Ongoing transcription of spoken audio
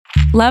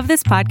Love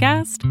this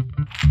podcast?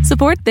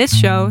 Support this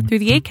show through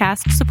the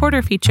Acast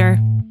supporter feature.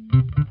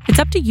 It's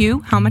up to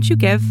you how much you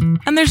give,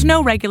 and there's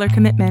no regular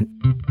commitment.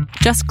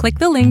 Just click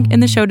the link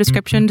in the show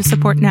description to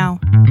support now.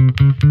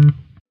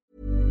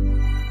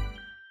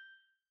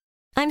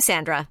 I'm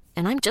Sandra,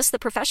 and I'm just the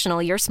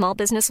professional your small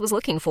business was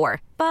looking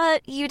for.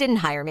 But you didn't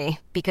hire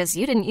me because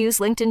you didn't use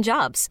LinkedIn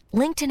Jobs.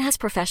 LinkedIn has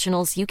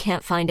professionals you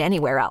can't find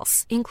anywhere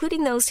else,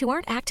 including those who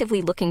aren't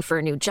actively looking for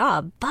a new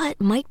job, but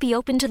might be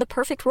open to the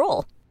perfect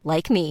role,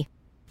 like me.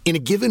 In a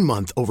given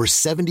month, over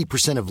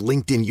 70% of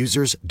LinkedIn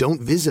users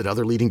don't visit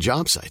other leading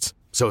job sites.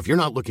 So if you're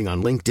not looking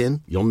on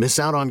LinkedIn, you'll miss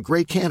out on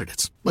great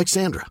candidates like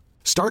Sandra.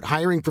 Start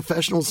hiring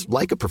professionals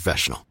like a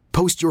professional.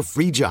 Post your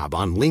free job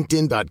on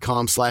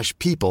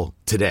linkedin.com/people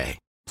today.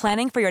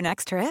 Planning for your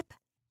next trip?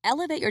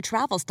 Elevate your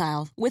travel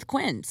style with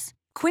Quince.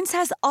 Quince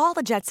has all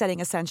the jet-setting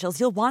essentials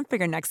you'll want for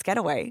your next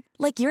getaway,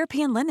 like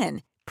European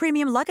linen,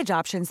 premium luggage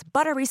options,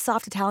 buttery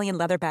soft Italian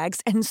leather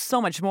bags, and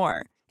so much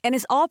more. And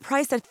is all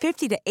priced at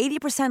 50 to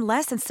 80%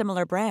 less than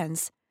similar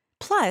brands.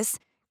 Plus,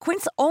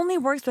 Quince only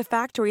works with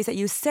factories that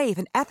use safe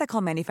and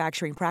ethical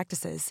manufacturing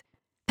practices.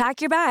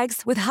 Pack your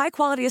bags with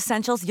high-quality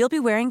essentials you'll be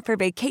wearing for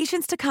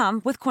vacations to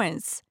come with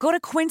Quince. Go to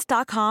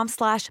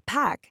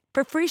quince.com/pack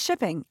for free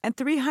shipping and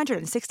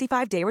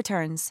 365-day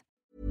returns.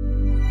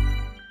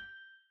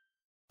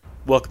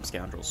 Welcome,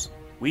 scoundrels.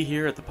 We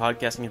here at the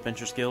Podcasting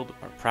Adventures Guild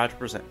are proud to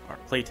present our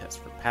playtest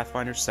for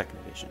Pathfinder 2nd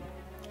Edition.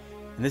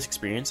 In this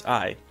experience,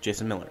 I,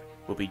 Jason Miller,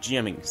 will be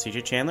GMing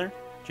CJ Chandler,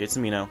 Jade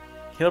Semino,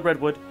 Caleb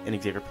Redwood, and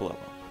Xavier Palomo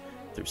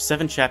through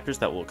 7 chapters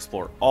that will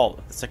explore all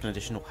that the 2nd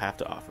Edition will have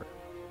to offer.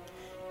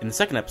 In the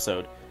second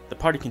episode, the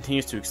party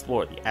continues to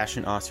explore the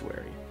Ashen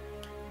Ossuary.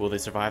 Will they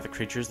survive the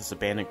creatures this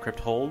abandoned crypt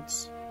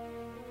holds?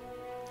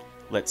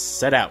 Let's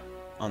set out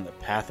on the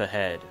path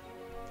ahead.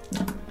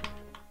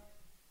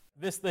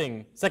 This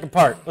thing, second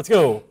part, let's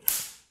go.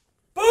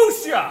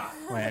 Booyah!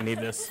 Wait, I need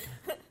this.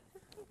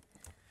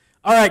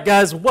 All right,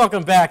 guys,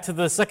 welcome back to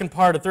the second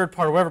part or third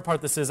part, or whatever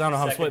part this is. I don't know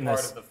how I'm splitting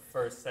this. Second part of the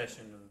first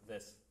session of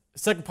this.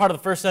 Second part of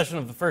the first session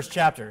of the first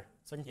chapter.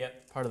 Second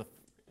part of the...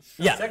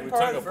 Yeah. Second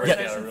part of the first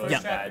session of the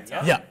first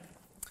chapter.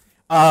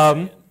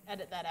 Yeah.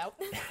 Edit that out.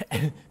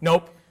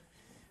 Nope.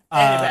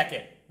 Edit it back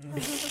in.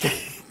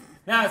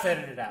 Now it's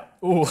edited out.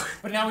 Ooh.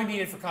 But now we need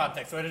it for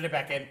context, so edit it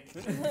back in.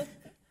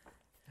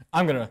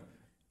 I'm gonna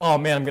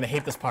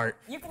hate this part.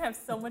 You can have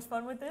so much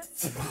fun with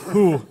this.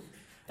 Ooh.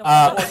 You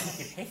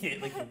can hate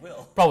it like you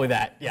will. Probably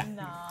that, yeah.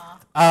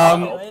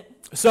 Nah.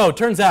 So,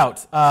 turns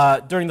out,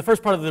 during the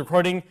first part of the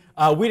recording,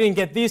 we didn't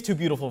get these two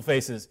beautiful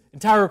faces.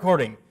 Entire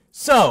recording.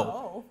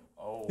 So,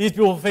 these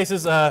beautiful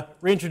faces,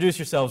 reintroduce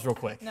yourselves real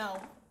quick. No.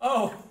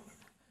 Oh,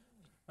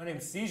 my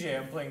name's CJ.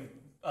 I'm playing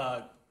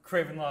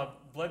Cravenlaw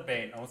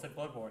Bloodbane. I almost said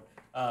Bloodborne.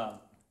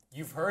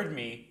 You've heard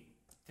me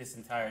this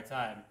entire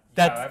time.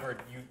 However,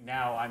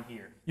 now I'm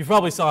here. You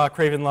probably saw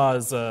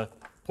Cravenlaw's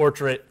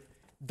portrait.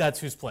 That's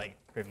who's playing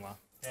Cravenlaw.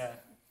 Yeah.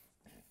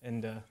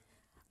 And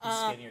he's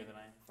skinnier than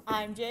I am.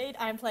 I'm Jade.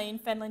 I'm playing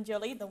Fenlin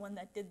Jolie, the one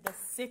that did the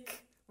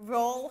sick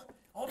roll.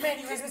 Oh man,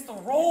 you guys missed the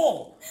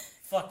roll!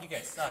 Fuck, you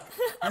guys suck.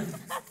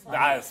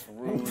 That's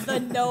rude.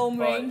 The Gnome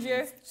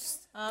Ranger.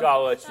 Gotta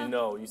let you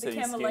know. You said the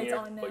he's camera light's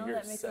skinnier, on now. but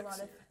you're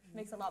That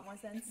makes a lot more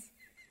sense.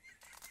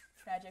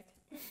 Tragic.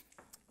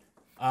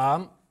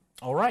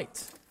 all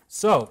right.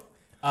 So,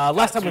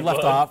 last time we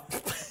left off,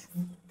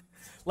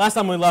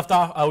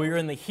 we were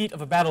in the heat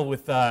of a battle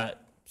with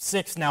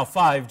 6, now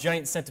 5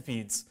 giant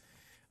centipedes.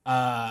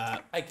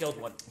 I killed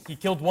one. He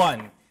killed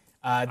one.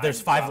 There's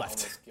 5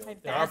 left.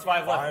 There are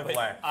 5 left,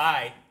 but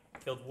I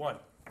killed one.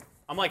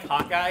 I'm like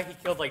Hawkeye. He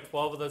killed like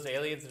 12 of those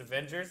aliens in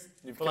Avengers.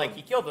 But like,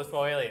 he killed those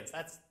 12 aliens.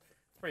 That's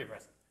pretty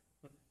impressive.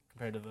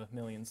 Compared to the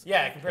millions.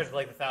 Yeah, compared to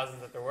like the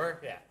thousands that there were.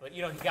 Yeah, but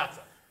you know, he got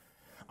some.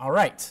 All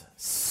right.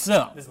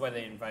 So. This is why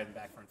they invited him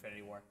back for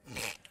Infinity War.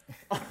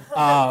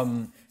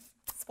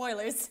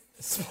 Spoilers.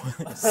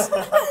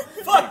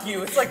 Fuck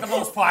you. It's like the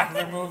most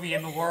popular movie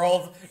in the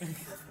world.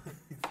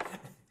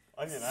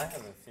 I mean, I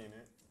haven't seen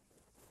it.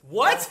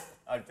 What?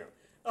 I do.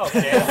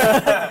 Okay.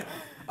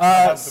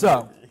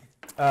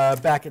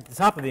 Back at the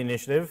top of the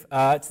initiative,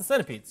 it's the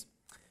centipedes.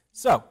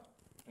 So,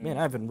 man,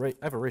 I've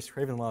erased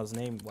Cravenlaw's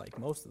name like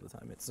most of the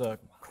time. It's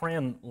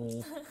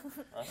Cranl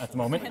at the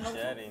moment.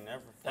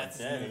 That's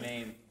his new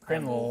name.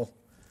 Cranl.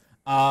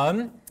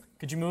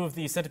 Could you move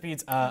the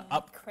centipedes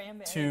up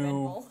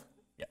to?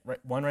 Yeah,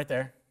 one right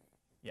there.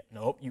 Yeah,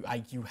 nope.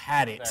 You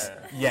had it.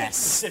 There.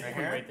 Yes.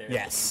 Right there.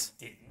 Yes.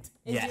 Didn't.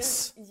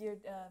 Yes. Is your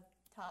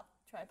top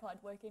tripod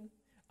working?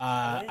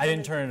 I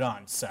didn't turn it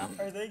on, so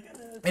Are they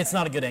gonna? it's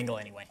not a good angle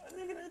anyway. Are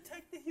they gonna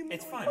attack the human?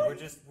 It's fine.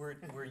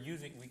 We're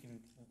using. We can.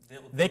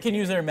 They can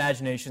use their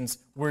imaginations.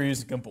 We're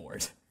using a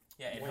board.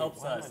 Yeah, it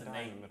helps us, and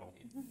in the middle?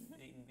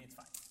 it's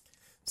fine.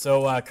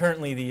 So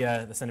currently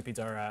the centipedes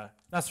are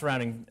not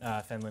surrounding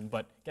Fenlin,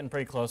 but getting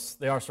pretty close.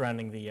 They are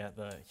surrounding the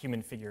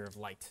human figure of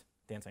light,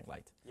 dancing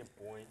light. Yeah,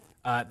 boy.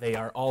 They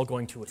are all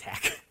going to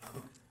attack.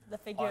 The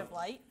figure of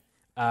light?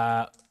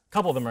 A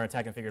couple of them are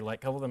attacking figure of light.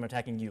 A couple of them are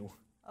attacking you.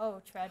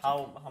 Oh, tragic.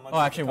 How much? Oh,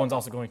 actually, one's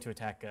also going to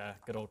attack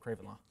good old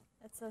Cravenlaw.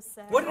 That's so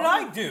sad. What did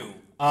I do?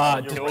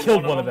 Just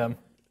killed one of them.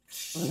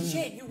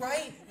 Shit, you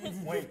right.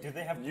 Wait, do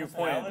they have You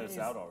pointed this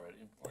out already.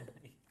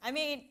 I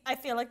mean, I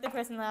feel like the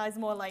personality is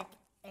more like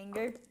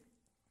anger.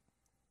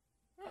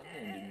 I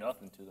didn't do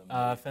nothing to them.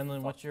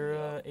 Fenlin, what's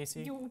your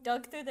AC? You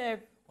dug through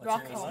their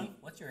rock hole.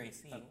 What's your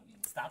AC?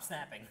 Stop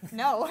snapping.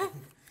 No.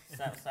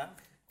 Snap.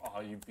 Oh,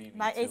 you beat me.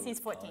 My to AC it, is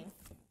 14.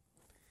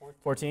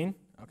 14?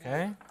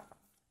 Okay.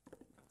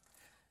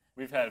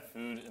 We've had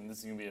food, and this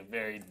is going to be a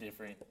very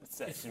different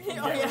session from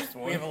Oh, the yeah. first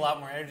one. We have a lot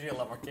more energy, a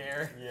lot more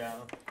care. Yeah.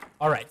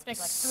 All right. Make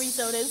like 3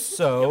 sodas.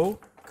 So,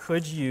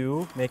 could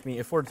you make me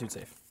a fortitude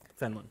save,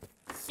 Fenlin?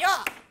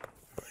 Yeah.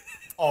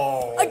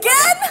 Oh. Again?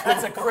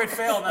 That's a crit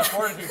fail on that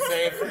fortitude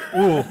save.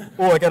 Ooh,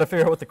 I got to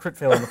figure out what the crit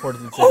fail on the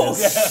fortitude save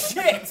is.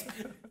 Shit!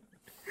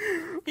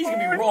 He's going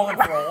to be rolling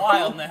for a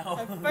while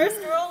now.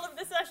 First roll of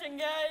the session,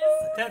 guys.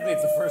 Technically,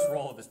 it's the first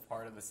roll of this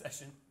part of the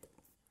session.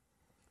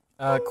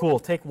 Cool.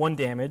 Take 1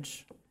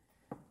 damage.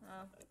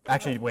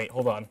 Actually, wait.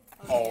 Hold on.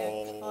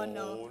 Oh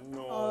no.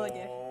 Oh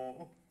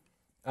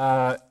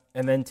dear.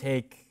 And then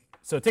take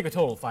a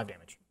total of 5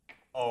 damage.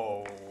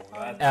 Oh.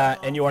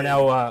 And you are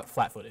now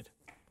flat-footed.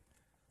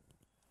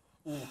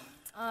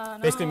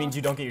 Basically means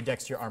you don't get your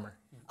dex to your armor.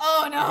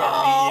 Oh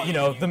no. You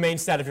know, the main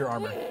stat of your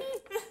armor.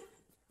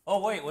 Oh,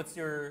 wait, what's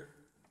your...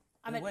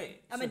 I'm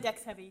a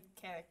dex-heavy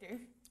character.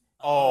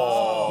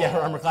 Oh. Yeah, her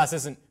armor class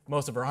isn't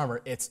most of her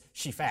armor. It's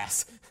she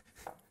fast.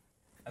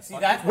 See,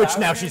 that's Which what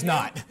I now was she's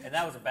gonna not. do, and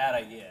that was a bad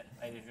idea.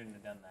 I shouldn't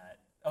have done that.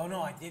 Oh,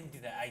 no, I didn't do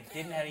that. I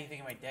didn't have anything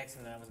in my dex,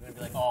 and then I was going to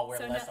be like, oh, I'll wear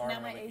So less now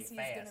armor my and make me AC is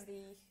fast. going to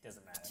be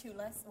Doesn't matter. 2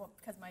 less, well,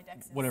 because my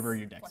dex is Whatever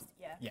your dex plus, is.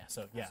 yeah.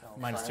 So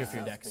minus 2 for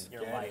your dex.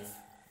 Your life.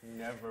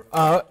 Never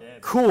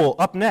forget. Cool.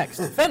 Up next,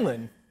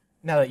 Fenlin.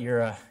 Now that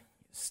you're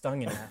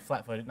stung and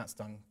flat-footed, not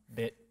stung,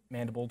 bit,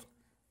 mandibled.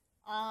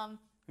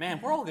 Man,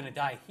 we're all going to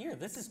die here.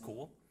 This is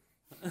cool.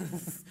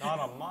 Not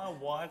on my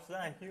watch,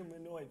 that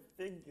humanoid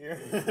figure.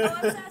 Oh,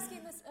 I was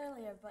asking this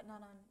earlier, but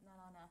not on.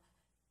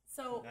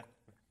 So,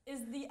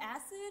 is the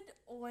acid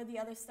or the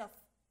other stuff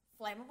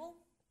flammable?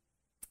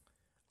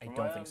 I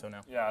don't think so now.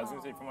 Yeah, I was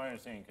going to say, from my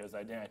understanding, because I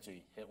didn't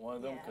actually hit one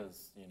of them, Yeah.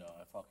 because,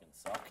 I fucking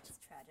sucked. It's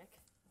tragic.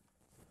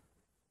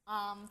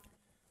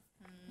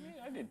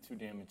 I did 2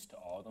 damage to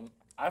all of them.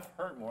 I've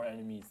hurt more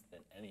enemies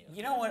than any of them.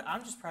 You know what?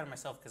 I'm just proud of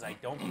myself because I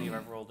don't believe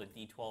I've rolled a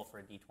d12 for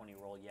a d20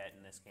 roll yet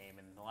in this game,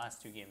 and the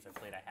last 2 games I've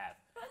played, I have.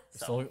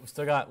 So.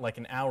 Still got like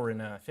an hour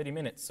and 50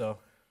 minutes, so.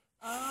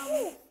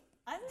 I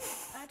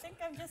think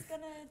I'm just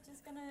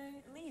gonna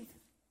leave.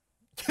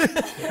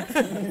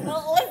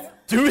 Well,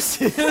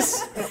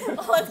 Deuces!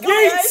 let's go,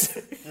 guys.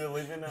 You're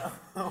leaving now.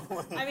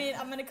 I mean,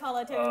 I'm gonna call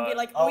out to him and be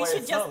like, Oh, we wait,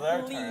 should it's just not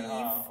their leave. turn,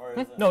 huh? Or is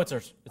it? No, it's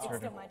hers. It's It's her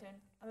still turn. my turn.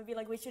 I'm gonna be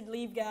like, we should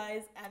leave,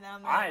 guys, and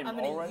I'm I'm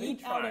gonna already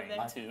yeet out of trying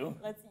there. to.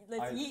 Let's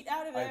yeet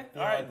out of I there.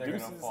 feel Alright, like they're going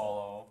to deuces.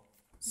 follow.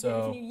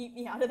 So, Can you yeet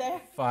me out of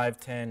there? 5,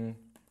 10.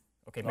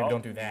 Okay, maybe Oh.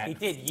 don't do that. He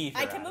did yeet her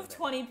I out can of move there.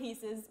 20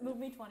 pieces. Move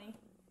me 20.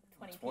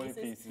 20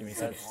 pieces. Give me a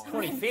sec.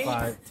 20 feet?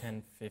 5,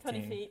 10, 20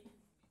 15, feet.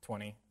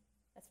 20.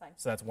 That's fine.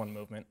 So that's 1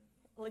 movement.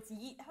 Let's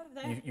yeet out of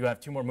there. You have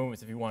 2 more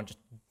movements if you want to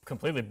just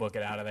completely book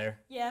it out of there.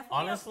 Yeah.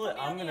 Honestly,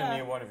 I'm going to gonna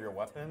need one of your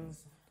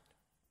weapons.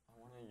 I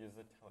want to use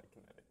the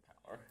telekinetic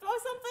power. Throw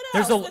something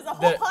else. There's a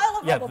whole pile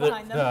of rubble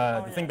behind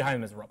them. The thing behind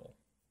them is rubble.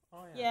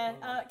 Oh,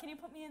 Yeah. Can you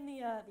put me in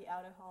the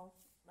outer hall,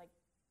 like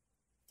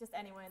just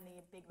anywhere in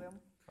the big room?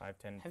 5,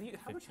 10, How much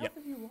 15. health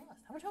have you lost?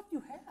 How much health do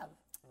you have?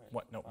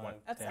 What? No, 1,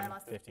 Oops, I 10,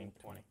 lost 15,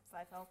 20.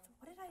 5 health.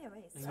 What did I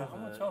erase? So how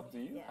much health do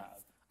you Yeah. have?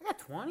 I got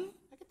 20.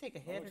 I could take a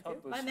hit or much health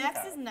two. does My she max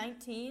have? is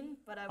 19,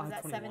 but I was I'm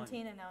at 21.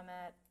 17 and now I'm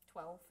at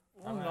 12.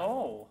 Oh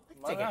no.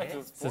 My take a max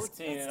hit. is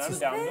 14 and It's I'm too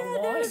down bad, to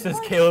 1. there's Says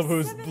like Caleb,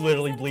 who's 7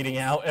 literally minutes. bleeding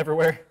out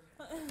everywhere.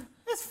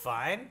 That's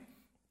fine.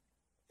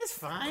 It's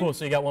fine. Cool,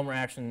 so you got 1 more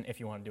action if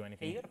you want to do Hey,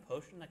 anything. you got a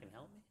potion that can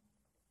help me?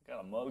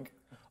 Got a mug.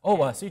 Oh,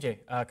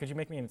 CJ, could you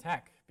make me an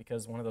attack?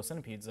 Because one of those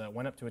centipedes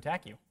went up to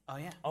attack you. Oh,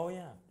 yeah. Oh,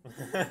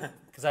 yeah.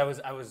 Because I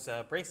was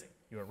bracing.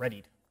 You were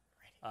readied.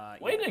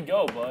 Way to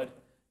go, bud.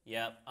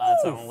 Yep.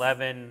 It's an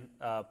 11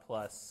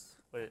 plus,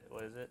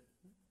 what is it?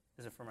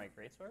 Is it for my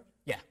greatsword?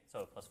 Yeah.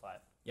 So plus 5.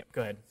 Yep,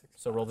 go ahead.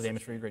 So roll the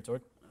damage for your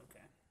greatsword.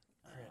 Okay.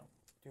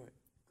 Do it.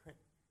 Crit.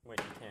 Wait,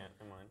 you can't.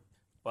 Never mind.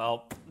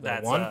 Well,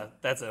 one?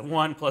 that's a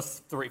 1 plus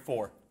 3,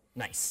 4.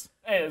 Nice.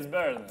 Hey, it's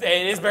better than that.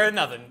 It is better than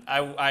nothing.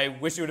 I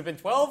wish it would have been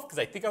 12 because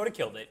I think I would have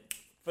killed it,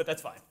 but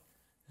that's fine.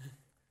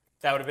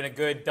 That would have been a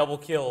good double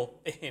kill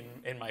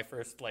in my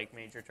first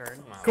major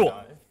turn. Cool.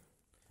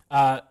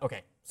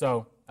 Okay,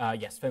 so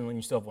yes, Finland,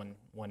 you still have one.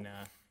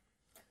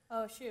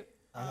 Oh, shoot.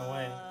 Run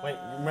away. Wait,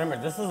 remember,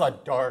 this is a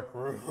dark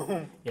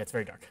room. Yeah, it's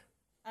very dark.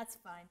 That's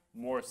fine.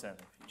 More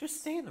centipede.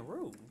 Just stay in the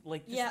room.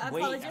 Just Yeah, I'm wait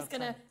probably just outside.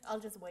 gonna. I'll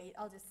just wait.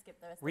 I'll just skip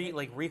the rest. of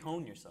it.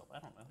 Rehone yourself. I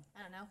don't know.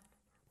 I don't know.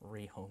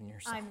 Rehone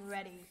yourself. I'm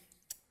ready.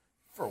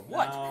 For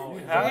what? Now,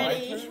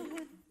 Ready.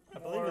 I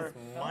believe it's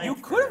my You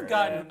could have turn.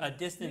 gotten a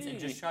distance and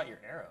just shot your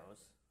arrows.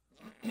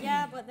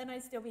 Yeah, but then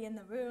I'd still be in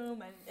the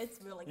room, and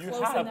it's really You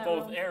close in have that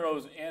both room.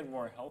 arrows and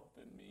more health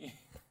than me.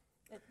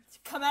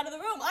 Come out of the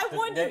room. I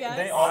warned you guys.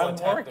 They all I'm attacked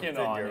the working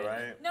figure, on it.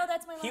 right? No,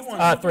 that's my last He turn. won.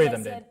 I think 3 of I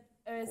them did. said-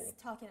 Or is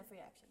talking a free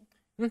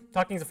action?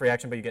 Talking's a free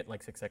action, but you get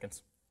like 6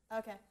 seconds.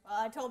 Okay. Well,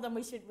 I told them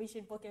we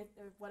should book it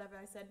or whatever.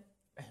 I said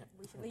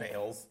we should leave.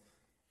 Fails.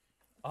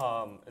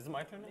 Is it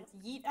my turn now? Let's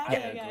yeet out I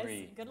of here, guys.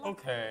 agree. Good luck.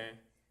 Okay.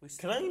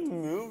 Can I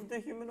move the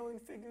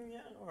humanoid figure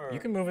yet? Or? You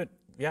can move it,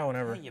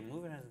 whenever. Yeah, you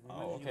move it as much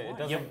as okay. you It want.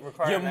 doesn't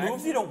require You an moved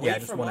action? it away Yeah,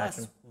 just from one us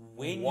action.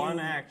 when One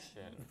you,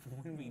 action.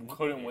 when we moved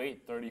Couldn't it.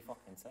 wait 30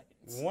 fucking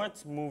seconds.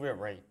 Let's move it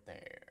right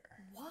there.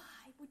 Why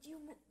would you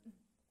move?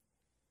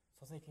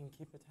 So they can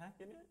keep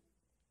attacking it?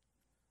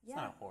 It's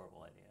not a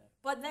horrible idea.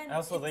 But then.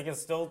 Also, they can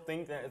still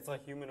think that it's a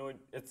humanoid.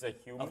 It's a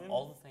human. Of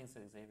all the things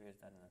that Xavier's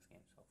done in this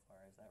game so far,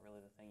 is that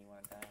really the thing you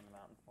want to die on the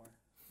mountain for?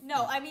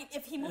 No, I mean,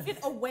 if he moved it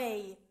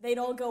away, they'd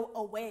all go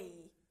away.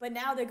 But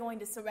now they're going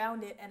to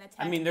surround it and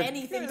attack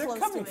anything they're close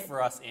coming to it.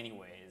 for us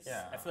anyways.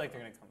 Yeah. I feel like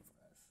they're going to come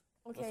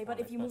for us. Okay, but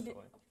if you moved it,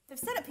 they're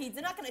centipedes.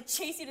 They're not going to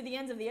chase you to the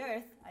ends of the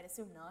earth. I'd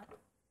assume not.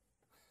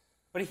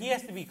 But he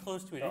has to be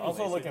close to it They're anyway.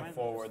 also so looking might-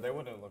 forward. They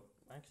wouldn't look.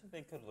 Actually,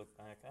 they could look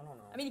back. I don't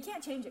know. I mean, you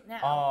can't change it now.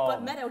 Oh.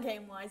 But meta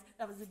game wise,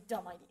 that was a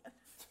dumb idea.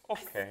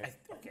 Okay.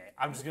 Okay,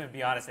 I'm just going to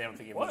be honest. I don't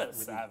think it What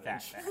was a really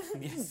savage. that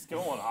bad. It's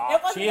going It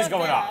off. wasn't She is that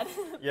going bad. off.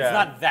 Yeah. It's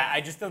not that.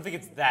 I just don't think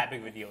it's that big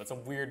of a deal. It's a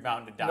weird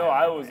mountain to die No,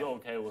 on, I was man.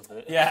 okay with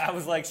it. Yeah, I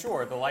was like,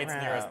 sure, the lights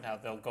near us Crap. now,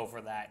 they'll go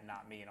for that,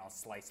 not me, and I'll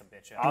slice a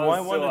bitch Do out. I I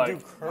was want still to do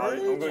like, courage,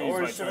 I'm gonna use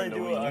or my should I turn to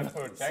do a leave,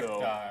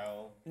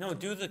 projectile? No,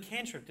 do the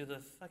cantrip, do the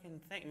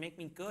fucking thing, make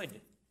me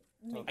good.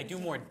 I do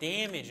more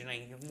damage, and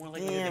I have more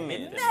likely to hit them.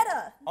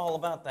 Meta! All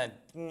about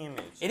that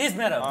damage. It is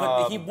meta,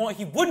 but he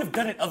wouldn't have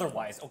done it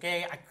otherwise,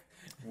 okay?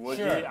 Would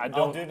Sure, he? I I'll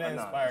don't. do the I'm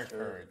not inspire sure.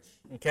 courage.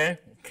 Okay.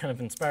 What kind of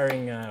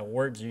inspiring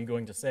words are you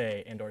going to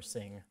say and/or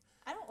sing?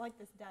 I don't like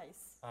this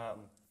dice.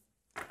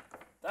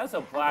 That's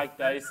a black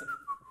dice.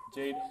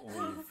 Jade,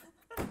 leave.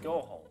 Go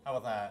home. How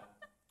about that?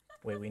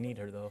 Wait, we need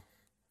her though.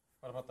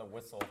 What about the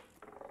whistle?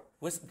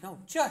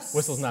 Just.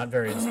 Whistle's not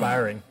very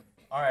inspiring.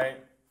 All right.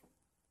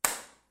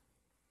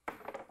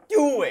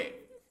 Do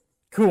it.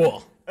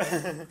 Cool.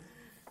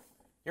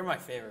 You're my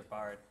favorite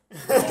bard.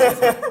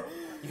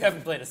 You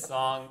haven't played a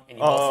song, and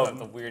you also have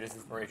the weirdest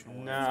inspirational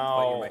ones,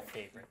 but you're my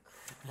favorite.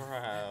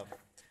 Crap.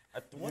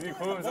 He's the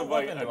equivalent of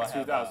like a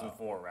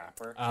 2004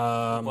 rapper.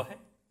 What?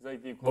 He's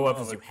like the what equivalent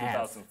weapons of a you have?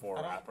 2004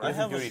 rapper. I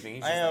have, do anything,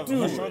 he's I just have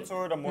like, a short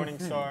sword, a morning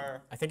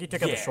star. I think you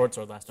took out the Yeah. short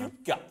sword last time.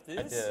 Got this.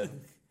 I did.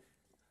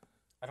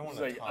 I don't want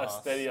It's to like a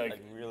toss. steady like I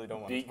really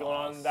don't want beat to going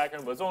on in toss. the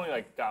background, but it's only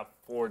like got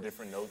 4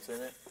 different notes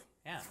in it.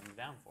 Yeah, I'm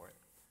down for it.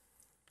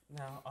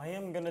 Now, I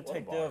am going to What a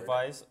take the bard.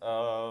 advice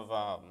of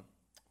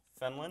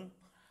Fenlin.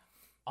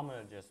 I'm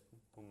going to just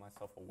move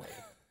myself away.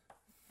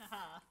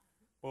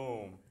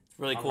 Boom. It's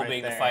really I'm cool right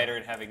being the there. fighter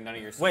and having none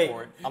of your Wait,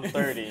 support. I'm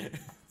 30.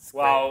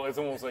 Wow, it's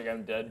almost like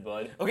I'm dead,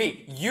 bud.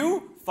 Okay,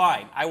 you,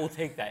 fine. I will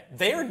take that.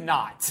 They're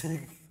not.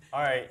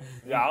 All right.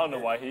 Yeah, I don't know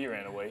why he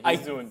ran away. He's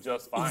doing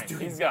just fine.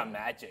 He's got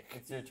magic.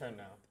 It's your turn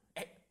now.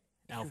 You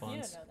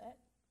Alphonse. don't know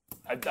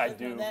that. I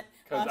do, that.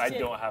 because Oh, I shit.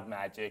 don't have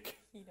magic.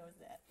 He knows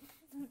that.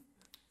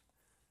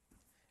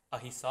 Oh,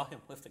 he saw him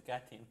lift a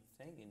goddamn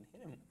thing and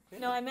hit him.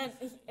 No, I meant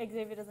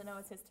Xavier doesn't know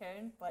it's his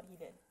turn, but he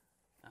did.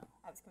 Oh.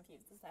 I was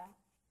confused as that.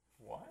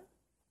 What?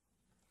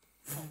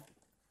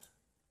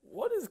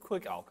 What does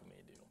quick alchemy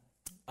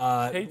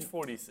do? Page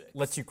 46.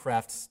 Lets you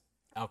craft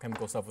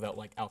alchemical stuff without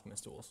like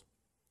alchemist tools.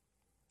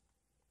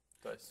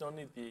 Do I still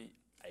need the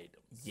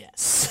items?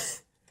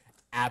 Yes.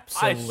 I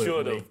Absolutely.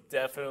 should have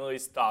definitely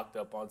stocked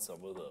up on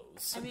some of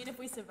those. I mean, if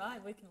we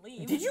survive, we can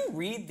leave. Did you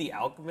read the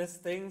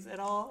alchemist things at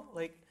all?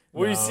 Like,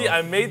 Well, you see,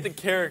 I made the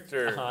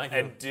character I know.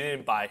 and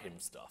didn't buy him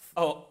stuff.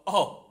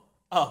 oh.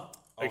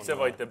 Except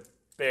like the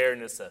bare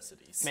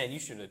necessities. Man, you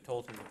should have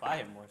told him to buy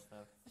him more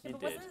stuff. Yeah, he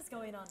but did. wasn't this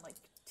going on like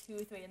 2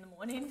 or 3 in the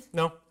morning?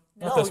 No,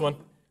 not No, this one.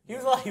 He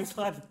was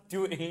allowed to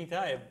do it any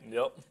time.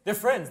 Yep. They're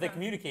friends. They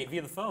communicate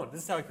via the phone.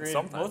 This is how I created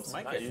most Sometimes, of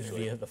my not characters.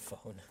 usually. Via the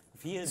phone.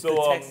 Via So,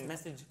 the text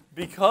message.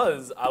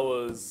 Because I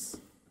was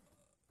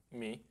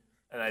me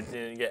and I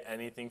didn't get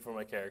anything for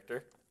my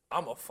character,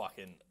 I'm gonna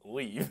fucking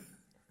leave.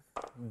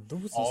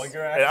 All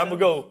your And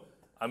actions?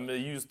 I'm gonna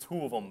use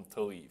 2 of them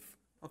to leave.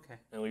 Okay.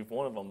 And leave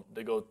one of them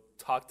to go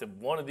talk to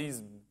one of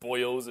these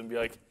boyos and be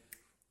like,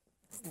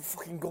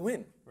 fucking go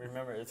in.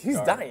 Remember, it's He's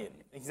dark. dying.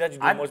 He's actually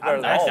doing much better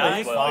than not all of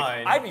dying. us. But like,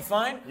 Fine. I'd be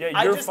fine. Yeah,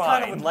 I you're just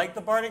kind of fine. would like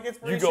the bardic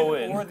inspiration go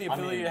in. or the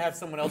ability to have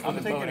someone else I'm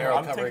with a bow taking and her, arrow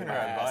I'm covering taking my her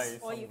ass. advice.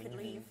 Or I'm you could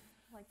leaving. leave.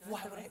 Like the Wow,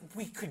 rest of us.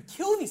 we could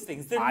kill these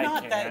things. They're I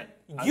not can't. that.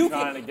 I'm You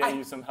trying can, to get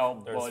you some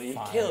help, There's buddy.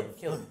 five. Kill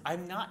him.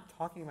 I'm not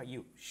talking about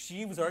you.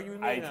 She was arguing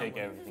with me. I and I'm take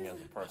like, everything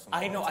as a personal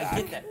I know, I attack.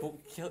 get that,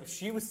 but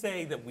she was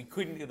saying that we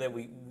couldn't, that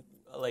we,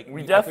 like, We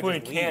I could definitely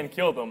just can leave.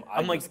 kill them.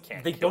 I'm like, just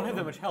can't they kill don't have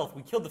that them. much health.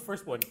 We killed the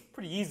first one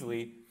pretty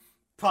easily.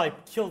 Probably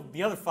killed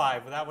the other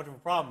 5 without much of a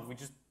problem. If we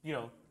just,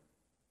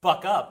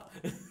 buck up.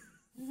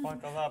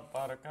 Buckle up,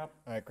 buttercup.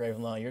 All right,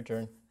 Gravenlaw, your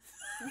turn.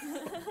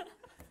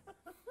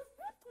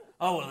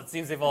 Oh, well, it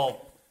seems they've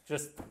all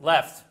just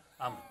left.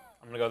 I'm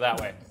going to go that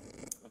way.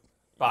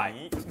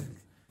 Bye.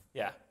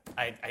 Yeah,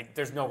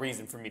 there's no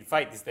reason for me to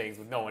fight these things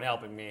with no one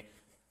helping me.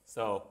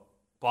 So,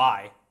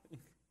 bye.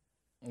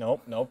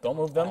 Nope, don't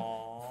move them.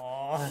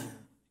 Aww.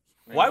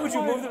 Why would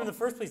you move them in the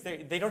first place?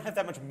 They don't have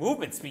that much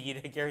movement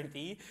speed, I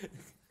guarantee.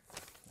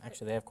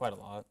 Actually, they have quite a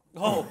lot.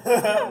 Oh.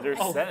 They're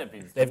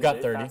centipedes. They've got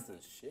They 30. fast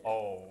as shit.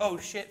 Oh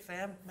shit,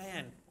 fam.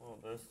 Man. Well,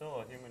 there's still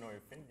a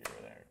humanoid figure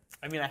there.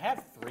 I mean, I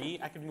have 3.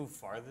 I could move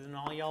farther than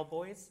all y'all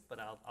boys, but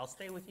I'll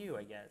stay with you,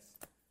 I guess.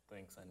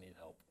 Thanks, I need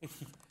help.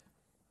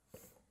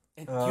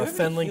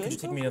 Fenlin, could you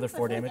take me another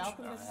 4 damage?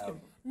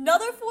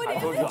 Another 4 I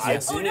told you, damage? I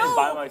Yes. didn't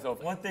buy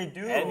myself What they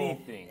do?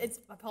 anything. It's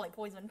probably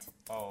poisoned.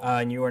 Oh.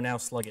 And you are now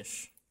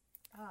sluggish.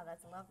 Oh,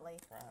 that's lovely.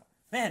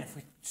 Man, if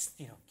we just,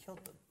 killed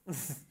them.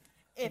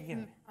 If,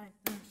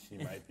 She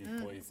might be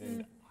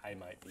poisoned. I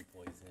might be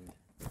poisoned.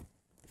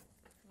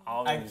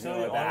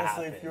 Actually,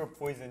 honestly, if you were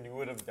poisoned, you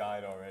would have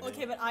died already.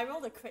 okay, but I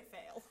rolled a crit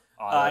fail.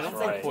 I don't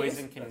think right.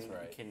 poison That's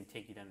right. can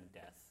take you down to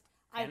death.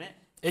 I- Can it?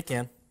 It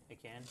can.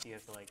 It can? Do you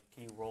have to,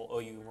 can you roll? Oh,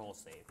 you can roll a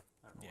save.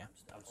 I don't know.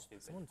 Yeah. I'm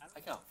stupid. I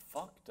got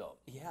fucked up.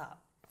 Yeah.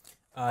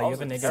 You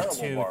have a negative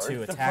terrible 2 to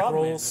bard. attack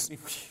rolls.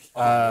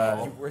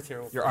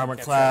 Your armor Kept trying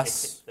to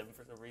class, hit them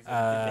for some reason.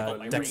 They held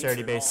my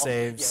dexterity-based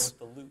razor. saves,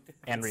 Yeah, with the loot.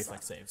 and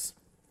reflex saves.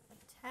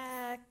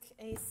 Attack,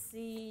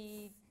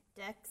 AC,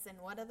 Dex, and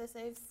what other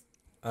saves?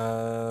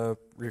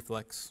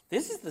 Reflex.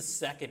 This is the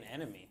second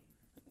enemy.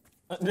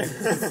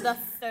 The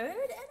third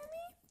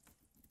enemy?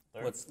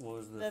 What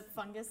was The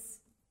fungus.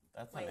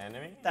 That's Wait. an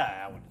enemy?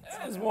 I wouldn't.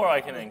 It's more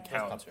like an Just a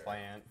encounter.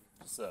 plant.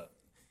 Just a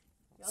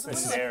You also wanna,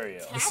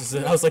 scenario.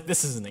 I was like,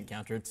 this is an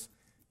encounter. It's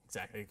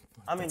exactly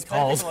what I mean, it's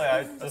called. technically,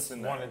 I just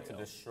wanted to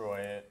destroy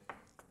it.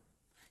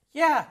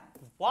 Yeah.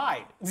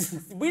 Why?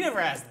 We never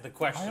asked the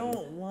question. I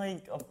don't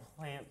like a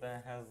plant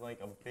that has like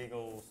a big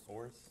old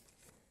source.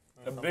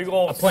 A big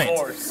old plant.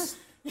 source.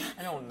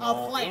 I don't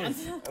know. A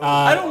plant.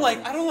 I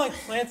don't like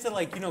plants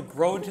that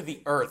grow into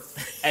the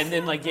earth and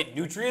then get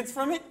nutrients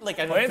from it. I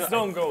Plants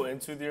don't go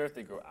into the earth;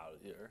 they grow out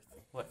of the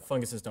earth.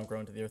 Funguses don't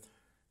grow into the earth.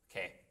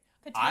 Okay.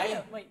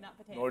 Wait, not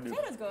potatoes. Nor do-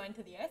 Potatoes go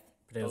into the earth.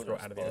 Potatoes grow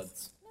Those are out of the earth.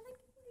 spuds.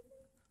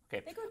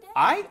 Okay. They go down.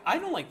 I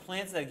don't like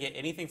plants that get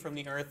anything from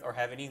the earth or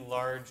have any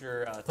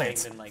larger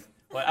Plants. thing than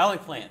Well, I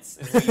like plants.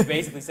 Is what you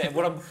basically said.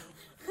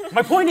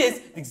 My point is,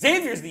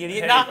 Xavier's the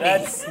idiot, not me.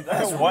 That's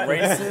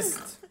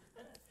racist.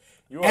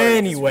 You are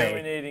Anyway.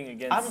 discriminating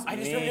against I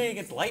me. discriminate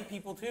against light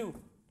people too.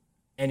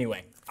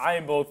 Anyway, I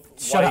am both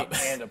Shut white up.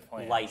 and a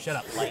plant. Light. Shut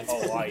up. Light. Oh,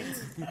 light.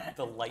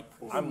 The light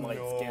pool. I'm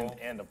light-skinned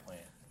and a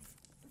plant.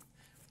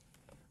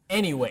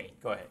 anyway.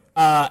 Go ahead.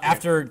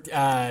 After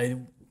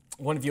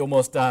one of you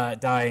almost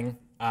dying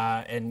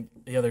and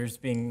the others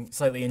being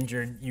slightly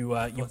injured, you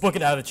book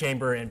it out of the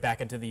chamber and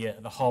back into the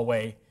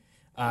hallway.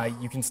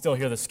 You can still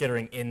hear the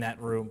skittering in that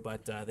room,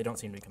 but they don't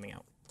seem to be coming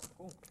out.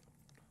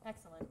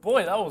 Excellent.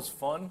 Boy, that was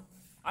fun.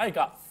 I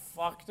got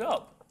fucked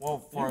up.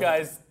 Well, You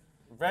guys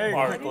very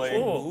are quickly,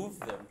 cool. Move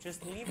them.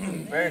 Just leave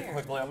them very there.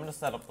 quickly, I'm gonna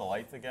set up the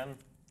lights again.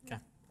 Okay.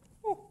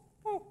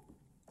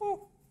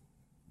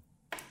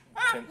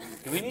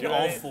 Do we need Do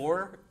all I-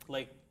 4?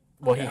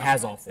 Well, he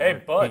has all 4. Hey,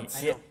 buds.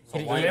 He Does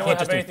can't anyone have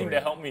just do anything 3.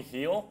 to help me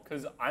heal?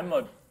 Because I'm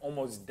a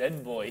almost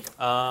dead boy.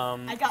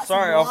 I got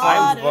Sorry, some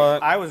Alphonse, water.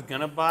 but I was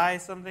gonna buy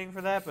something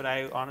for that, but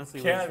I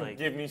honestly Can't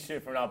give me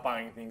shit for not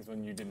buying things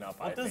when you did not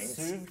buy what does things.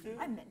 soothe do?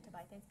 I meant to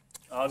buy things.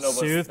 Oh, no, but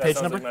Soothe, that page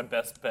sounds number? like my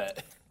best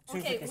bet.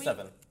 Okay,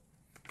 257.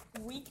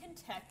 we can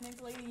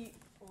technically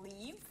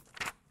leave.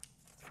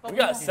 but We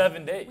got have-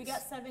 7 days. We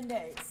got 7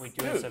 days. We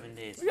do have Dude, 7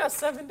 days. We got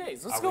 7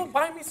 days. Let's Are go we-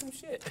 buy me some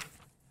shit.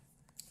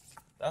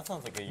 That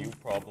sounds like a you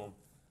problem.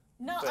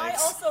 No, I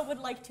Thanks. also would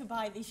like to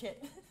buy the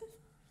shit.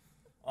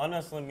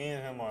 Honestly, me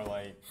and him are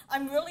like,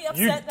 I'm really You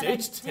upset that I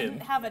ditched didn't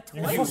him. have a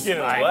You toy. fucking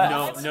I,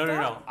 left.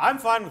 no. I'm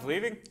fine with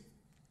leaving.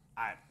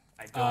 I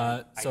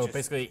don't. So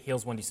basically, it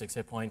heals 1d6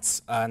 hit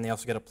points, and they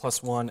also get a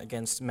 +1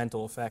 against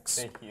mental effects.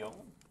 they heal.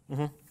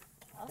 Also,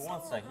 Who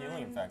wants that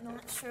healing I'm factor?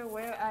 not sure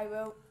where I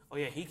wrote. Oh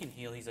yeah, he can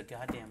heal. He's a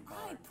goddamn I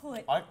bard. put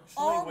Actually,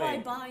 all my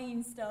wait.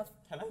 buying stuff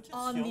Can I just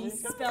on heal the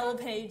these guys? spell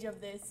page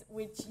of this,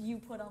 which you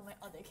put on my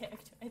other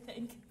character, I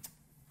think.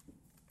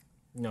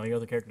 No, your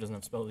other character doesn't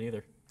have spells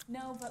either.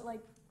 No, but what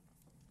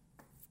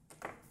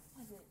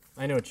is it?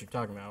 I know what you're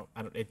talking about.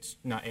 It's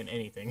not in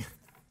anything.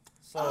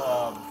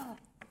 So,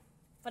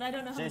 But I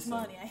don't know how Jason.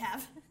 much money I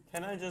have.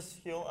 can I just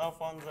heal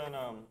Alphonse and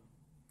How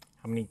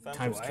many Fenton,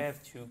 times? I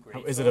have 2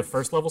 great. Is it a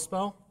first level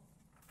spell?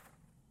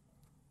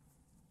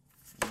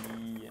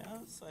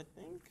 Yes, I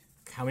think.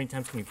 How many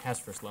times can you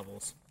cast first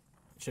levels?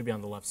 It should be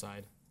on the left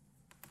side.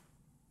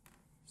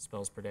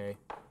 Spells per day,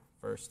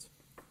 first.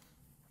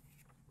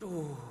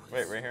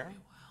 Wait, right here?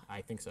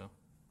 I think so.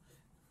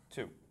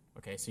 2.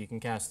 Okay, so you can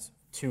cast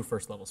 2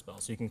 first level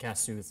spells. So you can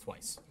cast Soothe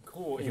twice.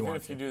 Cool. If you Even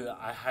want if you to. do that,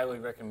 I highly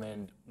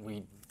recommend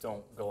we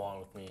don't go on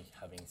with me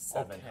having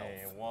 7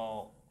 Okay, health.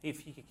 well, If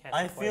he could cast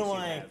I twice, feel you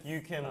like have.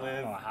 you can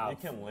live. I have. You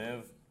can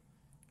live,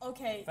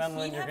 Okay,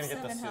 Fenlon, he'd you're have gonna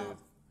get the 7 health. soothe.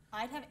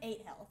 I'd have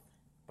 8 health.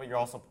 but you're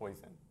also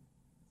poisoned.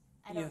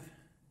 I don't.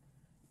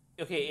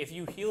 Okay, if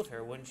you healed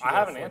her, wouldn't she I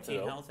have have an 14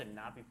 antidote. health and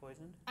not be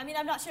poisoned? I mean,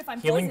 I'm not sure if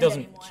I'm Healing poisoned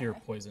doesn't anymore. cure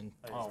poison.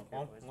 Oh,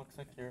 well, looks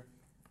like you're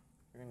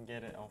gonna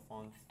get it,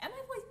 Alphonse. Am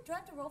I poisoned? Do I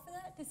have to roll for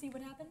that to see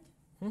what happened?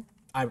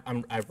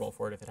 I roll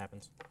for it if it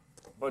happens.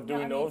 But do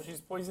we know if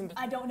she's poisoned?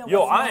 I don't know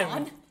Yo, what's going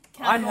on.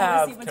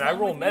 Can I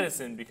roll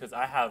medicine because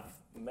I have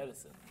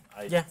medicine?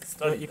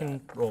 You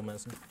can roll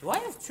medicine. Do I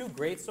have 2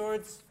 great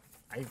swords?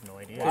 I have no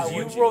idea. Because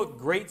you wrote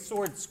great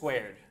sword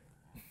squared.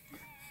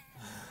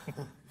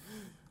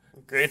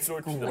 Great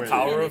sword, the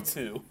power of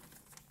 2.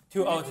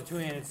 Oh, it's a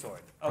 2-handed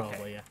sword. Okay.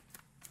 Probably, yeah.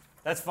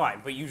 That's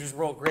fine, but you just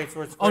wrote great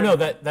sword Oh squared. no,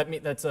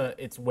 that's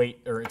its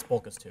weight or its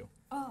bulk is 2.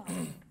 Oh.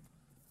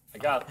 I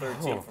got a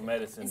 13 for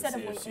medicine Instead to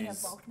of see weight, if we have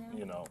she's, bulk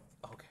now?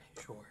 Okay,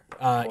 sure.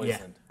 Yeah.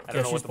 Poisoned. I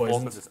don't know what she's the bulk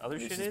poisoned. of this other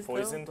She's shit is,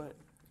 poisoned? though, but...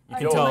 You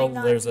can It tell might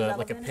not there's be a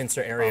relevant.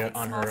 pincer area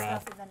on Small her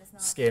stuff, then it's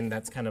not. skin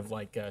that's kind of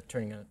like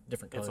turning a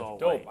different color. It's all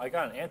Dope. white. I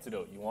got an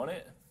antidote. You want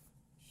it?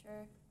 Sure.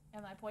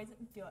 Am I poisoned?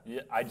 Do it. Yeah,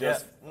 I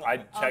checked,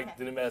 Okay.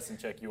 did a medicine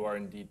check. You are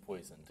indeed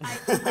poisoned. I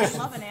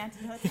love an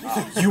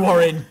antidote. You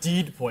are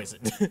indeed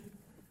poisoned.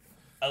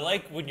 I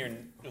like when you're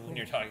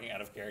talking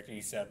out of character,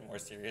 you sound more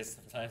serious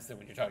sometimes than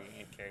when you're talking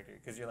in character.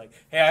 Because you're like,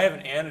 hey, I have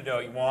an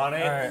antidote. You want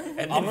it? Right. And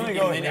then, I'm gonna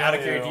go and then out of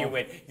heal character, you. you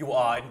went, you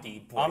are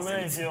indeed I'm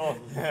poisoned. gonna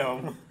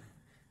heal him.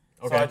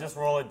 Okay. So I just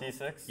roll a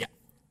d6? Yeah.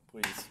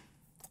 Please.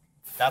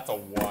 That's a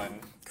 1.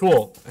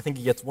 Cool. I think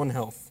he gets 1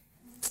 health.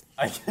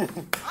 I You're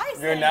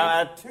say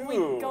now at 2. we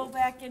go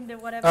back into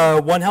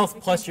whatever. 1 health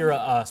plus your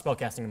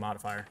spellcasting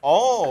modifier.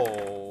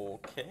 Oh,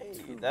 okay.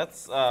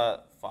 That's 5,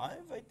 I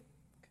think.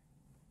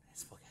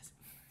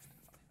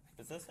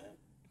 Is this it?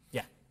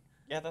 Yeah.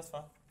 Yeah, that's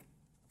 5.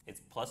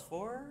 It's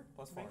 +4?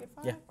 Plus 4.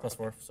 Yeah, plus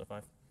 4, so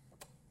 5.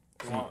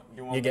 Do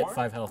you want You get more?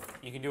 5 health.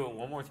 You can do it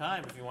one more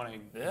time if you want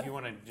to. Yeah. If you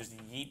want to just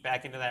yeet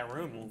back into that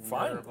room. We'll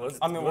Fine. murder- Let's,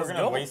 I mean, we're let's gonna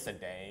go. waste a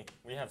day.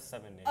 We have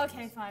 7 days.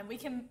 Okay, fine. We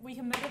can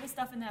murder the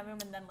stuff in that room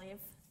and then leave.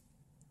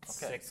 Okay,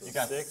 Six. so You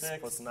got 6 6.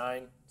 plus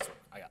 9. So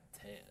I got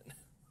 10.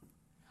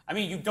 I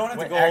mean, you don't have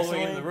to Wait, go all the way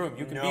actually, in the room.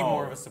 You can no, be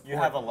more of a support. You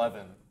have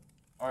 11.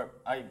 Or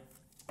I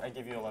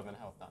give you 11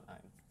 health, not 9.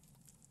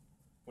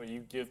 Wait,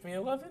 you give me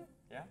 11?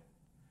 Yeah?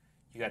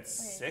 You got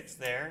 6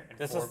 there and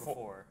This 4 is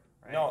before,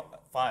 right? No,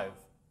 5.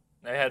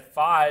 I had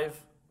 5.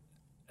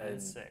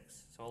 And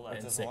 6. So 11.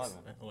 It's And just 6.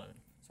 11. 11.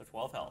 So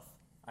 12 health.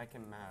 I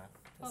can math.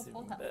 Oh,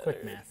 full health.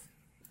 Quick math.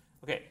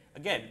 Okay,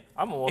 again,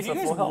 I'm almost if you at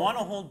guys full health. want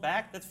to hold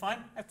back, that's fine.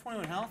 I have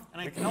 21 health,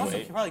 and I can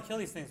also probably kill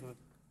these things with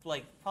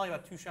probably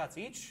about 2 shots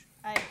each.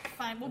 Alright,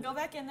 fine. We'll go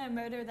back in there,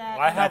 murder that.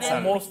 I and had then-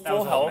 almost that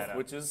was full all health, meta.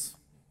 which is,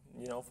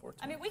 14.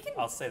 I mean, we can.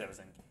 I'll say that was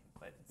in,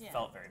 but it Yeah.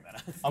 felt very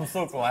meta. I'm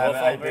so glad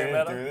that I felt very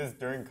didn't meta? do this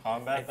during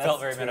combat. It felt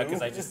very That's meta because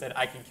 2. I just said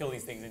I can kill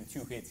these things in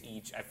 2 hits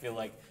each. I feel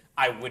like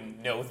I wouldn't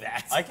know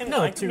that. I can.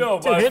 No, I two- can No,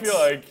 two but I hits. feel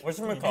like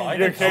Whatchamacallit?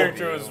 your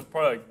character was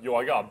probably like, yo,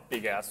 I got a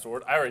big ass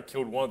sword. I already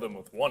killed one of them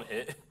with 1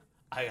 hit.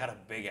 I got a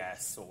big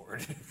ass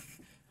sword.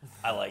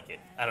 I like it.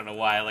 I don't know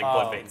why I like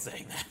Bloodbane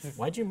saying that.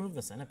 Why'd you move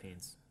the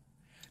centipedes?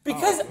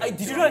 Because did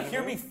you not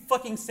hear me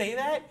fucking say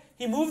that?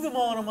 He moved them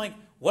all, and I'm like,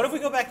 what if we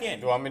go back in?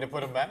 Do you want me to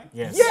put them back?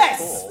 Yes. Yes!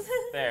 Cool.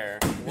 There.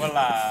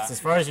 Voila. As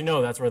far as you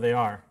know, that's where they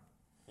are.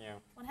 Yeah.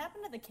 What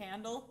happened to the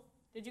candle?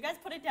 Did you guys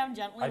put it down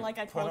gently like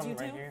I put told you 'em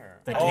right to? here.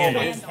 The Oh,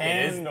 candle. the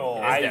candle. It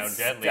is I down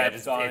gently, I stepped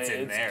just- on it's it.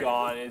 in It's there.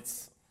 gone.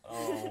 It's.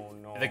 Oh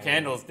no. The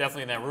candle's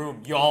definitely in that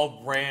room.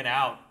 Y'all ran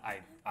out.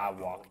 I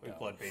walked out.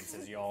 Bloodbane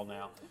says y'all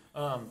now.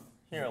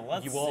 Here,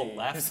 let's You all see. It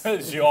left.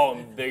 says y'all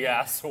big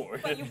ass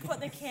sword. But you put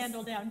the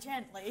candle down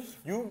gently.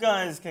 You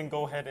guys can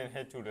go ahead and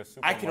head to the I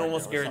supermarket. can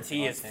almost or guarantee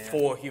something it's like that.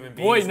 4 human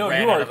beings Boy, no,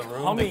 ran you out are of the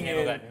room. coming the candle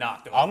in. got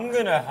knocked over. I'm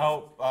gonna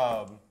help.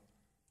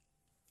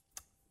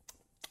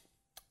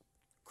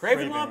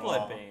 Craven Law Craven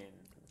Law. Bloodbane.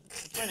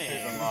 My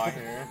name.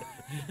 here.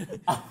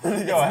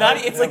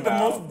 It's like the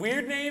most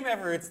weird name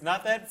ever. It's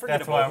not that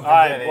forgettable. why I'm- All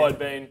right,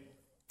 forgetting. Bloodbane.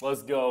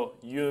 Let's go.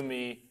 You and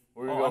me.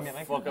 We're gonna Oh, I go mean, I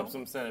can fuck up help.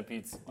 some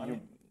centipedes.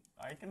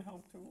 I can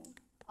help too.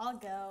 I'll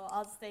go.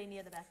 I'll stay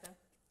near the back though.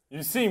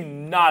 You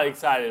seem not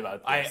excited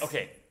about this.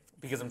 Okay,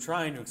 because I'm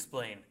trying to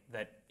explain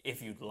that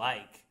if you'd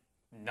like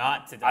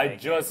not to die, I again,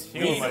 just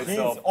healed leave.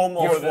 myself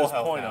almost for this full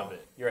health point now. of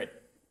it. You're at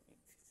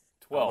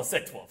 12. Let's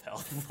say 12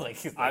 health. like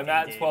I'm in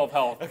at game. 12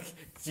 health. Okay.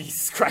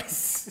 Jesus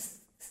Christ,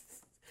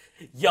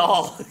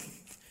 y'all, you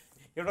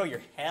don't know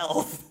your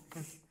health.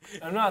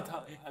 I'm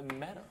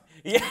meta.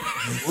 Yeah,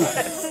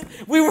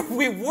 we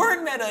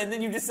weren't meta, and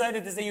then you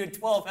decided to say you had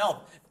 12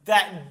 health.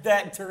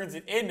 That turns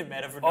it into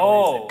meta for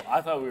no reason.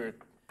 I thought we were.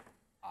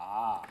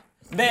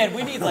 Man,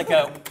 we need like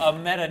a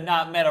meta,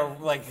 not meta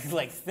like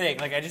thing.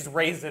 Like I just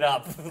raised it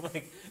up.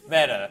 like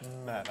meta,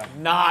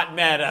 not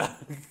meta.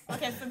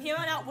 Okay, from here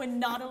on out, we're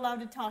not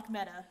allowed to talk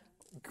meta.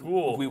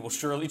 Cool. We will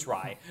surely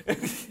try.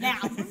 Now.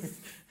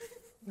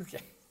 Okay.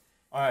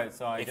 All right,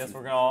 so I guess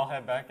we're gonna all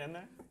head back in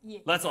there. Yeah.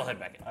 Let's all head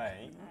back in. All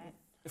right.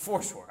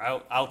 For sure.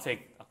 I'll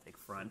take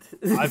front.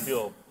 I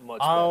feel much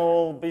better.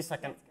 I'll be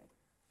second.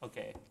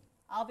 Okay.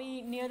 I'll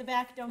be near the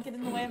back. Don't get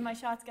in the way of my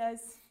shots, guys.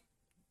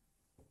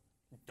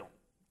 Don't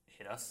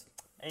hit us.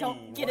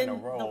 Don't get we're in a the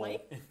row. way.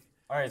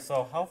 All right,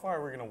 so how far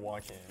are we gonna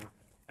walk in?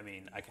 I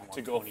mean, I can walk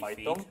To go 20 fight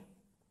feet. them?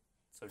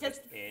 So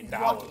just in.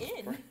 Walk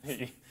in.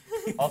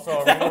 Also, are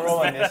we gonna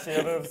roll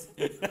initiatives?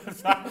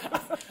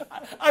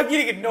 I'm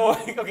getting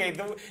annoyed. Okay,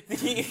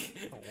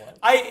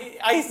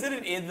 I said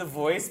it in the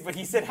voice, but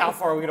he said how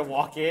far are we gonna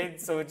walk in,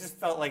 so it just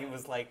felt like it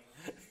was like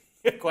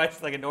a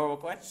question, like a normal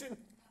question.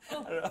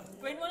 Oh,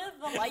 bring one of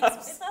the lights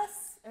with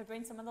us, or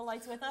bring some of the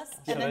lights with us,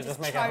 Should and I then just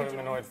make a charge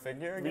humanoid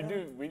figure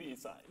again? We need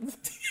signs.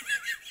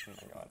 Oh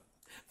my god.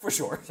 For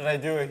sure. Should I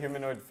do a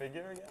humanoid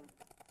figure again?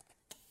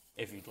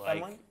 If you'd like.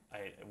 Someone?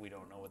 We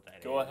don't know what that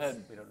is. Go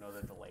ahead. We don't know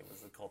that the light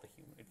was called a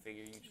humanoid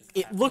figure. You just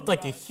It looked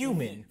like a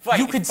human. Fight-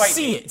 You could fight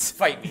see me. it.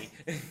 Fight me.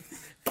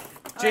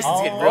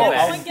 Jason's getting real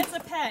Everyone mad. gets a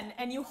pen,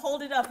 and you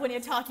hold it up when you're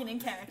talking in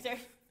character.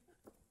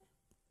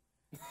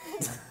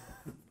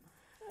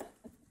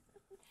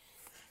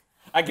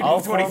 I can I'll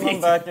move 20 form him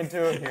feet. back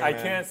into a human. I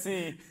can't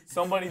see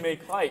somebody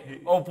make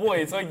light. Oh boy,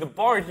 it's like the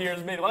bard here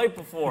has made light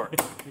before.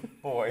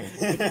 Boy.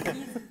 He's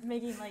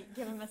making like,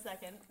 give him a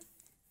second.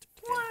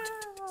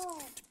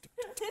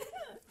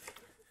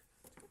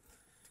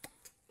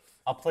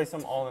 I'll place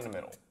them all in the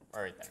middle.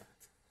 Right there.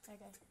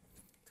 Okay.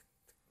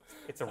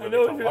 It's a I really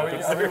know tall what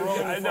wall. Are we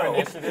rolling I for know.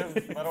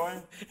 initiative, by the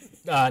way?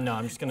 No,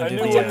 I'm just gonna I do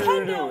knew the. what You you were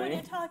can know when doing.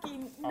 you're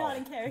talking, not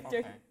in character.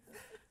 Okay.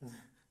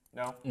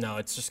 No? No,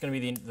 it's just gonna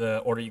be the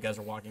order you guys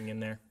are walking in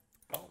there.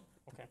 Oh,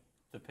 okay.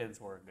 The pins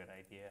were a good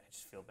idea. I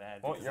just feel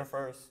bad. Well, because you're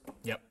first.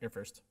 Yep, you're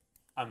first.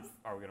 are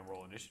we going to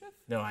roll initiative?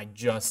 No, I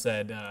just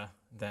said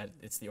that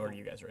it's the order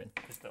you guys are in.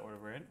 Just the order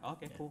we're in?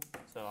 Okay, cool.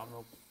 So I'm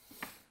going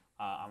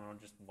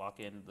to just walk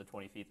in the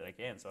 20 feet that I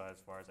can, so as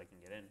far as I can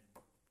get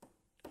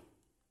in.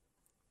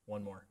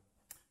 One more.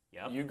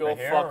 Yep. You go Right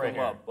here or fuck right him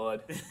here? up,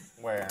 bud.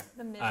 Where?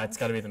 The middle. It's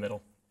got to be the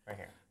middle. Right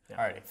here. Yeah.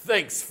 Alrighty.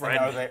 Thanks, And friend.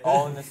 are they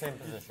all in the same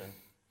position?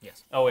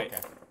 Yes. Oh, wait.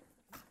 Okay.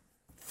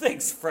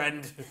 Thanks,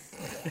 friend.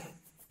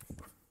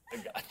 I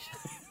got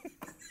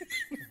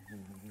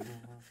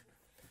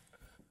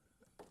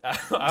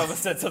I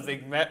almost said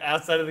something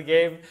outside of the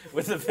game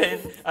with the pin.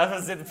 I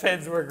almost said the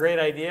pins were a great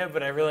idea,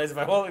 but I realized if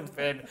I'm holding the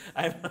pin,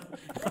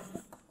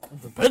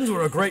 The pens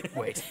were a great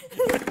wait.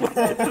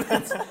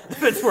 the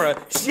pins were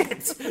a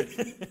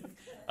shit.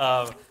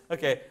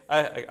 Okay,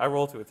 I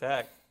roll to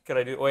attack. Could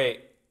I do?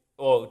 Wait.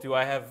 Oh, do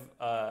I have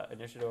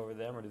initiative over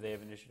them, or do they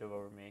have initiative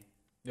over me?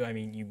 I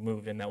mean, you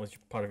moved, and that was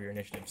part of your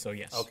initiative, so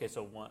yes. Okay,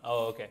 so one.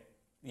 Oh, okay.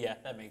 Yeah,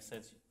 that makes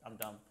sense. I'm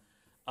dumb.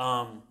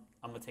 I'm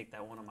gonna take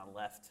that one on my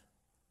left.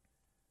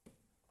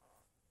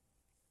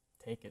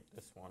 Take it.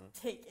 This one.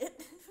 Take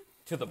it.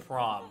 To the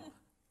prom.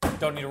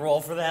 Don't need a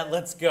roll for that.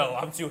 Let's go.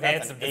 I'm too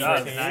handsome to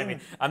 18. deny me.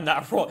 I'm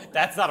not roll.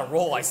 That's not a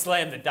roll. I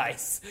slammed the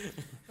dice.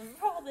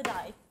 Roll the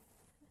die.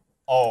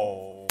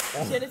 Oh.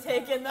 Should have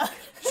taken the.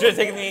 Should have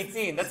taken the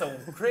 18. That's a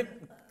crit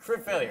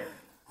failure.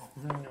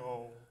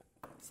 No.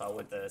 So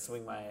with the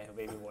swing my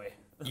baby boy.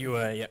 You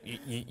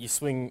you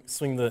swing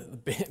the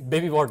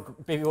baby boy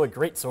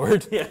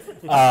greatsword.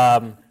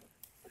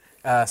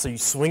 Yeah. So you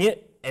swing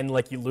it and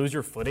like you lose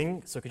your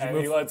footing. So could you And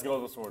he move? lets go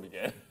of the sword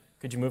again.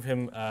 Could you move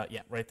him?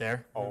 Yeah, right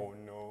there. Oh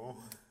no.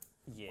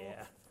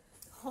 Yeah.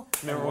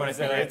 Remember when I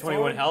said I had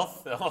 21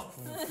 health? Oh,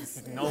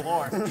 no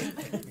more.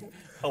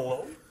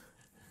 Hello?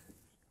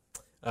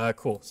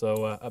 Cool.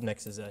 So up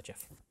next is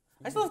Jeff.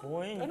 I still have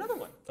another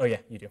one. Oh yeah,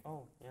 you do.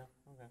 Oh, yeah,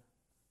 okay.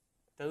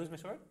 Did I lose my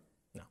sword?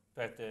 No.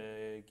 Do I have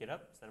to get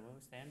up? Is that a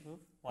move? Stand? Move?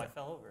 Well, I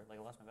fell over. Like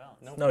I lost my balance.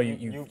 Nope. No,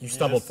 you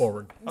stumbled just-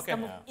 forward. Okay.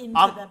 Stumbled into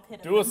I'm- the pit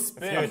of Do a it.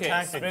 spin. If you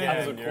attack Spin again,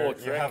 is a cool you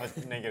trick. have a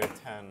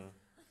 -10.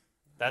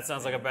 That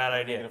sounds like a bad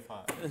idea.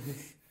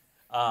 -5.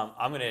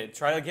 I'm going to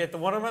try to get the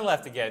one on my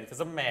left again because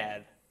I'm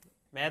mad.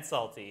 Mad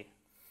salty.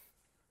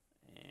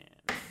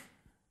 And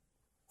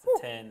it's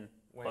a 10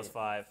 plus Wait.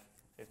 5,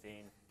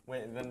 15.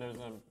 Wait, then there's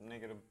a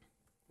negative.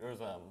 There's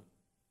 -5.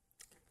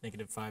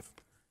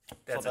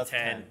 That's so a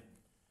 10.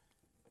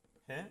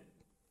 Hit?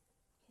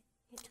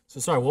 So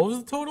sorry, what was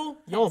the total?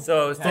 Y'all.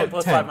 So it's 10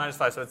 plus 10. 5 minus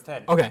 5, so it's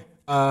 10. Okay.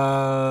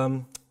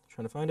 Trying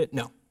to find it.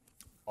 No.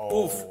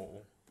 Oh. Oof.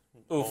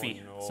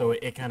 Oofy. Oh, no. So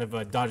it kind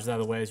of dodges out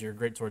of the way as your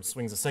greatsword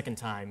swings a second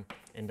time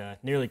and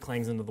nearly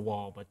clangs into the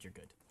wall, but you're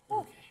good.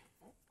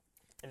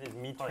 It is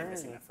me Probably turn.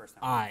 missing that first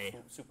time. I.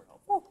 Super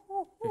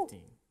helpful.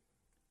 15.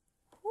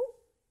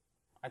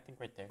 I think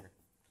right there.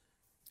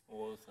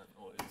 What was that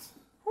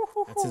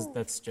noise?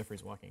 That's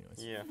Jeffrey's walking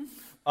noise. Yeah.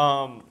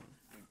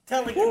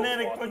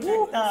 Telekinetic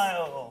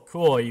projectile.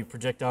 Cool. Are you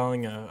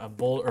projectiling a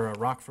bolt or a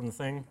rock from the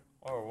thing?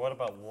 Or what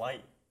about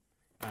light?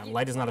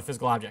 Light is not a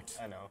physical object.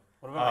 I know.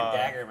 What about my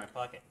dagger in my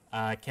pocket?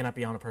 Cannot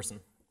be on a person.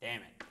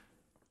 Damn it.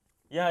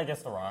 Yeah, I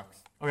guess the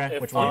rocks. Okay.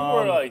 If Which we one?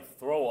 were to like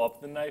throw up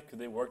the knife, could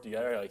they work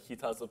together? Like he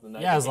tosses up the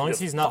knife. Yeah, as and long he as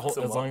just he's not fucks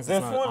him as long up. as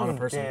it's not on a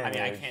person. I mean, I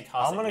damaged. can't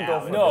toss I'm it gonna now.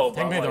 go for No, the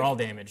Technically, but, they're like, all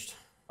damaged.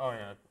 Oh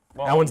yeah.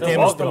 That one's the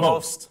damaged the most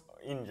most.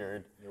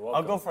 injured. You're welcome.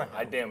 I'll go for him.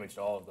 I damaged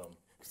all of them.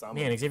 'Cause I'm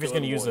Man, a Xavier's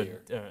going to good use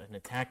warrior. an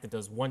attack that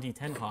does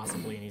 1d10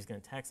 possibly, and he's going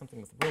to attack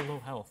something with real low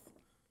health.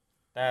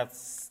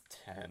 That's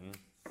 10.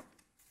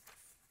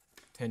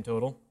 10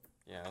 total.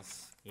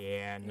 Yes.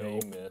 Yeah, No, no.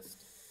 you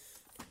missed.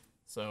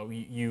 So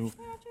you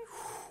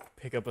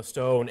pick up a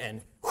stone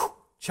and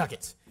chuck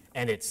it,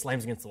 and it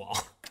slams against the wall.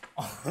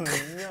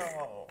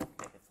 No.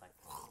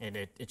 and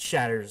it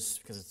shatters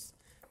because it's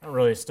not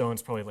really a stone.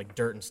 It's probably like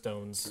dirt and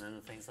stones. And then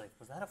the thing's like,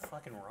 was that a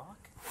fucking rock?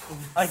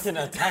 I can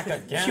attack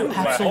again. You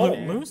absolute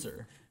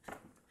loser.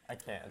 I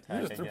can't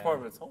attack You just threw part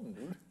of its home,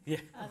 dude. Yeah.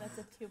 That's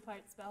a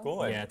 2-part spell.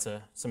 Good. Yeah, it's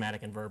a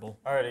somatic and verbal.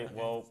 Alrighty,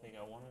 well, So you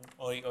got one.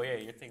 Oh yeah,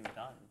 your thing's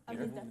done.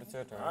 it's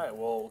your turn. All right,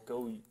 well,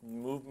 go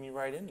move me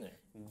right in there.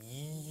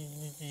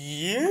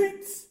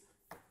 Yeet!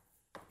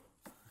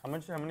 How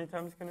many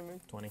times can it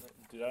move? 20.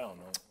 Dude, I don't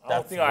know. I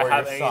That's don't think I where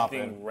have you're anything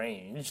stopping.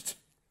 ranged.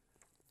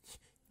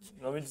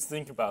 Let me just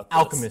think about this.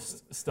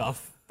 Alchemist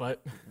stuff,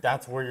 but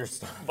That's where you're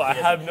stopping. But I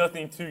have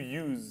nothing to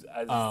use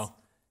as. Oh.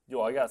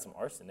 Yo, I got some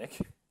arsenic.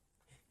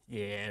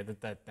 yeah,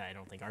 that I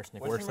don't think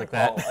arsenic What's works your like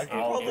that. call? I can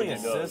Oh, probably it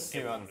does. assist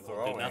you It on won't do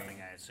throwing.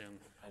 nothing, I assume.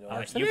 I don't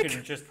Arsenic? You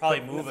can just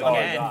probably move That's all I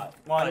again. got.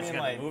 Well, I But you mean,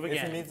 gotta like, move if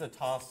again. he needs to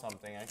toss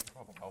something, I can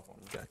probably help him.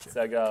 Gotcha.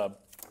 So I got a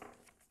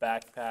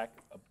backpack,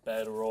 a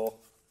bedroll,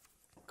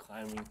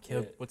 climbing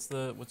Caleb, kit.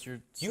 what's your?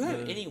 Do you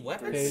have any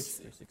weapons? Page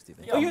 360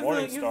 thing. Yeah, you have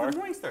Morning the Star.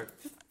 Morning Star.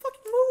 Just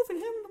fucking move and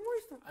hit him with the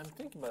Morning Star. I'm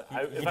thinking about He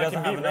if I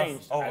doesn't can have be enough-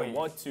 ranged, oh, I wait.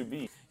 want to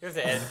be. Here's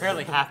the end.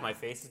 Apparently half my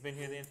face has been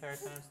here the entire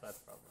time, so that's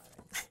problematic.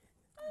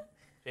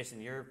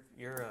 Jason, your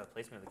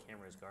placement of the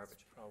camera is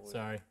garbage.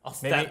 Sorry.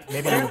 Also,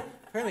 Maybe you.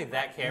 apparently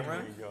that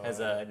camera has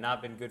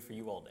not been good for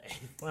you all day.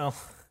 Well,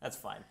 That's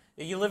fine.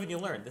 You live and you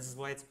learn. This is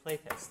why it's a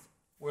playtest.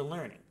 We're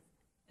learning.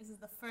 This is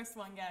the first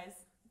one, guys.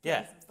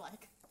 Yeah. It's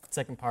like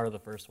second part of the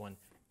first one.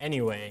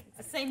 Anyway,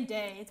 the same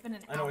day. It's been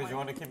an hour. Anyways, you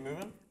want to keep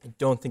moving? I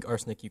don't think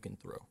arsenic you can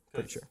throw.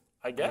 Pretty sure.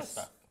 I guess.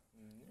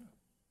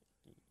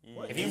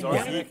 If you Is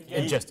morning, arsenic-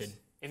 Ingested.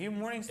 if you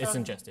morning star, It's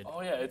ingested.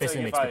 Oh yeah, it's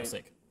Basically like makes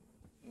if people sick.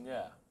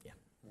 Yeah.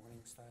 Morning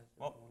star.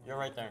 Well, you're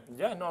right there.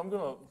 Yeah, no, I'm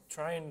gonna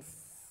try and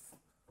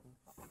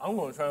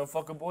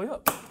fuck a boy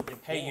up.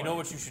 Hey, you know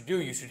what you should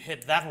do? You should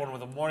hit that one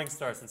with a morning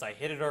star since I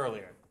hit it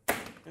earlier.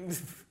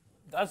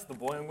 That's the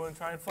boy I'm gonna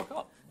try and fuck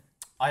up.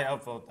 I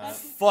upvote that.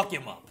 Fuck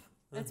him up.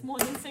 That's more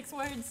than 6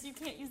 words. You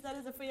can't use that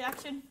as a free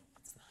action.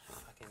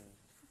 Fucking.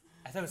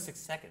 I thought it was 6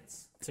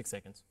 seconds. 6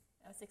 seconds.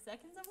 6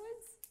 seconds of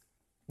words?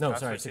 No,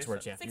 That's sorry, what 6 she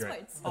words. said. Yeah, 6 you're right.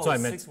 words. That's what I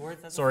meant. 6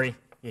 words. That's Sorry.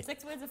 Yeah.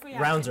 6 words of free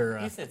Rounds action. are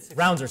You said 6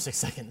 rounds are 6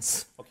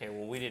 seconds. Okay,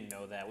 well we didn't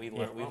know that. We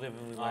Yeah. we live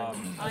and we learn.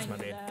 I That's my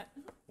knew bad. that.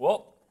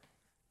 Well,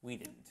 We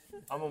didn't.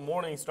 I'm a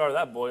morning star.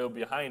 That boy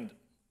behind.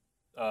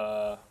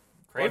 Craven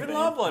Bloodbane.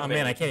 Law, Bloodbane. Oh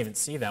man, I can't even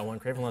see that one.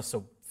 Cravenlaw's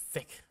so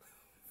thick.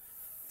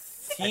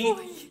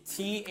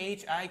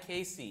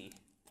 THIKC.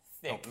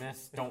 Thick. Don't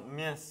miss. Don't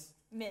miss.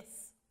 Miss.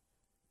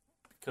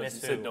 Because Miss you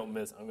said who? don't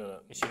miss. I'm gonna.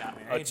 Is she not A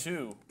married?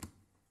 2.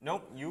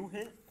 Nope, you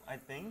hit, I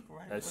think,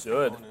 right? I What's the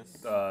should.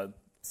 bonus?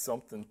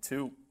 Something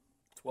 2.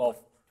 12.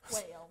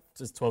 Whale.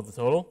 Just 12 the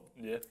total.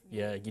 Yeah.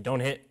 Yeah, you don't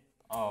hit.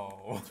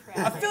 Oh.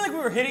 I feel like we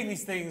were hitting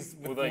these things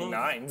With like low-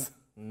 9s.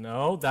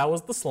 No, that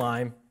was the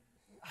slime.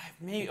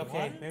 Maybe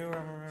okay. Maybe we're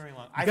remembering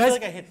wrong. I guys- feel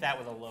like I hit that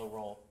with a low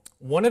roll.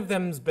 One of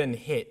them's been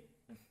hit.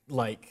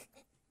 Like,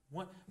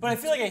 But I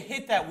feel like I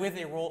hit that with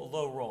a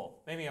low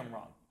roll. Maybe I'm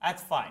wrong.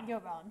 That's fine. You're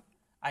wrong.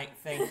 I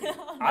think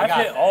I've got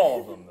hit that. all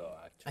of them though.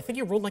 Actually, I think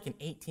you rolled like an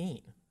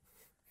 18.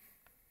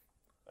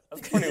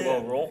 that's a pretty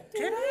low roll.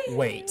 Did I?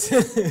 Wait.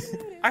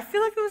 I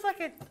feel like it was like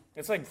a.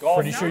 It's like golf.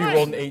 Pretty sure you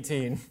rolled an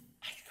 18. I could have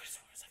sworn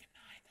it was like a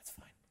 9. That's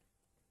fine.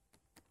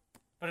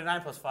 But a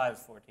 9 plus 5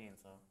 is 14.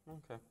 So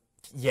Okay.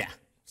 Yeah.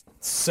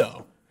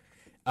 So,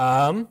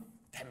 that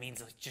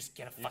means like just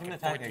get a You fucking can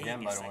attack 14.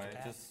 again, you by the way.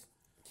 psychopath. Just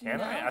Can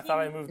No, I? I thought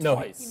I moved no,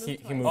 twice. he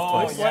moved Oh,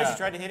 twice. twice. yeah. You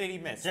tried to hit it. He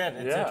missed. Jed,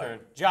 it's Yeah. your turn.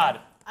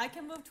 Jod. I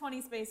can move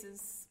 20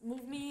 spaces.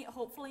 Move me,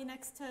 hopefully,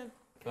 next to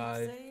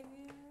 5, Xavier.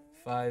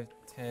 5,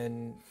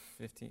 10,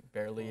 15.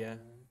 Barely, yeah.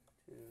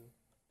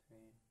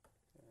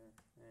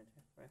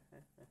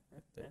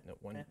 No,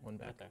 one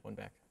back. there. One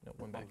back. No,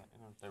 one back.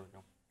 There we go.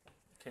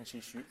 Can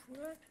she shoot from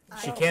there?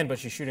 She can, but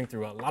she's shooting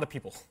through a lot of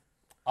people.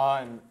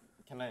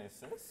 Can I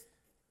assist?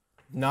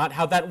 Not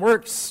how that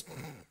works.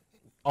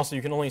 Also,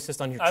 you can only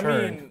assist on your I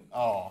turn. mean,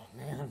 Oh,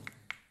 man.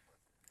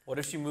 What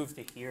if she moves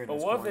to here? in but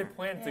this what if they corner?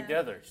 plan Yeah.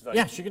 together? She's like,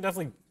 Yeah, she can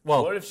definitely.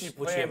 Well, what if she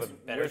Would she have a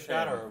plans better with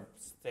shot him? or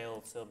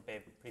still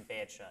pretty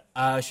bad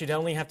shot? she'd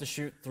only have to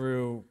shoot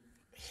through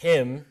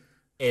him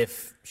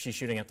if she's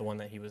shooting at the one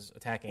that he was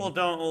attacking.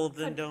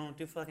 Then don't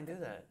fucking do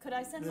that. Could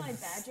I send my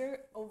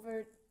badger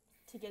over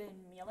to get in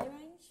melee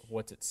range?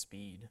 What's its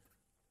speed?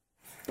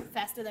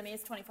 Faster than me,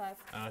 it's 25.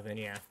 Then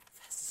yeah.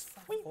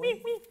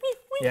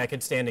 Yeah, I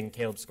could stand in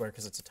Caleb's square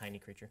because it's a tiny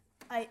creature.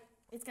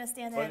 It's gonna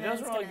stand there. But it and then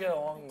doesn't it's really gonna get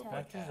along with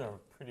attack. Badgers are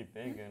pretty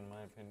big, in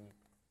my opinion.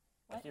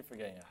 I keep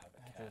forgetting I have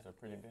a cat. Badgers are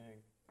pretty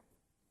big.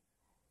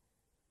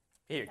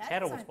 Yeah, your Badgers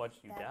cat almost aren't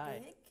watched you that die.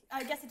 big.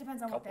 I guess it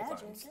depends on what Couple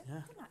badge times. is.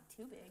 They're not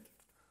too big.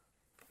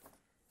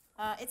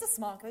 It's a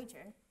small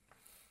creature.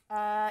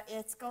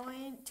 It's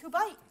going to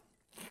bite.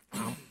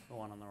 The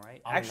one on the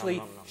right.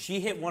 Actually, she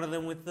hit one of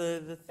them with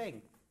the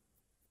thing.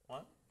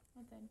 What?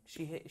 What then?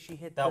 She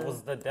hit. That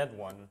was the dead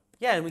one.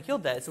 Yeah, and we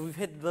killed that. So we've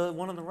hit the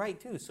one on the right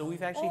too. So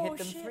we've actually hit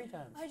them shit. 3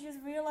 times. I just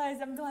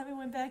realized I'm glad we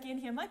went back in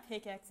here. My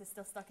pickaxe is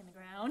still stuck in the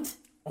ground.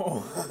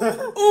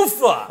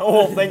 Oofa!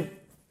 Oh,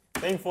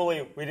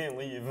 thankfully we didn't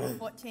leave.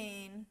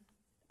 14.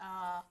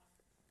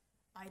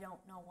 I I don't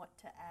know what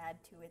to add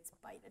to its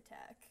bite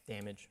attack.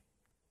 Damage.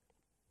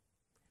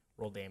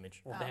 Roll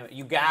damage. Well, damn it.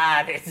 You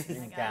got it.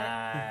 I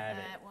got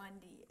it.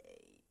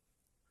 1d8.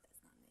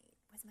 That's not an 8.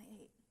 Where's my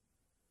 8?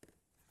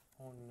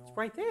 Oh no. It's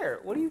right there.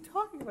 What are you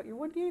talking about? Your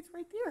 1d8's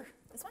right there.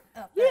 This one?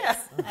 Oh, Yeah.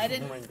 nice. I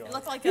didn't. It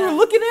looked like You were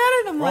looking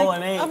at it. Roll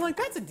an 8. I'm like,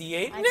 that's a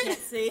d8. I can't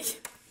see.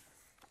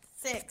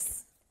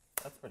 6.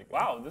 That's pretty good.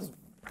 Wow, this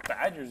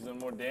badger's done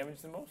more damage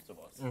than most of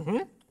us. Mm-hmm.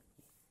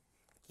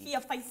 He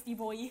a feisty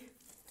boy.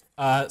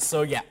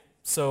 So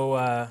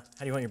how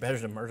do you want your badger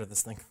to murder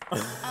this thing?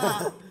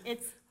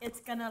 It's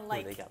gonna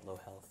like. They got low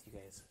health, you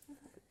guys.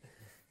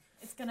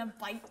 It's gonna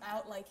bite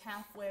out like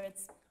half where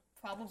its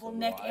probable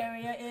neck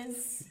area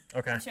is.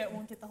 Okay. I'm sure it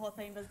won't get the whole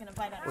thing, but it's gonna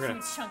bite out a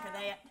huge chunk of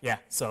that. Yeah,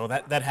 so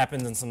that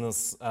happens, and some of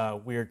this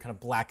weird kind of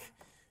black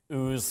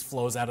ooze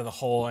flows out of the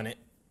hole, and it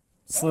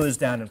slithers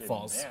down and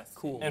falls. Nasty.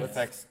 Cool.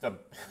 Infects the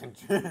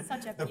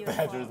Such a The beautiful,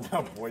 badger's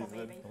now beautiful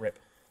poisoned. baby. Rip.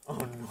 All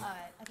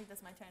right, I think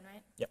that's my turn,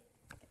 right? Yep.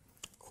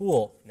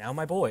 Cool. Now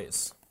my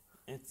boys.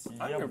 It's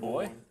I'm your your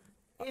boy.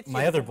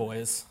 My other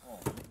boys.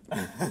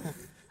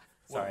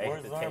 Sorry, I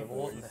Where's hit the our table.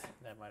 boys?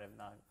 That might have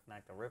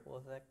knocked a ripple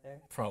effect there.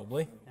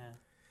 Probably. Yeah.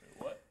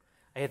 What?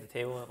 I hit the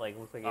table and it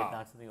looked like it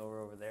knocked something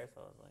over there,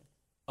 so I was like,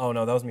 Oh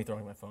no, that was me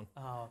throwing my phone.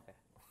 oh, okay.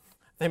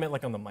 They meant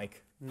like on the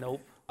mic.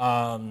 Nope.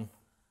 All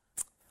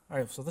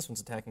right, so this one's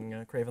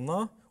attacking Craven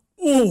Law.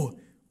 Ooh!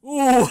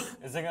 Ooh!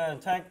 Is it gonna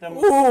attack the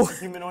Ooh.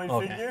 humanoid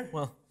Okay. figure?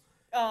 Well,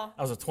 Oh.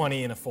 that was a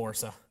 20 and a 4,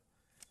 so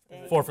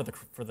Dang. 4 for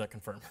the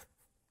confirm.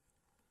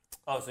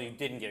 Oh, so you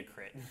didn't get a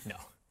crit. No.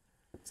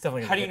 It's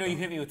definitely How do gonna you know hit you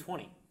hit me with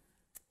 20?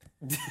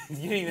 You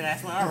didn't even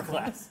ask my armor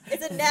class.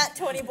 It's a nat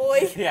 20,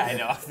 boy. Yeah, I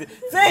know.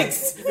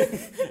 Thanks! them.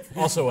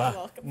 Also,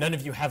 welcome. none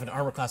of you have an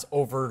armor class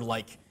over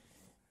like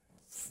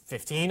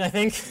 15, I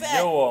think.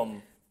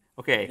 Yo,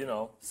 Okay. you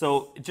know.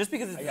 So just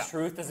because it's the got-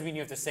 truth doesn't mean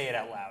you have to say it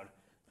out loud.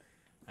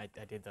 I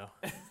did though.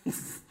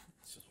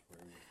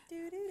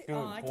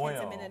 Oh, I boy,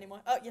 can't zoom in oh.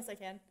 anymore. Oh, yes, I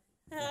can.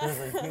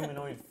 There's a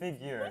humanoid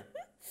figure.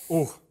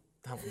 Ooh,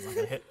 that one's not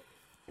gonna hit.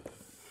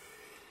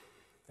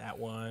 That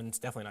one's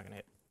definitely not gonna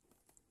hit.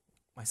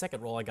 My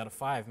second roll, I got a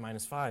 5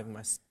 minus 5, and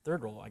my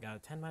third roll, I got a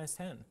 10 minus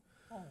 10.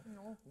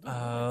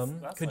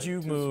 That's Could like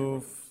you 2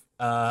 move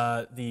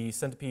the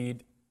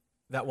centipede,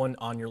 that one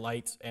on your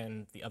light,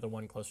 and the other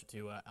one closer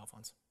to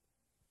Alphonse?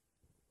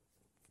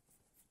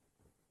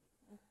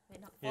 May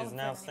not He fall is in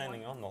now front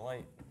standing anymore. on the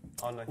light,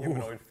 on the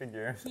humanoid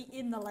figure. He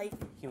in the light.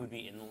 He would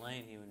be in the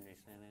light. He wouldn't be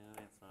standing on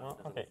it. So Well, it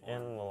doesn't okay, fall.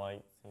 in the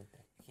light. Same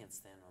thing. You can't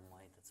stand on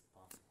light. That's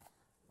impossible.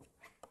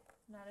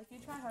 Not if you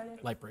try harder.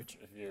 Light bridge.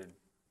 If you're,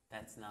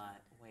 That's not.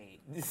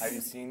 Wait. have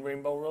you seen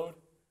Rainbow Road?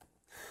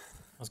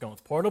 I was going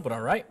with portal, but all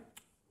right.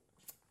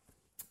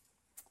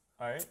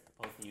 All right.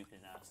 Both of you can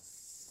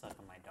suck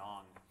on my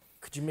dong.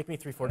 Could you make me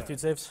 3 fortitude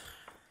saves?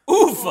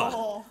 Oofa!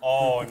 Oh.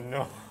 Oh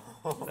no.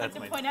 That's To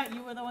my. point out,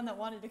 you were the one that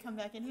wanted to come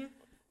back in here.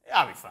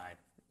 I'll be fine.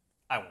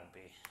 I won't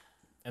be.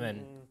 And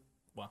then,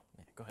 well,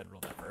 yeah, go ahead and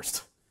roll that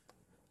first.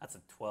 That's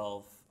a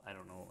 12. I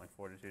don't know what my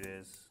fortitude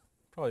is.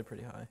 Probably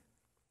pretty high.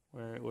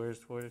 Where's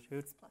fortitude?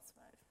 It's +5.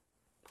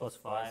 Plus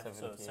 5,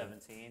 so 17.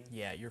 17.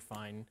 Yeah, you're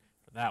fine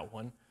for that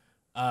one.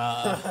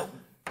 That's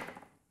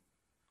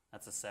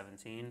a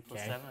 17 plus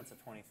Okay. 7. That's a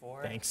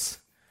 24. Thanks.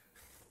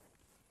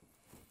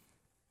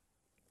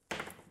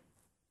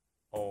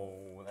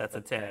 Oh, That's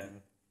a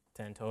 10.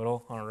 10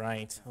 total. All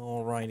right.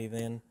 All righty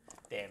then.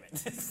 Damn it.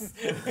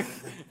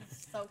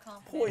 So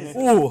confident.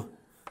 Ooh.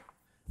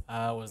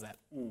 What was that?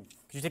 Could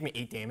you take me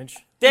 8 damage?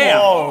 Damn!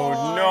 Oh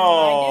my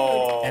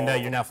no. And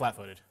you're now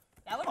flat-footed.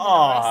 That would have been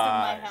the rest of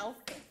my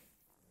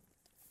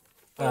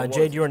health.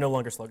 Jade, you are no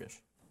longer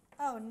sluggish,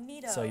 Oh,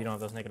 neato. so you don't have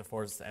those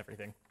 -4s to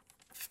everything.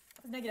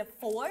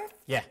 -4?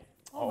 Yeah.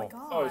 Oh my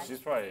god. Oh, she's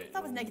probably.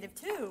 That was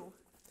 -2.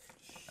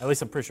 At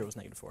least I'm pretty sure it was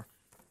 -4.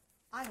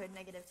 I heard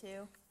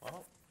 -2.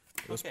 Well,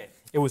 Okay.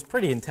 It was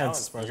pretty now intense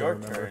as it's far as I your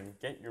remember. turn.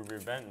 Get your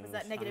revenge. Was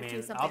that I -2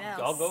 mean, something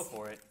else? I'll go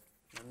for it.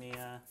 Let me,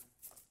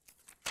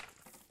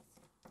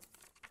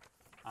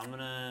 I'm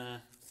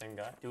gonna Same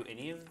guy. do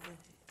any of the.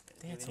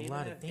 That's do a any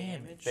lot the of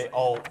damage. They're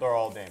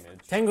all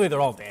damaged. Technically, they're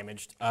all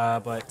damaged,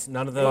 but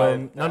none of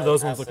But,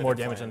 those ones look acid more and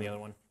damaged than flame. the other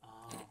one.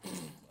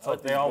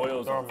 But these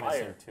boils they're all on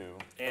fire. missing too.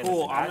 And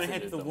Cool. it's I'm gonna acid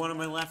hit is the them. one on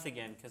my left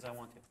again because I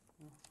want to.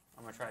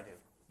 I'm gonna try to.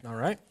 All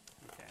right.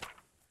 Okay.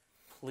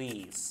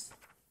 Please.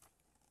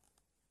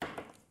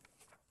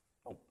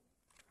 Oh, is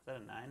that a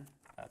 9?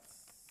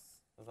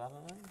 Is that a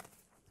 9?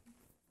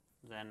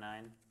 Is that a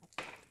 9?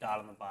 Dot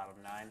on the bottom,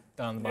 9.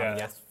 Down on the Yeah, bottom,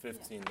 that's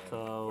 15 then.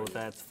 So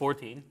that's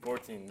 14.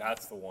 14,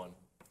 that's the one.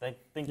 I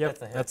think Yep,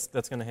 that's a hit.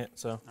 that's gonna hit.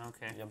 So,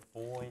 Okay. Yeah,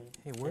 boy.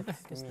 hey, where the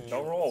heck is that?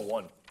 Don't roll a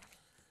 1.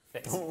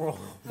 Thanks. Don't roll.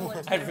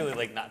 I'd really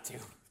like not to.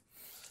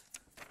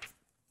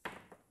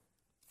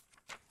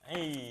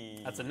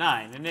 Hey. That's a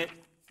 9, isn't it?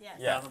 Yes.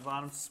 Yeah. Down the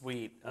bottom,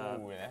 sweet.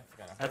 Ooh, that's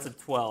gonna That's a hurt.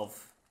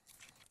 12.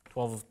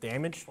 12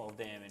 damage. 12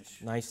 damage.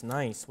 Nice,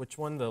 nice. Which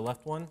one? The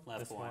left one? Left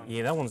This one. one.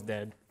 Yeah, that one's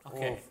dead.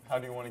 Okay. Oof, how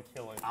do you want to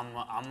kill it? I'm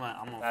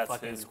gonna That's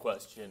fucking. his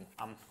question.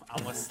 I'm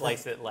gonna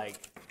slice it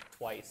like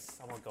twice.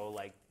 I'm gonna go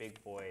like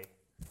big boy.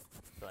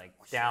 like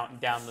down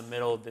the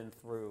middle, then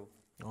through.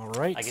 All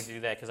right. I get to do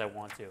that because I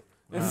want to.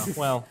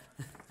 Well,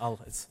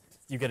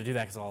 you got to do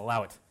that because I'll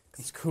allow it.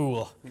 It's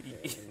cool.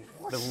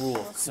 The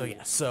rule. So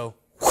yeah. So.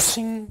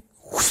 You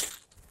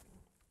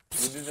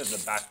did it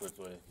the backwards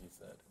way, he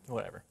said.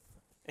 Whatever.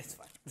 It's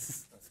fine.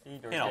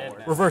 It all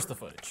works. Reverse the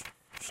footage.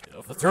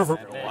 Observer.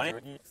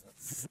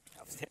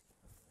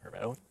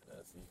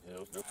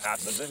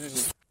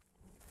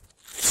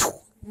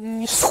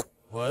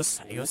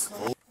 Was.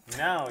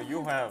 Now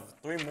you have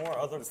 3 more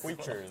other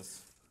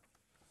creatures.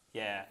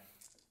 Yeah.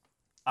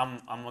 I'm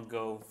gonna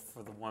go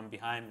for the one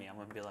behind me. I'm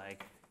gonna be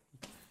like,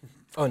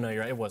 Oh no,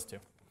 you're right. It was 2.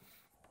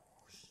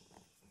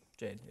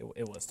 Jade,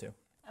 it was 2.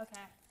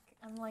 Okay.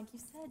 I'm like you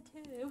said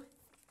too.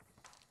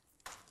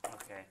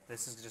 okay,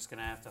 this is just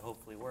gonna have to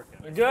hopefully work.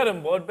 I got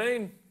him,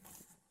 Bloodbane.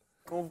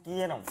 Go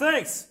get him.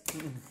 Thanks.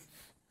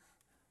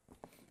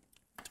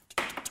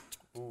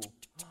 Ooh.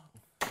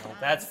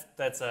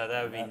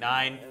 That would be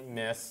 9.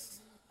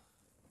 Miss.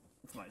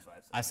 It's minus 5.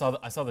 I saw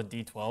the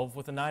D12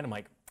 with a 9. I'm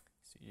like,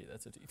 see,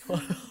 that's a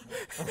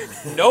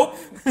D12. Nope.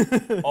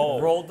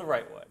 Rolled the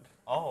right one.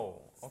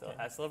 Oh. Okay.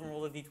 I still haven't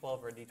rolled a D12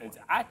 or a D20. It's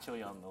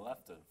actually on the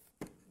left of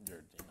your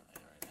D9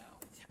 right now.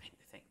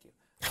 Thank you.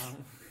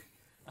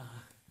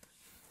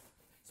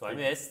 So I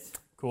missed.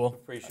 Cool.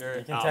 Pretty sure.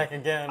 You can attack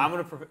again. I'm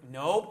gonna.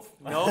 Nope.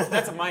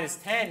 That's a minus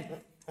 10.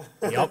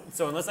 Yep.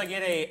 So unless I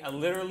get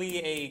literally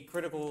a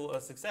critical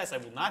success, I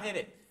will not hit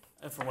it.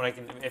 From what I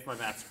can, if my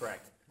math's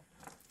correct.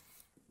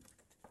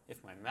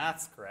 If my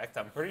math's correct,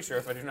 I'm pretty sure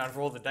if I do not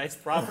roll the dice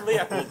properly,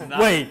 I will not.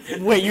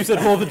 Wait. You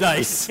said roll the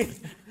dice.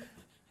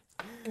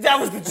 That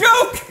was the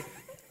joke.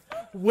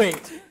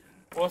 Wait.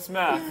 What's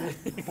math?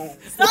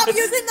 Stop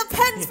using the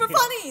pens for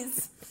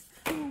funnies.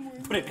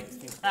 But it makes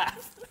me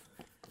laugh.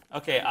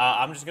 Okay,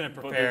 I'm just gonna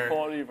prepare.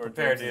 I'm gonna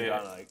prepare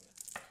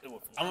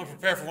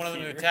for one of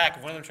them to attack.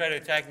 If one of them try to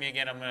attack me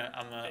again, I'm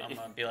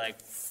gonna be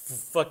like,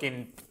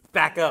 fucking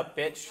back up,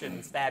 bitch,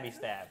 and stabby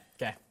stab.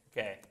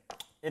 Okay.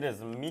 It is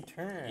me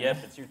turn. Yep,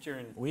 it's your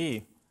turn.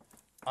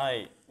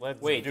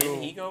 Let's Wait, do...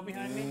 didn't he go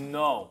behind me?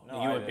 No.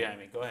 You went behind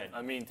me. Go ahead.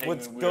 I mean,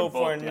 Let's technically, go we were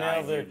for both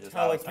behind another you, just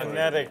I was further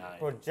telekinetic behind.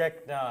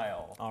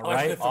 projectile. All Oh, I should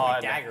right. have thrown my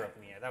dagger up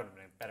in the air. That would have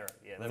been better.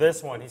 Yeah.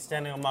 This one, he's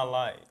standing on my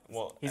light.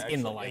 Well, He's in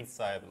actually, the light.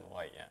 Inside of the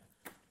light, yeah.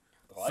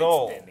 The light's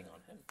So- standing on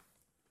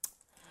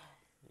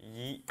him.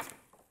 Yeet.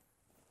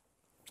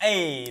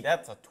 Hey,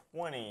 that's a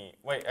 20.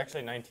 Wait,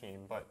 actually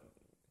 19, but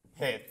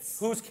hits.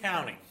 Who's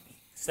counting?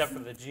 Except for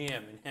the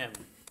GM and him,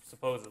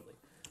 supposedly.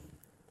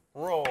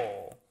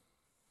 Roll.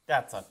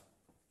 That's a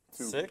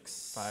 2.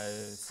 6. 5,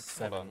 6,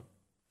 7. Hold on.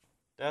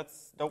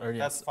 That's nope. Or,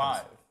 That's yes,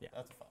 5. yeah.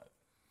 That's a 5.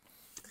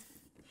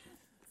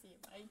 See you,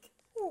 Mike.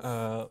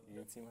 You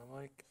can see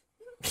my mic?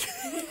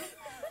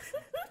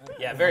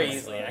 Yeah, very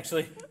easily,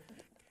 actually.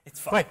 It's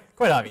fine.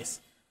 Quite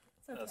obvious.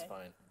 It's okay. That's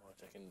fine. Watch,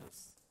 I can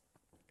just...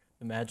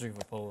 The magic of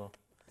Apollo.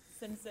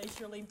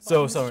 Sensationally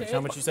So, fun how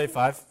shit. much you say?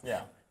 5?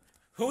 Yeah.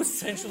 Who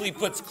essentially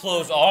puts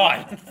clothes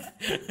on?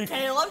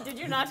 Caleb, did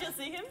you not just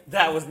see him?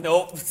 That was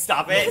nope.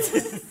 Stop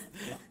it.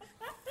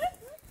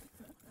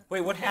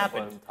 Wait, what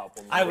happened?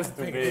 I was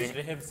paying attention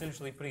to him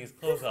essentially putting his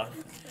clothes on.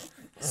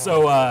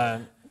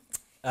 So,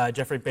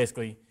 Jeffrey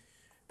basically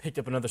picked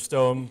up another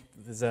stone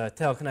with his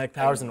telekinetic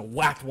powers and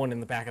whacked one in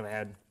the back of the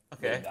head.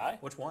 Okay. Did he die?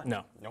 Which one?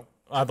 No. Nope.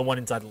 The one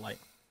inside the light.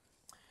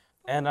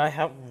 And I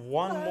have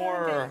one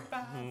more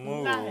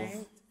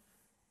move.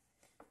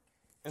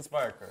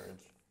 Inspire Courage.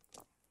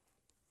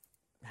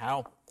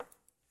 How?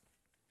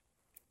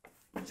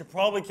 You should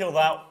probably kill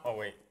that. Oh,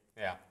 wait.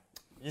 Yeah.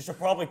 You should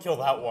probably kill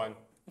that one.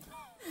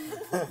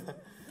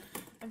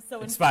 I'm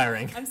so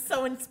Inspiring. I'm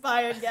so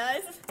inspired,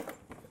 guys.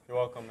 You're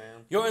welcome,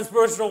 man. Your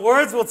inspirational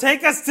words will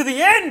take us to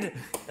the end.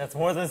 That's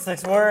more than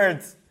 6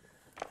 words.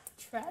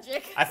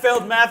 Tragic. I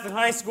failed math in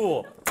high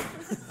school.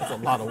 That's a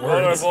lot of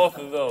What are words. both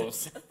of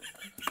those?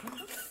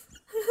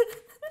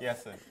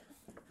 Yes, it.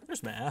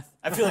 There's math.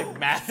 I feel like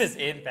math is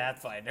in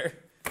Pathfinder.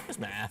 There's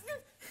math.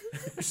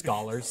 There's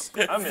scholars.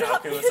 I mean,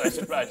 I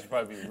should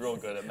probably be real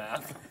good at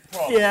math.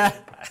 Yeah.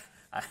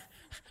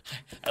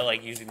 I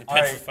like using the All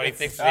pen right, for funny it's-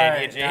 things all today,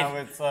 right, Jay. now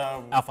it's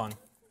Alphon.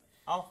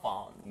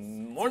 Alphonse.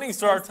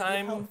 Morningstar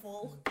time.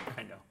 Helpful.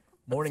 I know.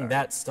 Morning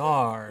that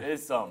star.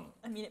 It's I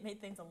mean, it made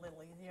things a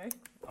little easier.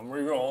 I'm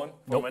re-rolling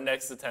for my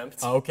next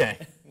attempt. Okay.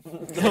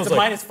 It's a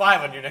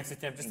 -5 on your next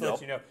attempt, just to let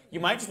Nope. you know. You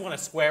might just want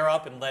to square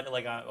up and let it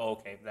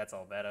okay, that's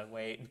all meta.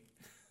 Wait.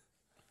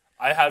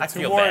 I have I 2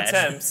 feel more bad.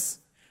 attempts.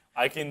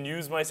 I can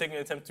use my second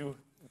attempt to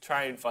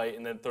try and fight,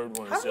 and then third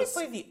one How is did I just...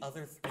 play the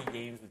other 3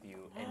 games with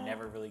you and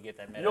never really get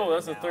that meta? No,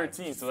 that's a Now I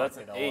 13, so that's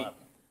fucked an it all 8. up.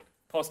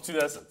 Plus 2,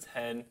 that's a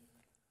 10.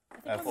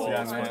 That's Well,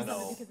 yeah, it's man. fine,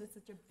 no. Because it's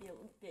such a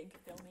big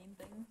filming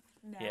thing.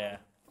 No. Yeah.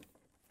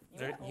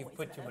 You're You always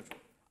put too meta. much.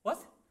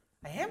 What?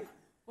 I am?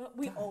 Well,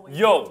 we always put too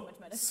Yo, much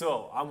meta.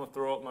 so I'm gonna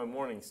throw up my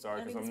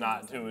Morningstar because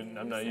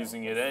I'm not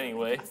using it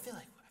anyway. I feel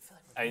like.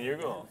 And you're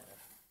gonna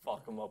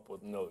fuck him up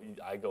with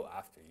I go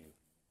after you.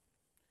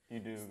 You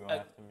do go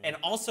after me. And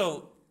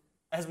also,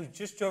 as we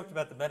just joked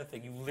about the meta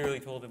thing, you literally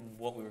told him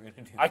what we were going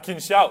to do. I can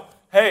shout,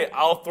 hey,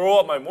 I'll throw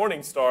up my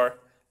Morningstar,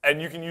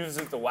 and you can use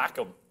it to whack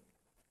them.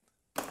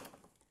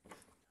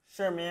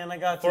 Sure, man, I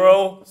got you.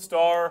 Throw,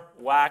 star,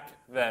 whack,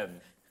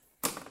 them.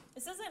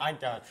 I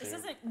got you. This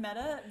isn't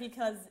meta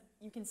because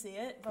you can see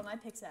it, but my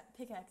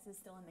pickaxe is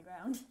still in the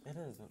ground. It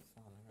is. It's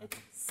on the ground.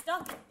 It's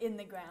stuck in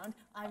the ground.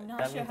 I'm not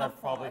That sure means how I far.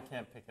 probably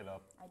can't pick it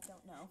up. I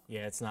don't know.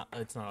 Yeah, it's not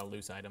a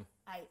loose item.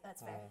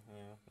 That's fair.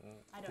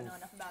 I don't know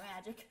enough about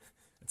magic.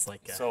 It's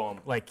like So,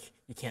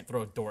 you can't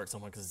throw a door at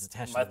someone because it's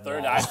attached My to the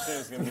third wall. action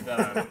is going to be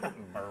that I'm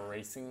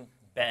bracing.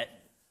 Bet.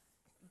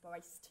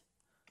 Braced.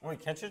 Wait,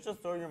 can't you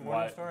just throw your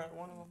morning star at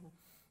one of them?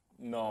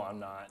 No, I'm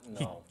not.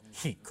 No.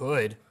 He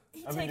could.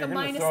 He'd I mean, take you're a gonna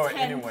minus throw it 10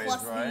 anyways,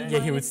 plus right? the Yeah,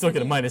 he would still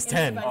get a minus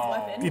 10. improvised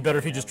weapon. It'd be better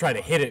if he just tried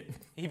to hit it.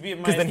 He'd be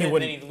Because then he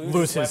wouldn't wouldn't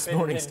lose his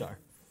Morning Star.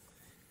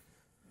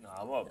 No,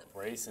 I'm going to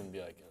brace and be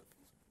like,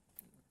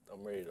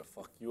 I'm ready to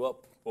fuck you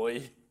up,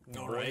 boy.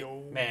 All right.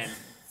 Man,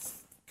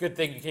 good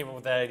thing you came up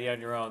with that idea on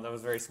your own. That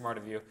was very smart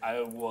of you.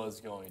 I was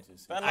going to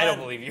say. I don't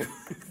believe you.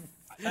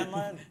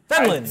 Finland.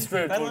 Finland. I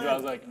straight told you, I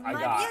was like, I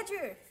My got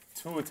Badger.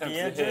 2 attempts to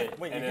Badger? hit.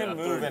 Wait, you and can then a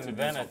move third and to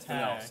then do something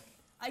attack. else.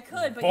 I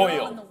could, but Boil.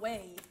 you're all in the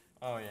way.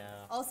 Oh, yeah.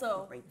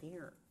 Also, Right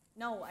there.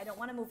 no, I don't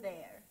want to move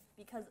there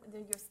because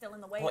you're still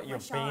in the way What, of your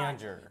my shot.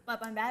 Badger?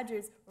 But my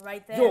Badger's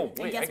right there. Yo, and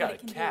wait, guess I got what a it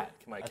can cat.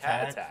 do? Can my Attack?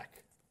 cat attack?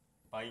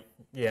 Bite.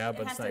 Yeah, It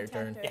but has it's to not your attack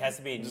turn. her. It has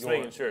to be in Just your...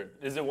 making sure.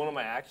 Is it one of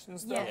my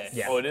actions though? Yes.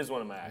 Yeah. Oh, it is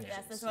one of my actions.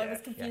 Yes, that's what I was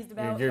Sick. confused You're,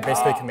 about. you're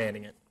basically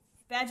commanding it.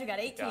 Badger got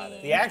 18. Got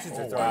it. The actions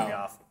are throwing me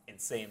wow. off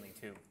insanely,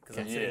 too. Because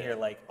I'm Yeah. sitting here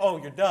like, oh,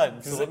 you're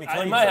done. So let me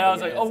tell In you my head, I was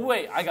something. like, oh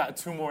wait, I got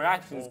 2 more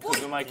actions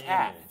because of my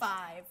cat.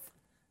 5.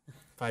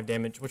 5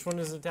 damage. Which one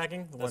is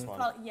attacking? The This one.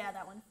 one. Yeah,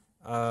 that one.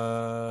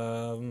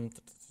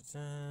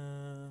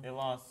 They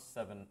lost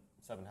 7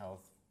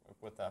 health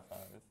with that 5.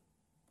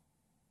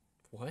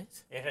 What?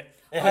 It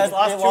has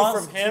lost they 2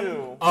 lost from him.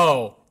 2.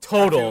 Oh,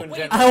 total.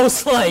 Wait, I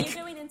was Are like, you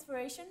doing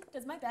inspiration?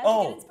 Does my Badger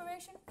Oh. get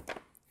inspiration?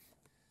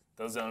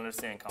 Does it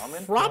understand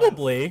common?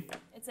 probably.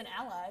 It's an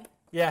ally.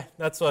 Yeah,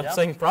 that's what I'm Yep.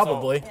 saying.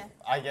 Probably. Yeah.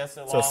 I guess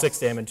it So lost. 6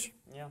 damage.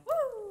 Yeah.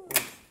 Woo!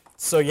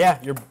 So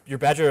yeah, your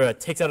Badger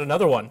takes out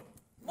another one.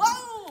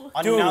 Whoa!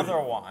 Another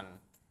one.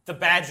 The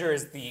Badger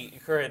is the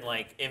current,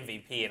 like,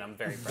 MVP, and I'm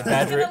very proud. I'm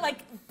Badger. gonna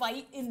like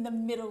bite in the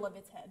middle of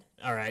its head.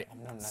 All right.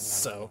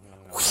 So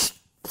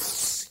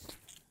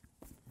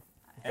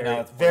And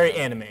now it's very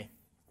anime.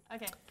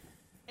 Okay.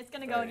 It's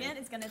gonna go again.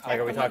 It's gonna attack Like,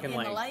 are we the one talking in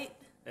the like- light.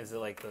 Is it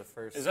like the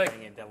first It's like-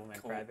 thing in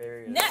Devilman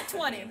Cryberry? or Nat like something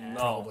 20. in that?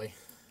 Probably.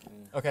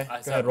 Okay. I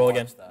Go said ahead. Roll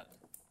again. watch that.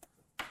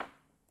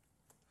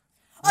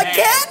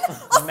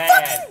 Again? Man,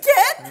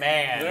 Again?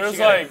 man. There's she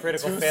got a like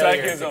critical 2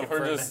 failure seconds to of her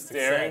confirm just that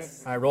staring.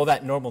 success. All right. Roll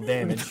that normal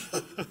damage.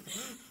 Roll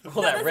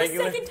No, that that's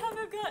regular. the second time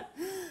I've got.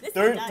 This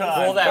Third dice.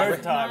 time. Roll that Third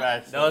re- time,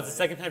 actually. No, it's the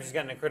second time she's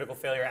gotten a critical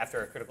failure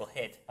after a critical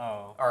hit.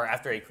 Oh. Or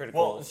after a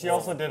critical. Well, she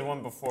also did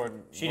one before.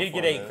 She did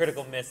before get a this.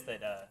 critical miss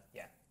that,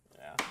 yeah.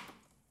 Yeah.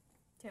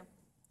 2,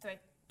 3.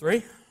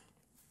 3.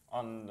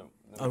 On the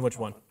On which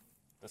one?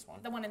 This one.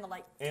 The one in the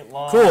light. It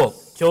lost. Cool.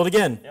 Kill it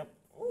again. Yep.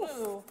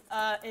 Ooh.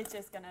 It's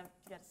just gonna.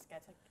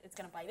 It's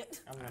gonna bite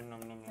it.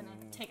 Gonna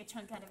take a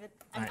chunk out of it.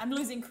 I'm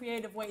losing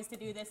creative ways to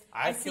do this.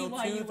 I see killed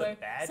why 2, you the were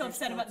Badger's so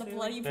upset killed about the 2.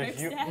 bloody There's brick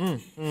you-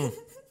 stack.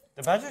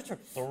 The Badger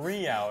took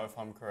 3 out, if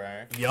I'm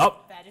correct.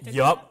 Yup. Badger took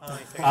Yup.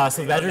 it out.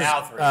 So the Badger's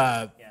Now 3.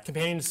 Yeah.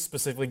 companions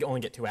specifically only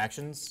get 2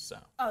 actions. So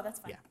Oh, that's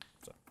fine. yeah.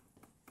 So,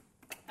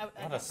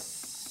 What a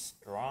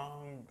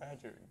strong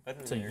Badger. Better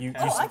So than your you-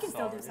 cat. you Oh, I can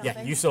still do something.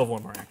 yeah, you still have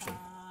 1 more action.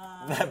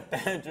 That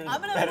Badger's I'm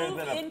gonna better move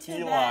than a into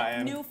feline.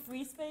 that new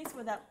free space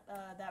where that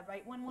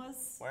right one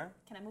was. Where?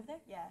 Can I move there?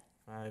 Yeah.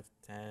 5,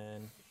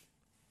 10.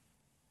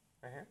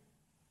 Right here?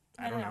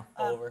 I don't know.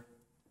 Over.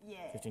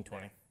 Yeah. 15,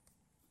 20.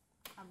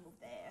 I'll move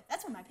there.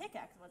 That's where my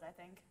pickaxe was, I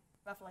think,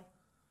 roughly.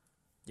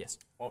 Yes.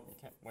 Well, you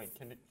can't. Wait,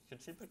 can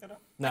she pick it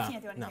up? No.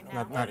 can't do No. anything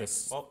Not, now. not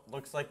this. Well,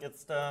 looks like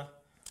it's the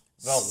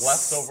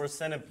leftover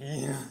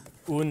centipede.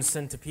 Un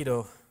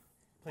centipedo.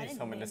 Please didn't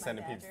tell me name the my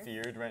centipede's Badger.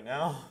 feared right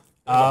now.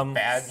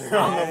 Badger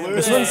On the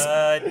loose. This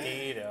one's-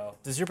 Dito.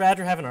 Does your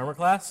Badger have an armor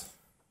class?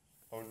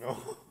 Oh no.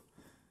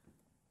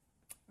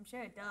 I'm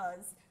sure it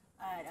does.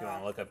 Do you want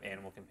to look up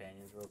animal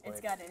companions real quick?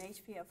 It's got an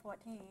HP of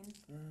 14.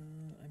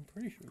 I'm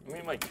pretty sure. I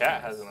mean, my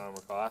cat has an armor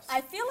class. I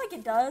feel like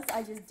it does.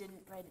 I just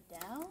didn't write it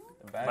down.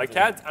 My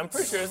cat, I'm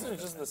pretty sure, isn't it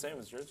just the same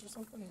as yours or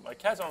something? My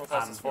cat's armor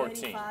class is 14.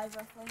 35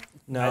 roughly.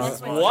 No.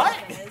 That's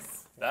What? it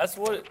is. That's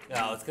what.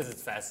 No, it's because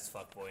it's fast as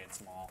fuck boy and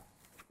small.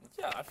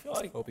 Yeah, I feel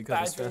like. Oh,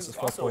 because it's Badger's fast as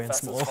fuck also boy and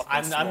fast as small.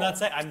 fucking I'm not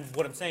saying.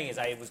 What I'm saying is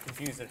I was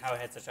confused at how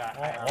it had such a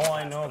high armor All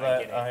I class, know but I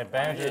that get it. a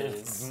Badger It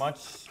is is. much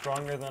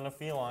stronger than a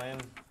feline.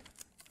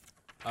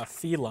 A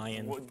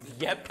feline. What-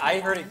 Yep, I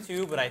heard it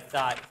too, but I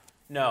thought,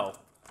 no,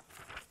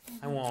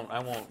 I won't.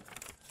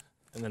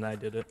 And then I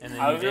did it. And then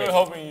I you was really did.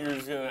 hoping you were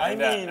just gonna. I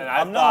end that, mean, and I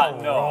I'm thought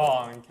not no.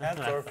 wrong. Cats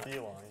are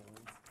felines.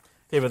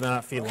 Okay, but they're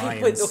not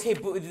felines. Okay,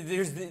 but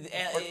there's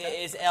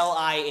is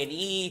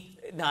L-I-N-E,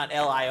 not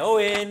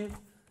L-I-O-N.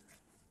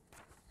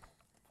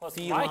 Plus,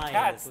 Feline my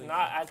cat's is-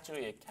 not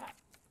actually a cat.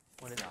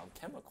 What is it? A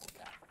chemical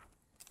cat.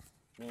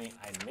 Meaning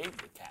I made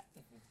the cat.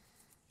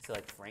 Is it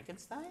like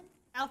Frankenstein?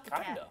 Alka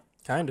cat. Kinda.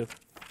 Kind of.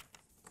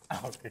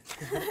 Okay.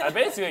 I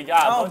basically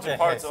got a bunch Okay, of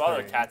parts of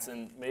other history. cats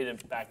and made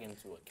it back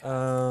into a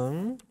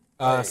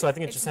cat. So I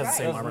think it just has the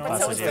same armor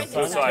class as you.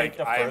 So it's like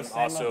The I am first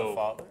name of the also.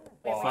 father?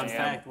 Well, Fun I am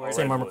fact, a where's-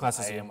 Same Red armor Hood. class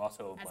as I you. am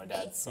also my That's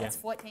dad's me. son. That's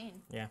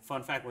 14. Yeah.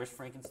 Fun fact, where's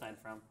Frankenstein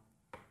from?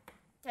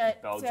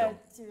 Belgium.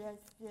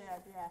 Yeah.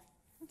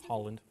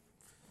 Holland.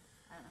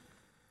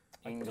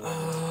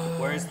 England.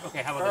 Where's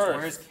okay? How about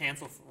Earth. this?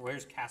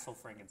 Where's Castle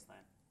Frankenstein?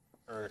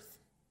 Earth.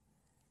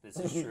 This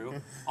is true.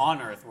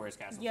 On Earth, where's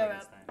Castle Europe.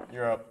 Frankenstein?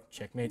 Europe.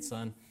 Checkmate,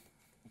 son.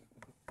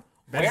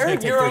 Where in take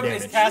 3 Europe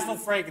damage. is Castle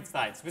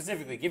Frankenstein?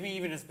 Specifically, give me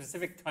even a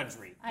specific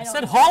country. I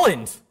said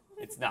Holland.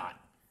 It's not.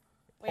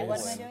 Wait, what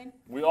am I doing?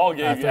 We all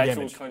gave you 3 actual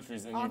damage.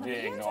 countries and On you the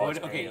didn't field? acknowledge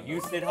Okay, any of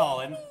you them. said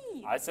Holland.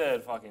 I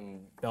said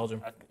fucking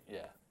Belgium. Yeah.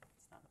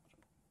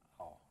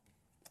 Oh.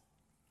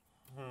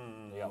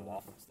 You got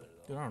waffles there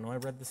though. Dude, I don't know. I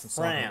read this in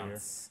sophomore year.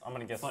 France. I'm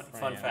gonna guess Fun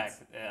France.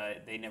 fact,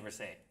 they never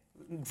say.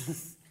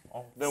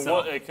 Then So-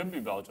 what? It could be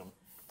Belgium.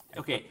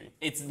 Okay,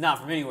 it's not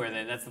from anywhere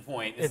then. That's the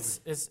point. It's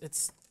I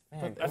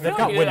they've feel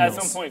got like it at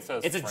some windmills. point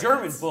says It's a France.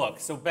 German book,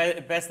 so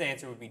best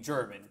answer would be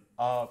German.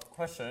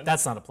 Question.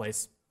 That's not a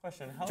place.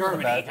 Question. How's Germany.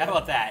 The badger? How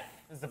about that?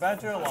 Is the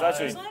badger alive?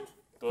 It's actually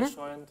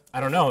Deutschland. I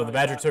don't know. The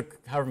badger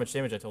took however much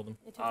damage I told him.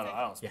 It took I don't know.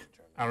 I don't Yeah. speak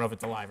German. I don't know if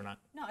it's alive or not.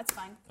 No, it's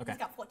fine. Okay. He's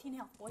got 14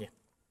 health, boy. Yeah.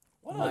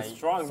 What a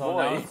strong so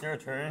now boy. it's your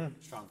turn.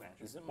 Strong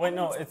badger. Is it Wait, mine?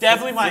 no, it's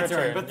Definitely my your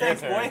turn, but Your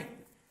thanks, turn. boy.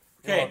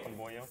 You're Okay, welcome,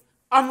 boyo.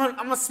 I'm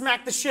gonna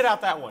smack the shit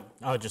out that one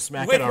Oh, just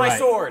smack with it. All my right.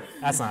 sword.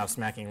 That's not how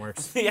smacking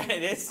works. Yeah,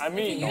 it is. I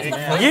mean, Use the it-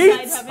 flat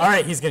Yeet! side of it. All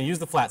right, he's gonna use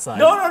the flat side.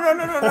 No.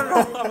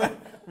 I'm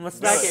gonna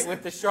smack it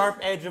with the sharp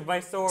edge of my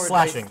sword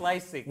Slashing. by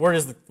slicing. Word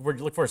is the word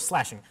you look for is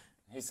slashing.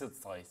 he said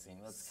slicing.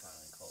 That's kind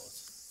of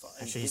close.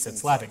 Actually, he said can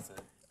slapping. slice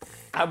it.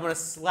 I'm gonna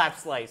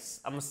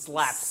slice. I'm gonna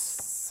slap.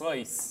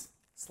 Slice.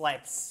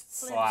 Slaps.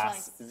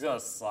 Slice. He's gonna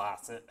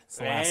slice it.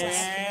 Slices.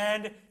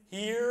 And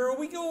here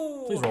we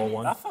go. Please roll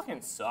one. That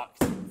fucking sucks.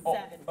 7.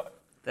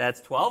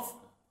 That's 12.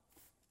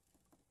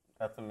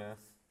 That's a miss.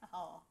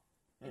 Oh.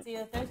 It's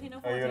either 13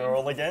 or 14. Are you gonna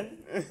roll again?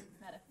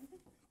 Matter.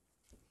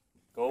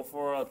 Go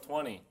for a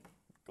 20.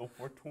 Go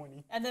for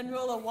 20. And then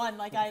roll a 1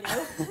 like I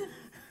do.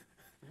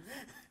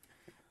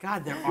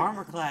 God, their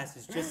armor class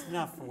is just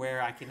enough for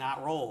where I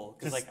cannot roll.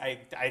 Because like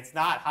it's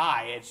not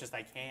high. It's just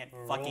I can't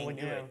Roll fucking do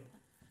again. it.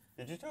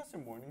 Did you toss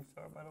your morning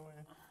star, by the way?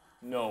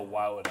 No,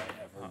 why would I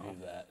ever do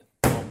that?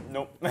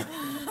 Nope. Wait,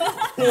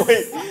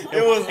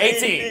 it was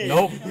 18.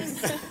 Nope.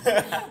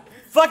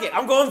 Fuck it.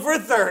 I'm going for a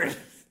third.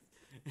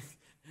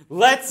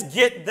 Let's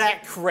get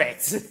that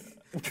crit.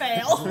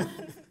 Fail.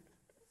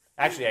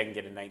 Actually, I can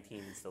get a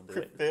 19 and still do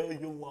it. Fail,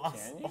 you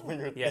lost Can you? all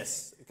your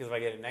Yes, because if I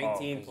get a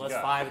 19 'cause plus you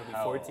got 5, it'll be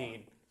hell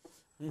 14.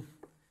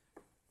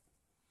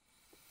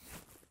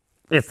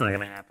 It's not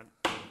gonna happen.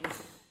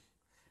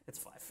 It's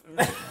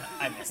 5.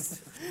 I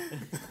missed.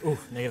 Ooh,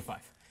 -5.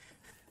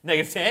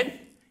 Negative 10?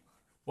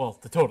 Well,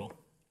 the total.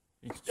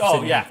 You said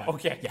Oh, yeah. -5.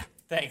 Okay. Yeah.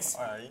 Thanks.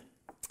 All right.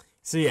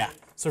 So yeah.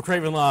 So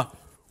Craven Law.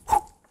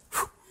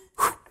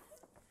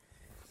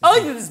 I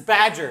like that this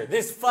badger,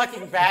 this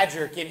fucking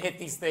badger can hit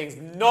these things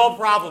no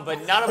problem,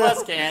 but none of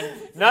us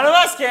can. None of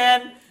us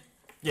can.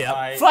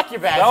 Yeah. Fuck your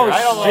badger. Oh,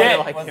 I don't shit. really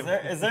like him.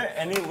 Is there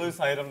any loose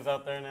items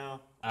out there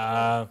now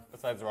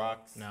besides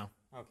rocks? No.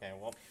 Okay,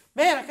 well.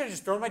 Man, I could have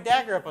just thrown my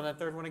dagger up on that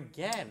third one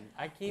again.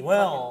 I keep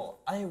Well,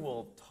 I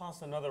will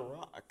toss another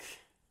rock.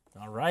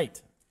 All right.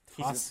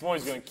 This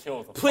boy's gonna kill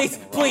with a Please,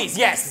 fucking rock. please,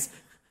 yes.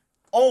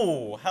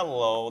 Oh,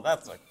 hello.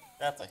 That's a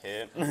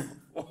hit.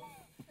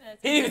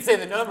 He didn't even say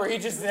the number. He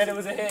just said it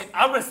was a hit.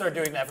 I'm gonna start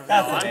doing that from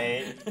now That's on. an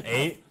 8.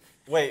 8.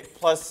 Wait,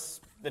 plus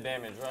the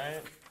damage,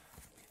 right?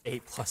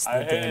 8 plus I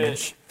the hit it.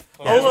 damage.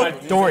 Oh,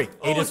 look. Don't worry.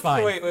 8 is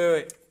fine. Wait.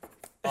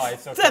 All right,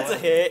 so That's a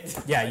hit.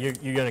 Yeah,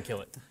 you're gonna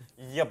kill it.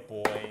 Yeah,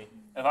 boy.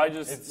 If I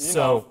just, It's- you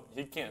know, so-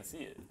 he can't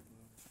see it.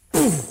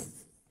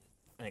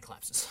 And it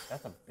collapses.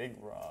 That's a big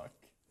rock.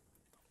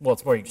 Well,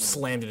 it's where you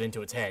slammed it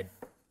into its head.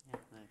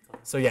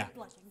 So yeah,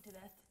 Blushing to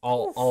death.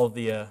 all of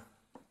the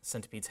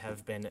centipedes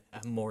have been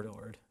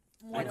mortared.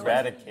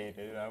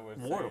 Eradicated, I would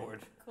say. Mordor.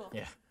 Cool.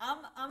 Yeah.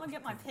 I'm gonna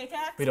get my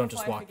pickaxe. We don't before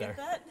just I walk forget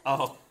there. That. Oh,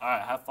 All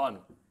right, have fun.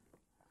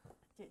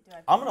 Do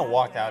I I'm gonna do I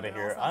walk do out I of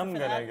roll here. something I'm for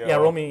gonna that? go. Yeah,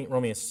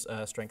 roll me a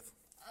strength.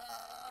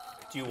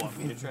 do you want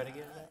me to try to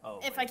get that? Oh,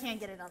 If I can't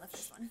get it on the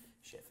first one,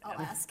 shit, I'll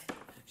fam. ask.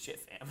 Shit,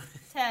 fam.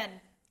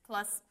 10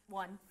 plus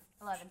 1,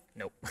 11.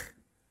 Nope.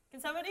 Can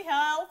somebody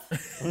help?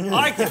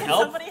 I can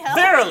help. somebody help?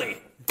 Verily.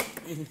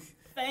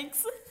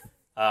 Thanks.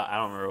 I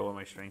don't remember what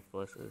my strength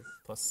plus is.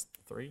 Plus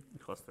 3.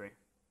 Plus 3.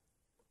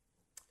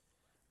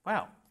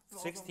 Wow.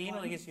 Roll 16 the only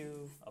one. gives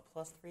you a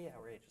plus 3.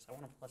 Outrageous. I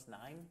want a plus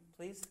 9,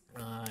 please.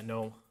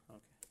 No.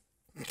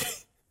 Okay.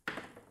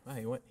 Wow,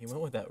 he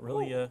went with that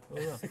really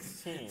really well.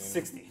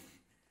 60.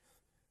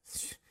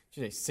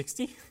 Did you say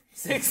 60?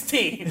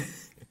 16.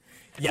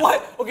 Yeah.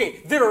 What?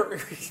 Okay, there are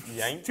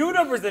Yank. two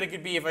numbers that it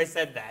could be if I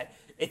said that.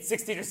 It's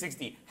 16 or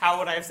 60. How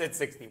would I have said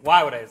 60?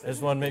 Why would I have said I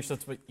just want to make sure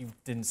that's what you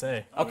didn't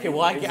say. Okay,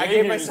 well, I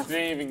gave myself...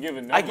 didn't even give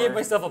a number. I gave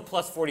myself a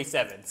plus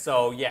 47,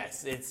 so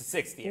yes, it's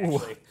 60,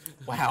 actually.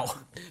 Wow.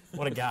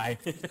 What a guy.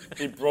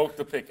 He broke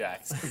the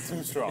pickaxe.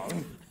 Too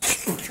strong.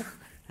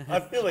 I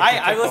feel like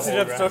I lifted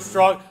it up so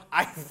strong,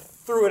 I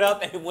threw it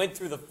up and it went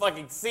through the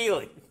fucking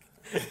ceiling.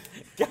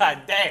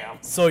 God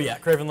damn. So yeah,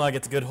 Cravenlaw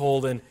gets a good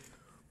hold and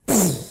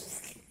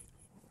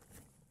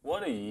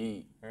What a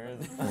yeet.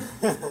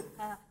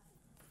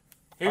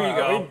 Here you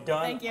go. Are we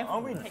done? Thank you. Are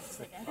we? Thanks,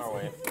 guys. Oh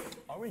wait.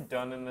 Are we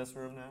done in this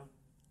room now?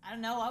 I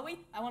don't know, are we?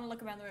 I want to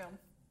look around the room.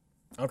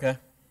 okay.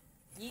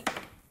 Yeet.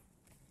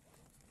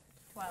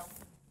 12.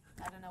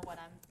 I don't know what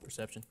I'm...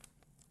 Perception.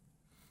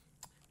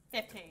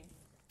 15.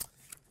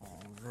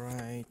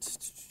 Right.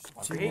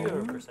 I gave you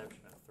a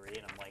perception of 3,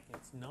 and I'm like,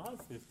 it's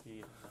not 15. I'm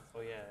like,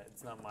 oh yeah,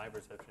 it's not my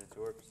perception, it's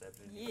your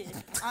perception. Yeah.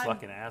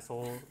 Fucking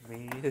asshole,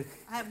 me.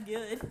 I'm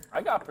good.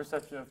 I got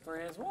perception of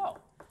 3 as well.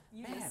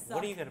 You Man, just what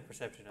suck. do you got a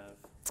perception of?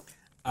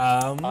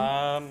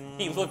 Um,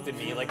 He looked at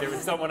me like there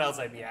was someone else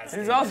I'd be asking.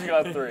 He's also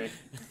got 3.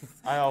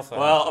 I also.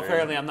 Well, have 3.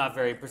 apparently I'm not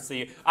very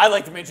perceived. I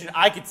like to mention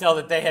I could tell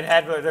that they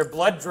had their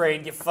blood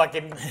drained, you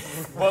fucking...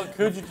 Well,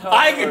 could you tell?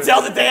 I could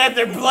tell that they had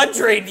their blood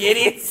drained, you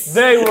idiots!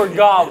 They were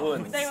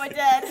goblins. They were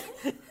dead.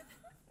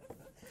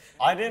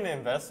 I didn't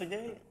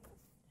investigate.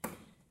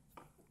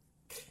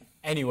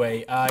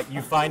 anyway,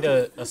 you find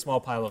a small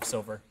pile of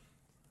silver.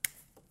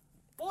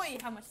 Boy,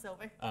 how much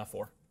silver?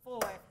 4. 4.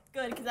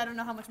 Good, because I don't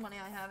know how much money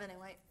I have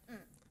anyway.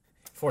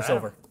 4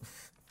 silver.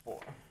 4.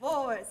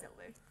 4 silver.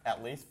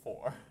 At least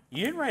 4.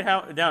 You didn't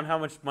write down how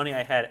much money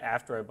I had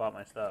after I bought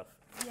my stuff.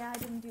 Yeah, I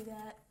didn't do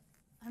that.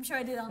 I'm sure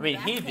I did on I mean, the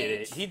back he page.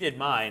 did it. He did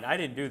mine. I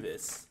didn't do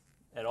this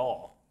at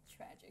all.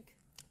 Tragic.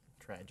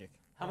 Tragic.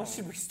 How much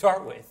did we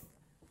start with?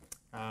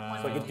 So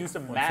Uh, I could do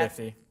some math.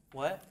 150.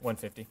 What?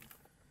 150.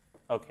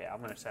 Okay,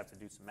 I'm gonna just have to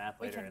do some math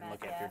We later can and math,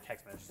 look at yeah. your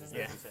text messages that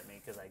you sent me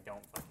because I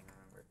don't fucking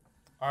remember.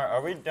 All right,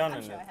 are we done I'm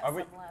in sure I this? have Are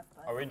we? some left,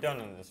 but Are we done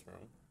in this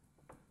room?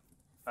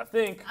 I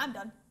think. I'm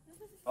done.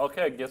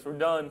 Okay, guess we're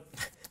done.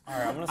 All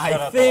right, I'm gonna I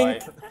set up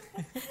think- the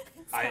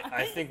light.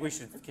 I think we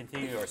should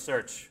continue our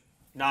search.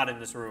 Not in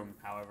this room,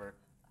 however.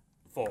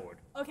 Forward.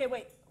 Okay,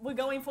 wait. We're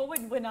going forward.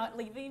 We're not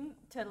leaving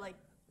to like.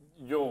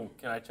 Yo,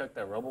 can I check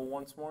that rubble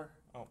once more?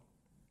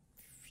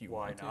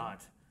 Why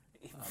not?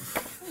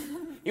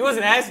 He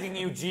wasn't asking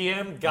you,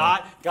 GM.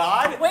 God.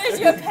 Where's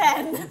your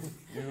pen?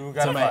 You It's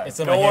got in a my, 5. it's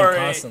in my Don't hand worry.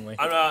 constantly.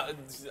 I'm not.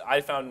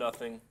 I found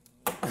nothing.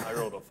 I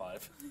rolled a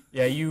 5.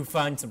 Yeah, you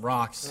find some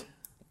rocks,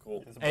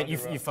 Cool. and you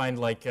find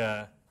like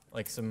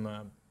some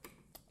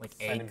like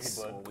Centipede eggs,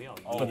 blood. Well, we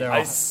all but they're I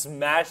all,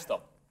 smashed the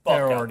fuck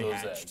they're out already those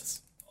hatched.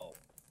 eggs. Oh,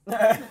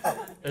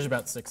 There's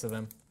about 6 of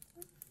them.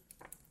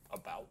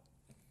 about.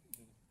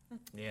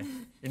 Yeah,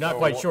 you're not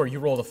quite sure. You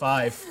rolled a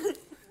 5.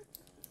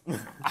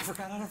 I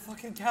forgot how to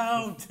fucking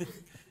count.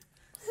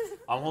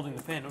 I'm holding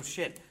the pen. Oh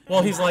shit.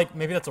 Well, he's like,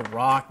 maybe that's a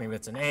rock, maybe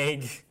that's an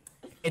egg.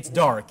 It's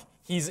dark.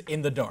 He's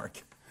in the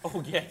dark,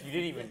 Oh yeah, you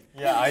didn't even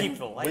Yeah, keep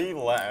the light. we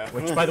left.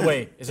 which, by the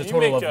way, is a Can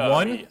you total make, of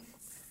 1. me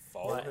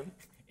follow him?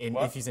 And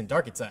What? if he's in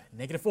dark, it's a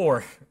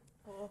 -4.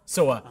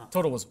 So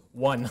total was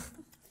 1.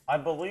 I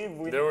believe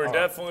we. There were oh,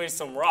 definitely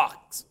some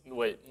rocks.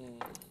 Wait.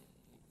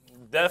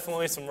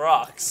 Definitely some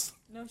rocks.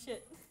 No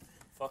shit.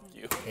 Fuck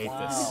you. Hate this.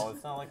 Wow,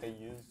 it's not like I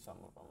used some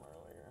of them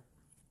earlier.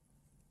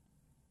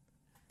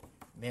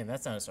 Man,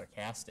 that sounded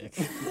sarcastic.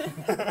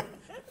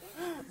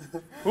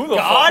 Who the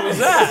fuck was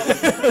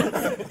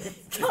that?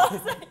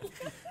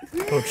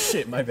 Oh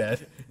shit, my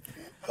bad.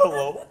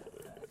 Hello,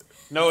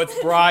 No, it's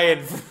Brian.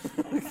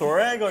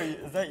 Thorag,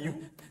 is that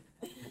you?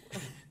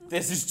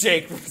 This is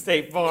Jake from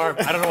State Farm.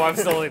 I don't know why I'm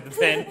still holding the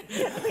pen.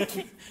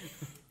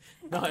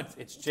 No,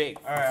 it's Jake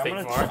from All right,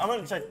 State Farm. I'm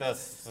gonna check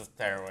this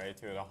stairway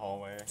to the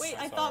hallway. Wait,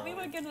 I That's thought we all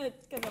right. were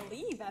gonna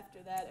leave after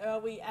that. Or are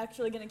we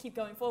actually gonna keep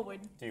going forward?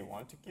 Do you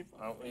want to keep?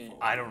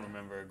 I don't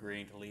remember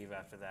agreeing to leave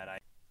after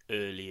that.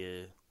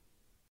 Earlier.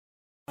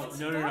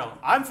 No.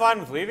 I'm fine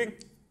with leaving.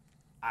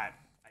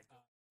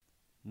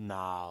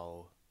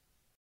 Now.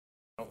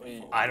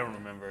 I don't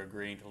remember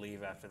agreeing to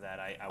leave after that.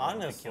 I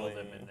wanted to kill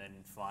them and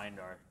then find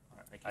our.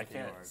 I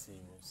can't see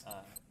most.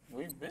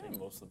 We've been in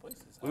most of the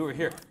places. We were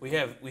here. We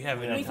have an We can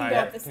go entire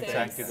up the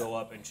track stairs. to go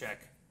up and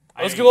check.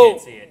 Let's I know you go.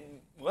 can't see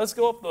it. Let's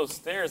go up those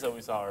stairs that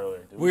we saw earlier.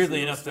 Did we Weirdly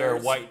see enough, those there are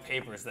stairs? white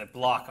papers that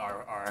block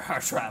our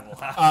travel.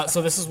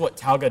 So this is what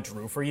Talga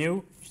drew for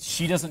you.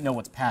 She doesn't know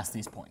what's past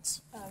these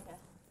points. Oh, okay.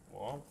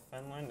 Well,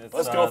 Finland. It's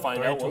Let's go find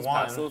 3 out to what's 1.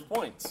 past those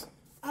points.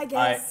 I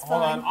guess.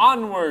 hold fine. on.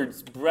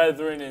 Onwards,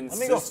 brethren and Let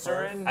me go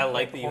sisterin. I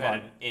like that you Hold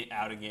had on. an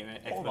out-of-game on.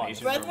 explanation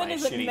for Brethren my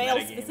isn't shitty male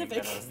metagaming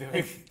specific. that I was doing.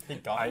 Hey,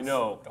 guys, I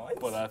know, guys?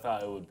 but I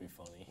thought it would be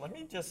funny. Let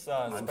me just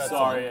I'm spread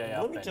sorry some.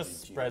 I Let me offended just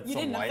you. spread You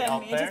some didn't light offend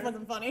out me. It just there.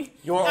 wasn't funny.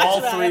 You're That's all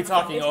what I three have to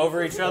talking say.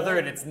 over each other,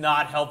 and it's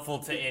not helpful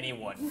to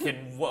anyone.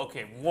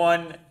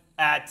 One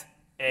at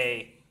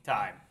a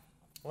time.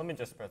 Let me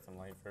just spread some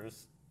light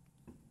first.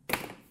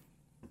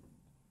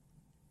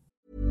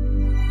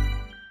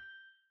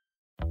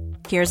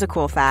 Here's a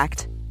cool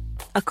fact: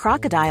 a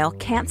crocodile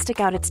can't stick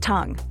out its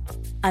tongue.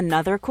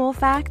 Another cool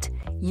fact: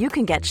 you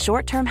can get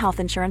short-term health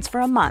insurance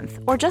for a month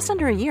or just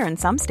under a year in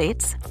some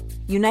states.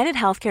 United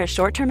Healthcare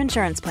short-term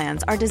insurance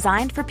plans are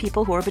designed for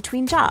people who are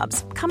between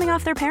jobs, coming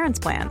off their parents'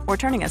 plan, or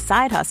turning a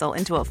side hustle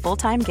into a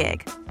full-time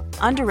gig.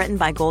 Underwritten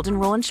by Golden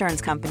Rule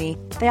Insurance Company,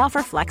 they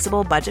offer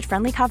flexible,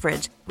 budget-friendly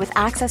coverage with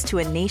access to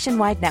a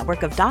nationwide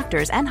network of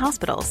doctors and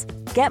hospitals.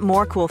 Get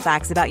more cool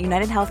facts about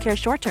United Healthcare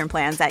short-term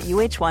plans at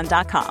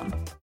uh1.com.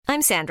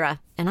 I'm Sandra,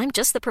 and I'm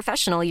just the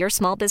professional your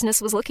small business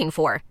was looking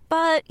for.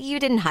 But you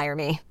didn't hire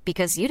me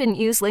because you didn't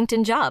use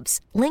LinkedIn Jobs.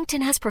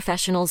 LinkedIn has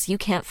professionals you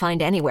can't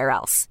find anywhere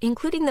else,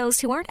 including those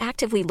who aren't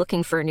actively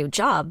looking for a new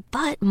job,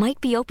 but might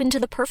be open to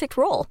the perfect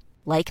role,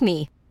 like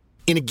me.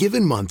 In a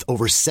given month,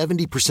 over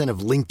 70% of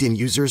LinkedIn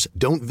users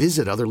don't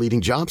visit other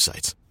leading job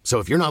sites. So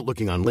if you're not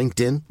looking on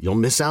LinkedIn, you'll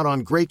miss out on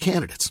great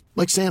candidates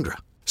like Sandra.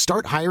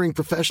 Start hiring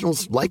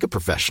professionals like a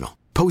professional.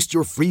 Post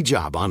your free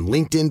job on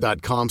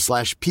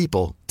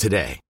linkedin.com/people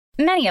today.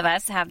 Many of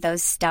us have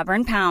those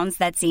stubborn pounds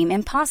that seem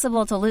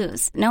impossible to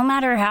lose, no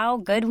matter how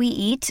good we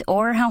eat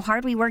or how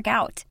hard we work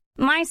out.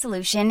 My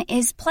solution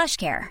is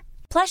PlushCare.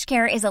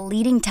 PlushCare is a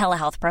leading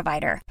telehealth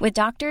provider with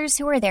doctors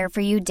who are there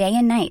for you day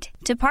and night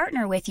to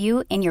partner with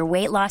you in your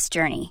weight loss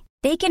journey.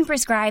 They can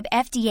prescribe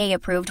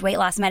FDA-approved weight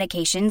loss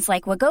medications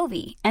like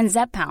Wegovy and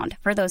Zepbound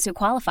for those who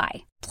qualify.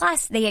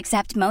 Plus, they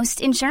accept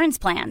most insurance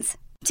plans.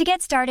 To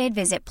get started,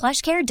 visit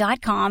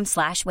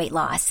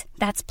plushcare.com/weightloss.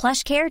 That's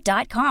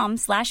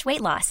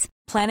plushcare.com/weightloss.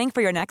 Planning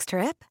for your next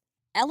trip?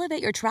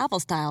 Elevate your travel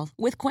style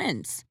with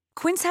Quince.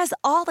 Quince has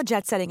all the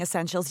jet-setting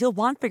essentials you'll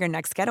want for your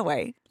next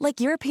getaway, like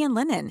European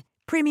linen,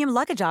 premium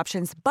luggage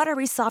options,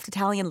 buttery soft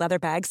Italian leather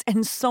bags,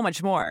 and so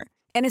much more.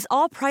 And is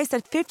all priced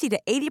at 50 to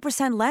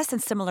 80% less than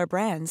similar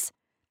brands.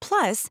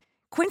 Plus,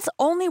 Quince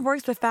only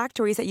works with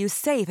factories that use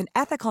safe and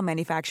ethical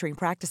manufacturing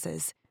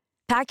practices.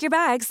 Pack your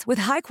bags with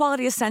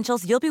high-quality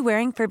essentials you'll be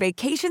wearing for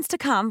vacations to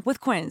come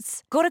with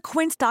Quince. Go to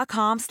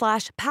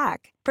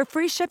quince.com/pack for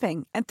free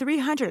shipping and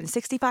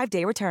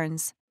 365-day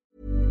returns.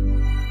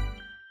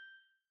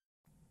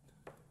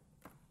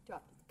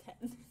 Drop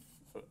 10.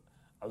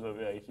 I was over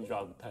there, he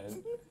dropped a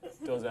 10.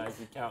 Doesn't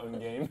actually count in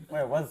game.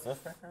 Wait, what's this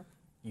record?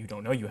 You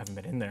don't know, you haven't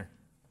been in there.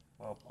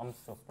 Well, I'm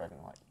still spreading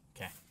light.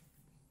 Okay.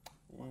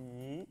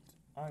 Yeet.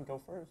 I go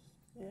first.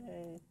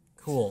 Yay.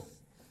 Cool.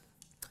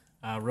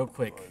 Real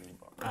quick,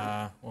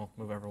 we'll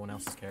move everyone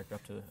else's character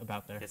up to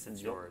about there. Guess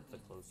it's you're the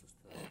closest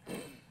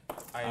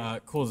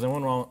to Cool. Does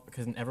anyone roll?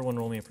 Can everyone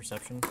roll me a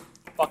perception?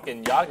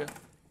 Fucking Yaga.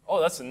 Oh,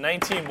 that's a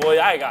 19,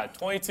 boy. I got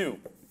 22.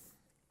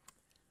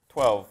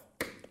 12.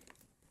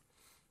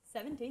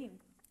 17.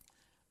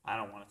 I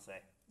don't want to say.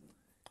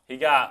 He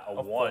got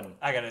a 1.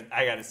 I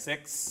got a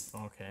 6.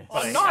 Okay.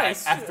 But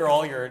nice. After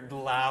all your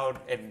loud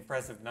and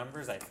impressive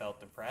numbers, I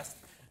felt depressed.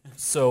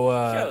 So, He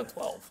got a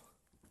 12.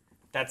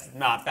 That's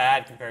not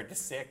bad compared to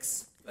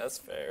 6. That's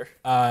fair.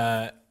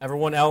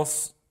 everyone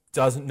else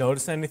doesn't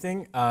notice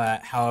anything.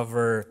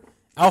 However,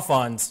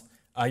 Alphonse,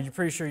 you're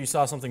pretty sure you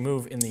saw something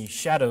move in the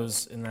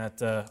shadows in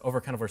that over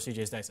kind of where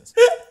CJ's dice is.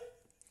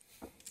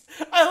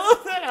 I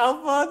love that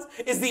Alphonse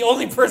is the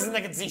only person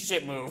that can see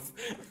shit move.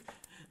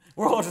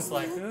 We're all just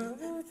like, dude,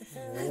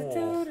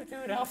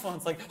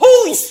 Alphonse like,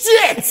 holy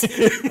shit!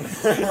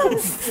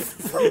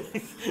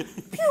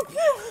 Pew,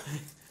 pew.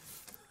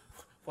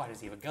 Why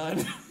does he have a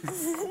gun?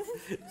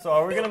 So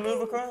are we gonna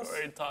move across?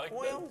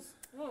 Well,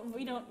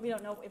 we don't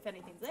know if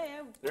anything's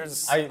there.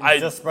 There's, I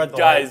just spread the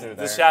guys, light through the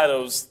there.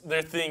 shadows,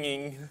 they're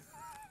thinging.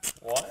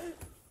 What?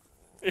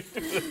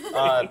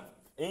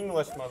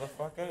 English,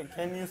 motherfucker.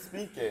 Can you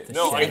speak it?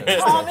 No, I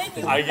Common.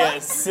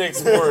 get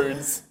 6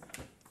 words.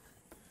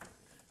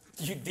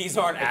 These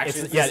aren't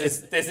actions. yeah,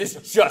 this is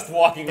just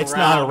walking around. It's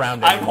not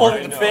around I'm anymore.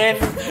 holding the pin.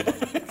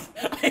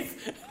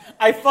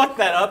 I fucked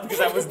that up because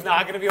I was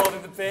not going to be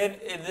holding the pin,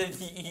 and then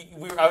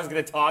I was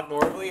going to talk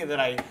normally, and then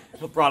I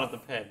brought up the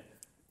pin.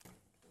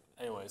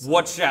 Anyways.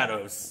 What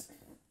shadows?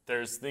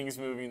 There's things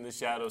moving in the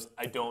shadows.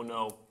 I don't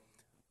know.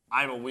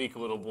 I'm a weak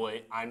little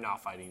boy. I'm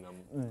not fighting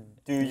them.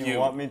 Do you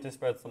want me to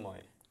spread some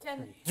light?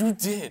 You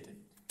did.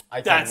 I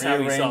can That's how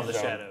you rearrange saw the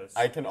them. shadows.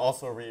 I can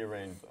also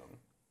rearrange them.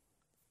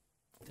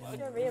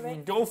 Sure,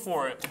 rearrange. Go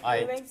for it.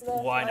 Rearrange the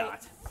Why light.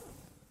 not?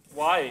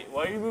 Why?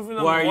 Why are you moving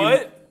them? Why are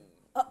you-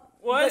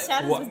 What? The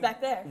shadows was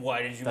back there.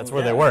 Why did you? That's move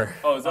where they that? were.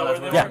 Oh, is that where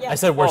they Yeah, were? I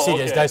said where Oh,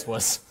 CJ's okay. dice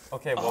was.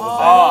 Okay, what was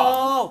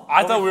Oh,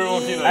 I thought we were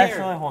looking that? at.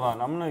 Actually, hold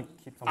on. I'm gonna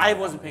keep some I light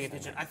wasn't on paying this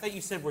attention. I thought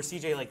you said where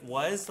CJ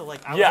was, so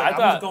like I was, Yeah, like, I I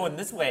thought- was going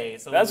this way.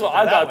 So That's we what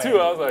went I that thought way. too.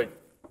 I was like,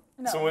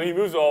 No. so when he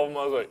moves all of them,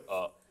 I was like,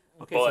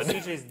 Okay, Bud. so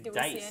CJ's Do we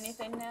dice. see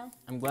anything now?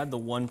 I'm glad the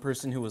one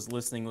person who was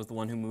listening was the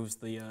one who moves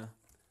the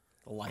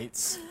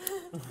lights.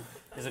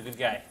 He's a good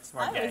guy,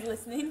 smart I guy. was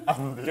listening.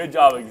 good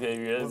job,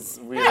 Xavier.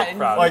 We are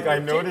proud Like, of you. I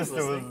noticed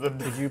it was the...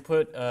 Did you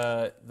put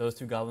those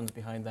 2 goblins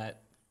behind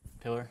that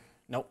pillar?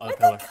 No, other Where'd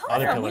pillar. they come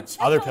Other from? pillar. We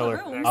checked Other all the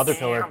pillar. rooms. Other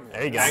pillar.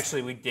 There you go.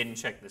 Actually, we didn't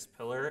check this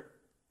pillar,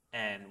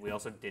 and we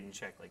also didn't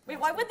check like. Wait,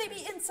 why would they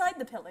be inside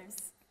the pillars?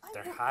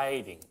 They're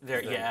hiding.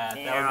 There, yeah,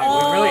 that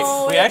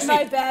Oh, would be, we it's my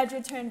actually,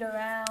 badger turned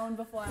around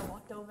before I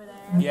walked over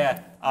there.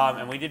 yeah,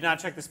 and we did not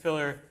check this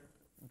pillar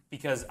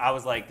because I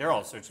was like, they're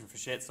all searching for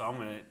shit, so I'm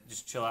gonna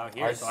just chill out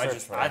here. So I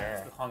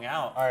hung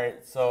out. All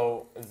right,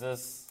 so is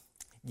this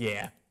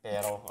Yeah.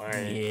 battle? All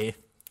right. Yeah.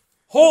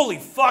 Holy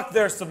fuck,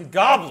 there's some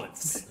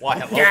goblins. Why?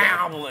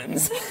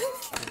 Goblins.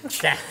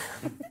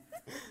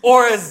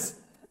 Or as,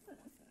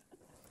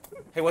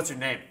 hey, what's your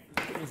name?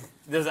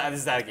 This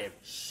is that a game?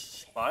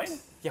 Mine?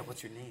 Yeah,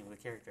 what's your name? The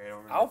character, I don't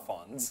remember.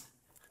 Alphonse.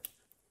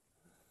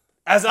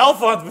 As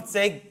Alphonse would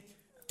say,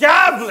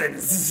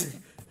 goblins.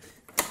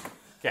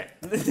 Okay.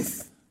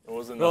 There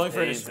wasn't Rolling enough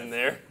for A's in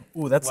there.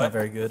 Ooh, that's not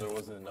very good. There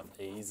wasn't enough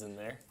A's in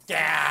there.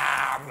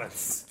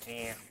 Goblins.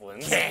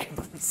 Gamblins.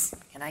 Goblins.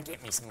 Can I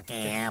get me some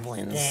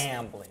gamblins?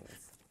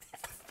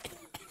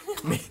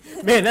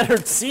 Man, that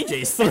hurt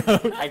CJ's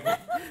throat.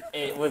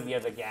 It was the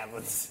other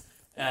goblins.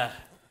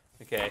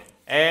 Okay.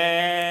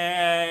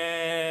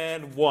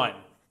 And 1.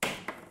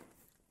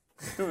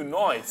 Dude,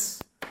 nice.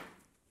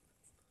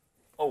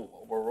 Oh,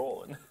 we're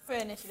rolling. For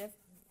initiative,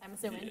 I'm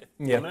assuming.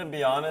 Yeah. I'm gonna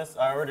be honest.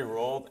 I already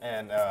rolled,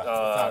 and it's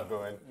not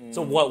good.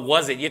 So what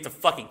was it? You have to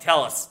fucking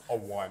tell us. A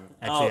 1.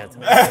 Actually,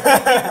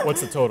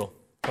 what's the total?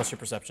 Plus your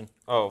perception.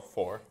 Oh,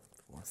 4.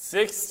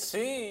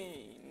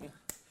 16.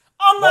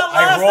 I'm not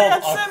last. I rolled I a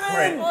got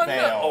 7. crit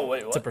fail. Oh,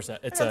 wait, It's a what?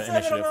 it's an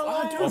initiative.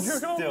 Oh, dude, you're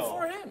going Still.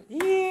 before him.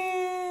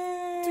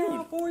 Yeah.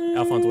 Dude. Boy.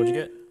 Alphonse, what'd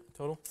you get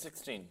total?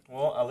 16.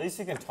 Well, at least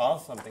you can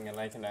toss something, and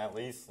I can at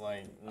least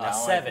like now I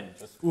 7. can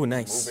just Ooh,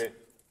 nice. move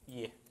it.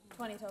 Yeah.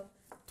 20 total.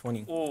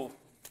 20. Ooh.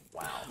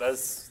 Wow.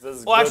 That's Well,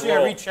 good actually, I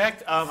roll.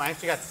 rechecked. I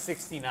actually got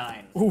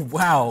 69. Ooh,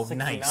 wow,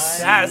 nice.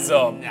 That's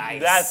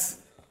Nice.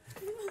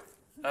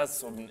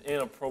 that's an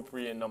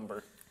inappropriate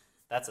number.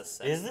 That's a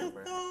 6 Is it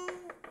number. though?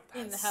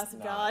 In the house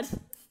of God.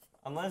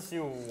 Unless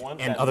you want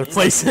And that other least-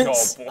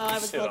 places. Oh, I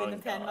was bullshit holding on the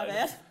pen, my God.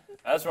 bad.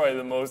 That's probably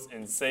the most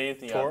insane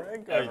thing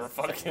Torag? I've ever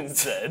fucking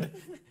said.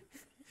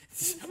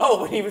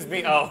 Oh, when he was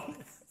being. Oh.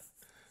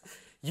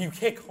 You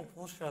can't call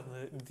bullshit on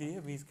the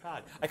DM. He's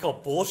God. I call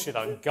bullshit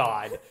on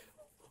God.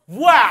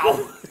 Wow.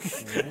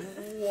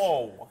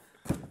 Whoa.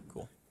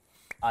 Cool.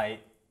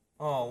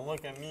 Oh,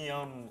 look at me.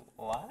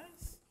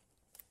 Last?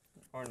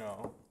 Or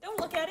no? Don't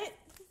look at it.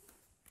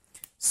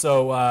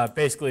 So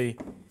basically,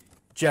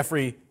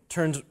 Jeffrey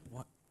turns.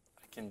 What?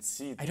 I can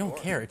see. I don't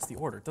care. It's the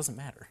order. It doesn't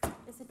matter.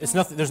 Is it It's not?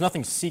 nothing. There's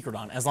nothing secret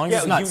on. As long as Yeah,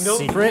 it's not you know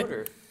the secret.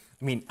 order.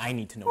 I mean, I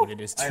need to know what it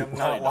is too. I am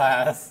not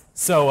last.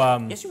 So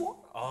Yes, you are.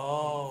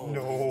 Oh.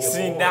 No.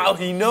 See, now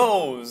he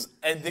knows,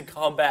 and the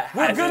combat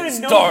gonna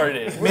hasn't know.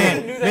 started.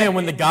 man,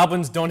 when the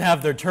goblins don't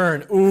have their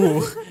turn,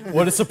 ooh,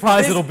 what a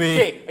surprise it'll be.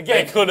 Okay,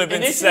 again, They could have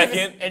been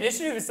second.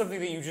 Initiative is something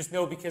that you just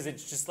know because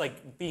it's just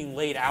like being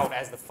laid out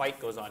as the fight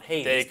goes on.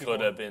 Hey, They these people-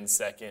 could have been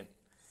second.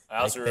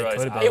 I also They realized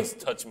could have I been. was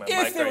touching my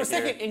If mic they were right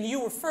second here. and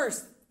you were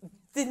first,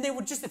 then they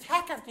would just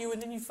attack after you,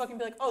 and then you'd fucking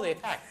be like, oh, they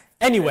attacked.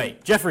 Anyway,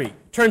 Jeffrey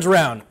turns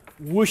around,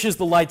 whooshes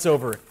the lights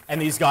over, and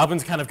these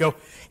goblins kind of go,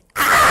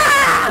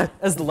 ah!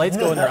 As the lights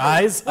go in their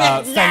eyes.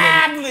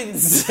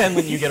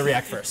 Fenlin, you get to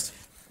react first.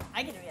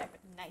 I can react.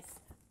 Nice.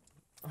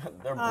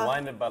 They're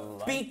blinded by the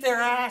light. Beat their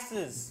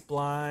asses.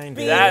 Blind.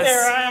 Beat That's-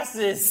 their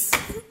asses.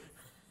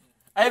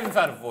 I haven't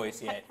found a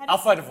voice yet. I'll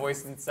find a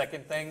voice in the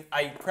second thing.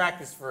 I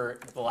practiced for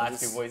the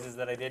last 2 voices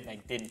that I did, and I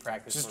didn't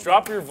practice. Just for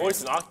drop your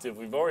voice an octave.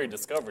 We've already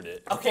discovered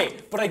it. Okay,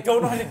 but I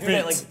don't know how to do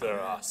that. Like, Beat their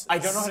asses. I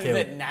don't know how to do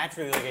Scale. that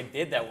naturally, like I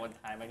did that one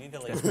time. I need to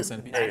like.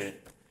 Hey,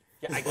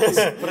 Yeah, I guess,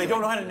 but I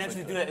don't know how to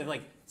naturally do that and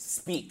like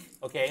speak.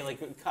 Okay,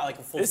 like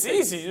a full. it's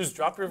sentence. easy. You just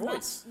drop your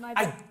voice. My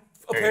I bad.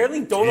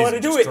 apparently don't know how to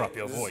do it. Drop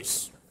your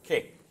voice.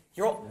 Okay,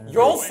 you're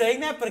all saying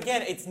that, but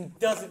again, it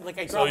doesn't like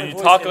I So drop my you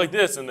voice talk and- like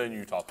this, and then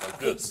you talk like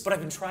Okay, this. but I've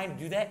been trying to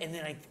do that, and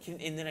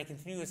then I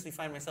continuously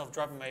find myself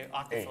dropping my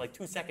octave for like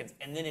 2 seconds,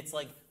 and then it's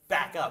like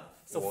back up.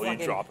 So Well, fucking.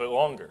 you drop it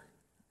longer.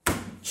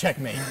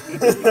 Checkmate.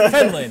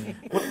 Fenlin.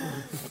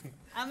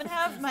 I'm gonna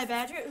have my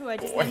badger, who I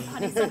just named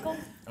Honeysuckle,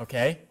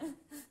 Okay.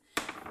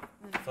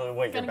 So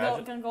wait, your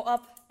badge? gonna go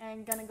up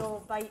and gonna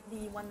go bite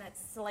the one that's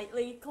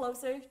slightly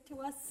closer to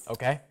us.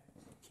 Okay.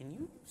 Can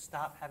you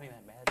stop having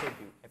that badger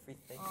do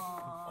everything?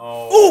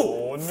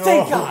 Oh, no.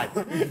 Thank God!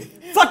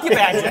 Fuck you,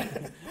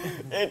 badger!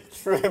 It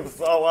trips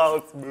all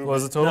out its movement. What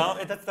was the total?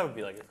 No, that would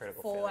be like a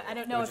critical 4. failure. I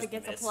don't know would if it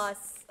just gets a miss. plus.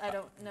 I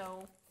don't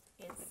know.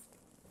 It's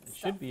It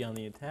should be on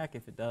the attack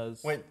if it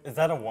does. Wait, is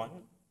that a 1?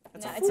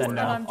 no, it's a not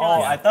no. on Oh,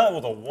 John. I thought it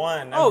was a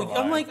 1. Never Oh,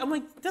 mind. I'm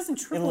like, it doesn't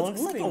It triple.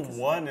 looks like a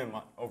 1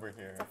 over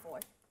here. 4.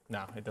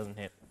 No, it doesn't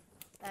hit.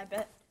 I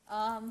bet.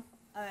 All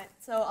right.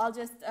 So I'll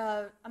just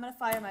I'm gonna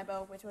fire my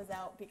bow, which was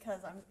out because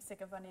I'm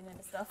sick of running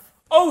into stuff.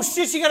 Oh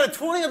shit! She got a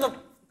 20 on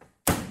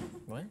the.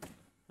 What?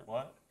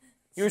 What?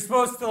 You were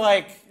supposed to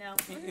like. No.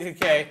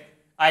 Okay,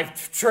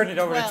 I've turned it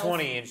over to 12.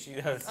 20, and she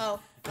does. Oh,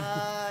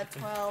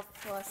 12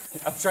 plus.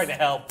 I'm trying to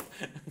help.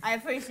 I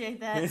appreciate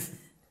that.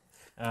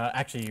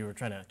 Actually, you were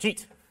trying to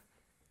cheat.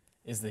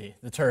 Is the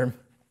term?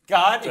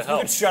 God, if you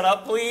help. could shut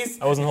up,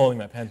 please. I wasn't holding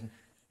my pen.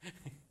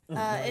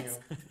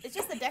 It's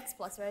just the dex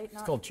plus, right?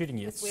 It's called cheating,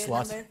 you This weird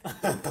slut.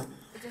 number.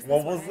 It's just What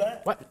this one, was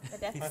right? that? The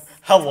dex.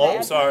 Hello?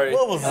 Bad. Sorry.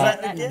 What was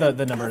that again?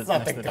 The number That's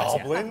not next the to the dice, yeah.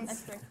 goblins.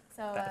 That's true.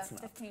 So That's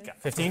not 15.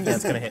 15?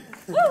 That's going to hit.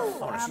 Woo!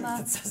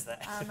 It says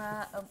that.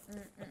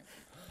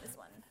 This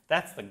one.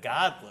 That's the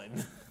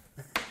goblin.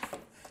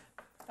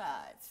 5.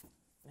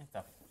 It's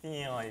a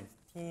feel like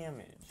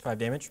damage. 5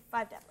 damage.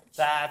 5 damage.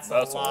 That's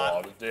a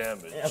lot of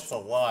damage. That's a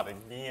lot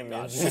of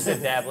damage. She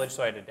said dabblage,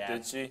 so I had to dab.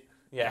 Did she?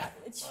 Yeah.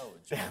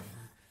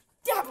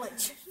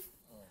 Dablage.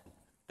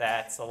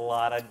 That's a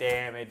lot of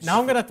damage. Now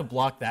I'm going to have to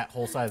block that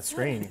whole side of the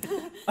screen.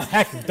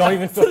 Heck, don't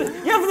even feel...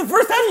 Yeah, for the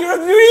first time you have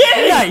to do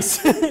it. Nice!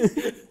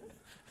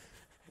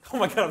 Oh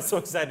my god, I'm so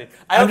excited.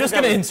 I'm just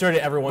going to insert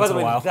it every once in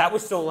a while. That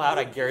was so loud,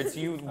 I guarantee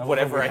you,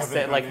 whatever I haven't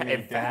said, like, done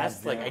any and fast,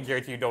 dabs like, I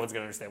guarantee you no one's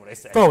going to understand what I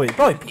said. Probably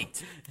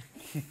peaked.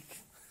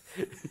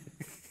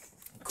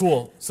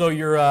 Cool. So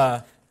your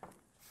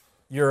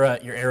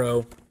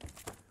arrow,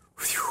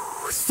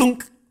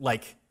 thunk,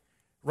 like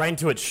right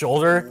into its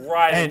shoulder,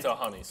 Right and into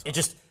Honey's. it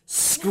just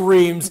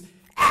screams.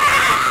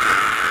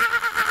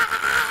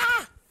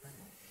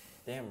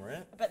 Damn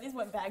rip. I bet these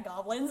weren't bad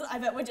goblins. I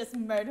bet we're just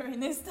murdering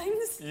these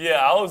things. Yeah,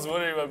 I was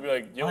wondering if I'd be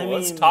like, yo, I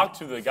let's mean, talk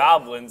to the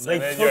goblins. They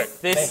And then took you're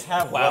This, They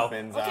have wow.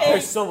 weapons Okay. out.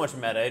 There's so much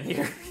meta in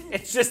here.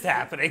 It's just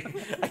happening.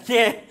 I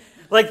can't,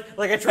 like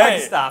I tried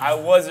to stop. I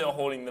wasn't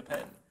holding the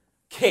pen.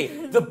 Okay,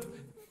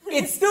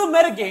 it's still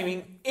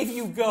metagaming if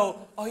you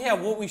go, oh yeah,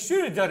 what we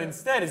should have done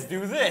instead is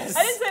do this.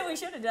 I didn't say we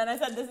should have done. I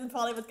said this is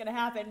probably what's going to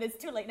happen. It's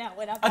too late now.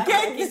 We're not Again,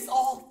 backwards. it's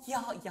all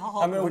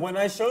y'all. I mean, when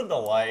I showed the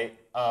light,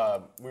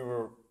 we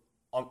were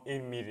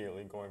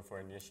immediately going for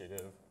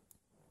initiative,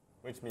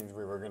 which means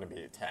we were going to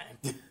be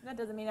attacked. That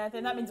doesn't mean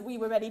anything. That means we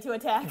were ready to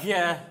attack.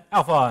 Yeah.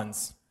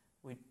 Alphonse.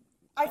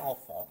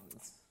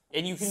 Alphonse.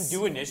 And you can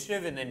do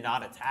initiative and then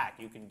not attack.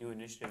 You can do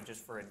initiative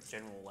just for a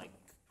general like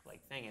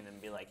thing and then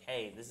be like,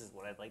 hey, this is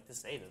what I'd like to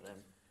say to them.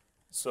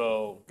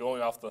 So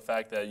going off the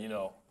fact that,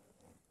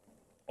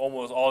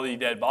 almost all the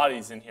dead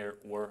bodies in here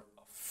were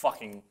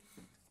fucking...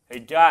 Hey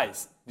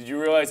guys, did you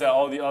realize that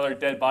all the other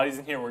dead bodies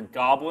in here were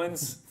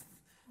goblins?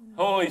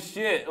 Holy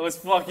shit, let's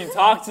fucking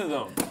talk to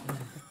them.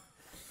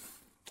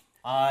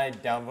 I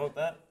downvote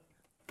that.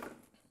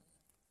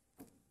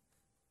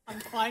 I'm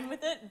fine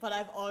with it, but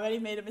I've already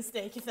made a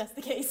mistake if that's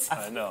the case.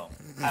 I know.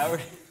 I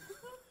already...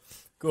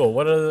 Cool.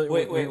 What are the...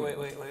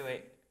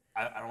 Wait.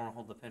 I don't want to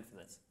hold the pen for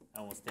this. I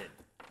almost did.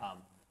 I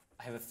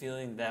have a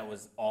feeling that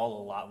was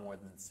all a lot more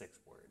than 6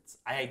 words.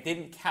 I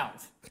didn't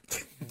count.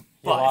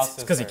 But It's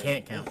because he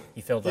can't count.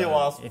 He failed one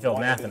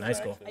math of in his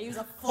high school. I use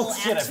a full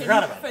shit, I action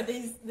forgot about for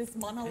this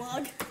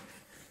monologue.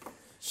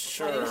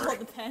 Sure. I hold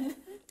the pen.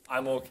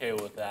 I'm okay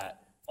with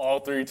that. All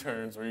 3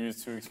 turns were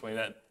used to explain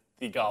that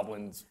the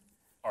goblins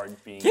are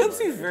being Caleb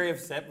murdered. seems very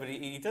upset, but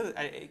he doesn't.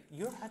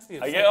 You don't have to be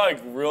upset. I get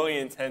like really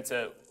intense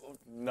at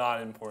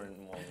not important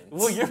moments.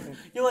 Well,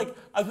 you're like,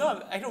 I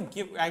don't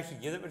actually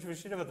give that much of a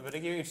shit about the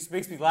metagaming. It just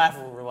makes me laugh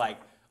when we're like,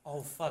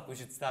 oh fuck, we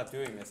should stop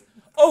doing this.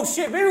 Oh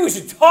shit, maybe we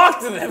should talk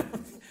to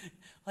them.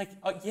 Like,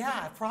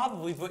 yeah,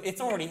 probably, but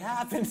it's already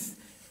happened.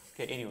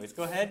 Okay, anyways,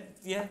 go ahead.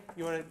 Yeah,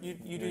 you wanna you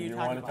do your You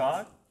talking want to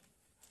box.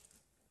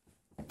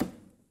 talk?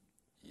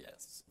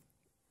 Yes.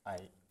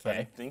 Okay.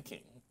 I'm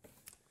thinking.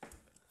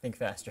 Think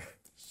faster.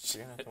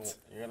 You're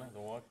gonna have to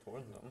walk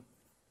towards them.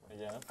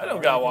 Yeah. I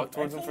don't gotta walk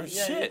towards them for Yeah,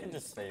 you shit. can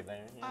just stay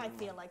there. I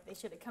feel like they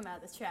should have come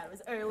out of the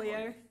shadows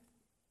earlier.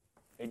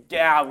 Hey,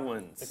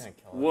 goblins. They're gonna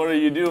kill us. What are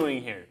you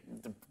doing here?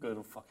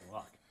 Good fucking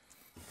luck.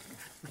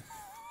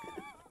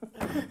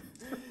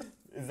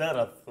 Is that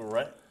a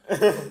threat?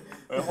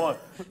 Wait, hold on.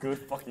 Good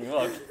fucking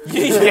luck. You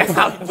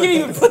didn't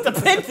even put the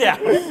pen down.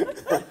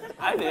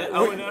 I did.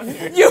 I went down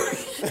here.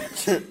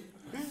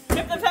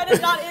 If the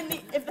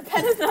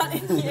pen is not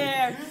in the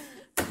air,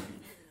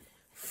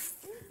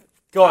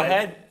 Go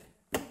ahead.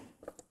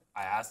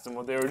 I asked them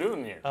what they were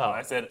doing here. Oh. And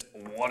I said,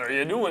 what are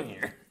you doing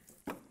here?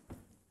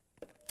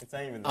 It's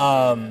not even.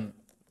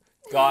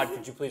 God,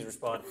 could you please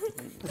respond?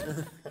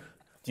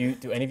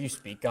 Do any of you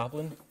speak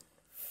Goblin?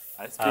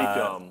 I speak,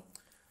 Elven.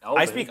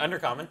 I speak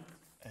Undercommon.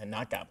 And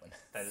not Goblin.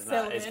 That is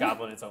not. Is Sylvan.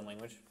 Goblin its own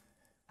language?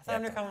 I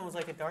thought Undercommon was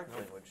like a dark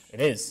language. It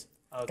is.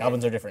 Okay.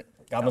 Goblins are different.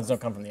 Goblins don't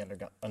come from the under.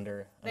 they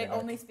Underdark.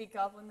 only speak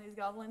goblin, these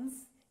goblins.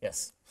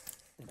 Yes.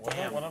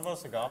 Damn. One of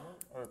us a goblin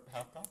or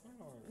half goblin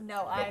or?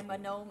 No, I'm a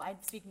gnome. I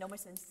speak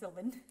gnomish and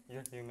Sylvan.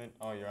 You're human.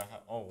 Oh, you're a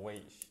half. Oh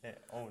wait,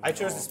 shit. Oh no. I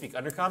chose to speak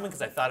Undercommon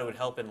because I thought it would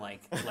help in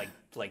like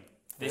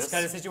this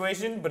kind of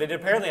situation, but it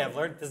apparently I've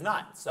learned does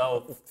not.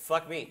 So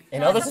fuck me.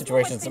 In other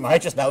situations, it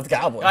might just mouth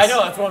goblins. I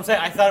know, that's what I'm saying.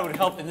 I thought it would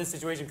help in this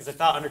situation because I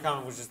thought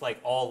Undercommon was just like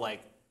all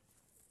like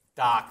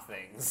dock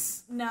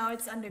things. No,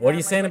 it's underground. What are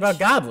you saying language.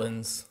 about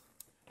goblins?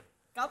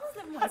 Goblins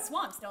live in the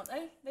swamps, don't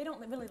they? They don't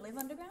really live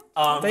underground.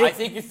 They- I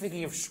think you're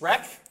thinking of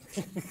Shrek.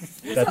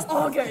 That's,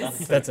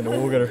 Ogres. that's an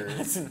ogre.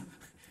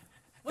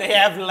 They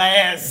have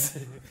lairs.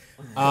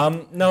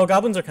 No,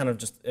 goblins are kind of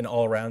just an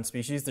all-around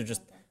species. They're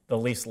just the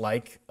least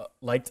liked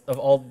of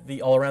all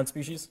the all-around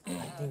species. I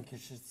think you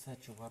should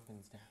set your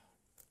weapons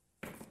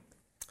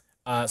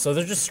down. So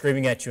they're just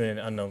screaming at you in an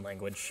unknown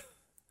language.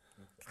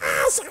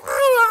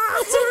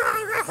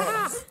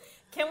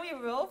 Can we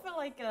roll for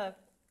like a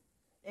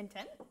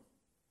intent?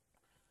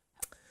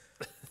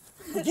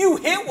 You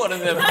hit one of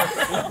them.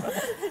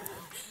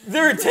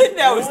 Their intent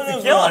now is to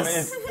kill us.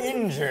 Is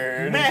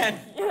injured. Man.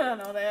 You don't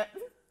know that.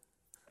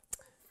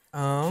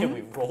 Can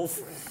we roll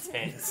for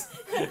intent?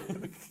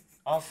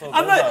 Also,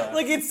 I'm not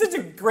like it's such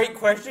a great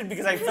question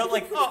because I felt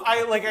like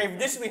I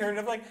initially heard it.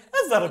 I'm like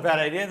that's not a bad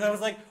idea. And I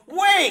was like,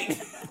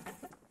 wait.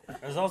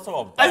 There's also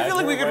a. I feel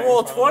like we could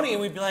roll a 20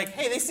 and we'd be like,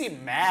 hey, they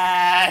seem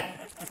mad.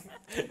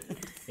 Yeah,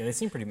 they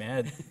seem pretty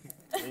mad.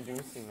 They do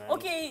seem mad.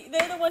 Okay,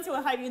 they're the ones who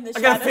are hiding in the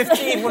I shadows. got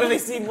 15. What do they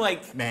seem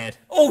like? Mad.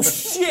 Oh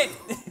shit.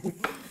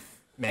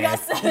 Mad.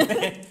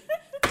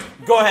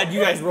 Go ahead, you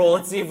guys roll.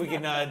 Let's see if we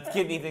can get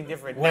anything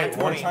different. Wait,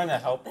 20. we're trying to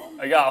help.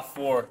 I got a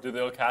 4. Do they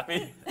look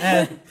happy?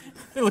 They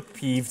look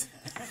peeved.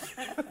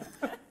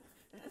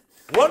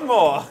 One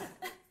more.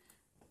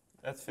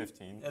 That's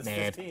 15. That's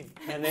Mad. 15.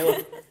 And they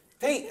look.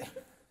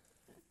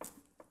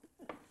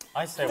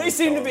 I say They we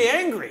seem to go. be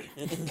angry.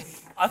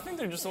 I think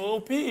they're just a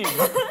little peeved.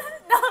 No,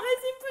 they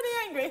seem pretty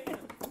angry.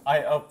 I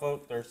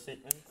upvote their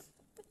statements.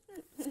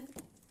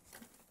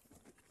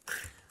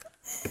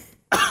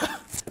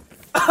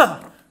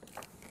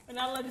 We're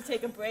not allowed to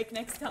take a break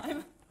next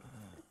time.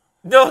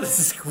 No,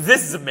 this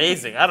is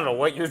amazing. I don't know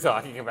what you're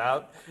talking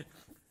about.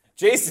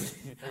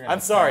 Jason, I'm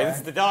sorry. This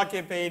is the dog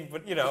campaign,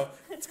 but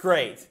it's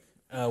great.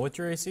 What's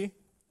your AC?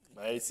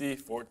 My AC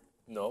 4.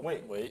 No,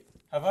 wait.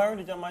 Have I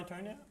already done my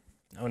turn yet?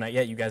 No, not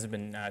yet. You guys have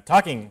been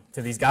talking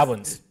to these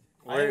goblins.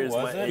 Where is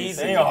my wasn't. AC?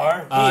 They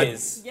are. He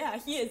is. Yeah,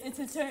 he is. It's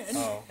his turn.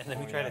 Oh. And then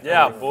we try to.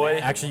 Yeah, boy.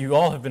 Actually, you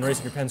all have been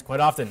raising your pens quite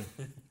often.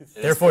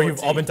 Therefore, you've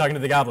all been talking to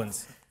the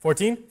goblins.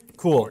 14?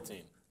 Cool.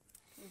 14.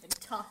 We've been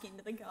talking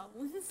to the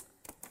goblins.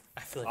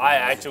 I feel I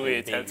we're actually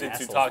being attempted to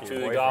assholes talk to to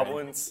your the boyfriend.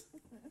 goblins.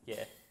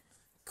 Yeah.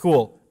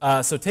 Cool.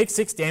 So take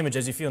 6 damage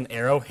as you feel an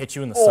arrow hit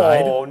you in the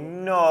side. Oh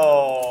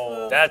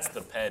no. That's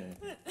the pen.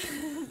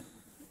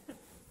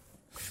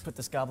 Put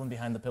this goblin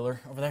behind the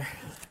pillar over there.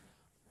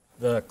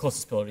 The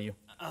closest pillar to you.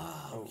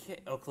 Okay.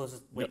 Oh,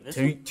 closest. Wait. This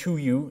To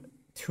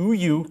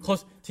you,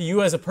 close to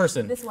you as a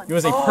person. This one. You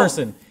as a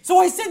person. So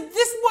I said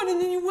this one,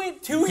 and then you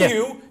went to Yeah.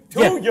 you.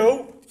 Yeah.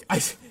 You. I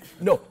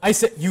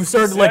said you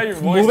started See how like your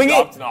voice moving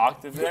dropped it. an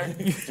octave there?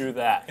 Do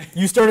that.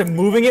 You started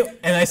moving it,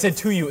 and I said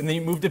to you, and then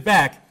you moved it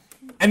back,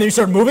 and then you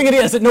started moving it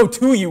again. I said no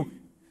to you.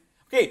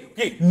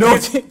 Okay. No.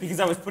 Because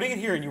I was putting it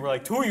here, and you were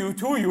like to you,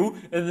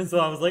 and then so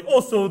I was like,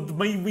 oh, so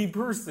my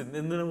person,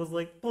 and then I was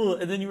like, oh,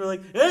 and then you were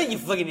like, you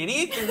fucking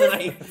idiot, and then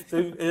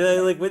I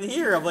like went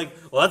here. I'm like,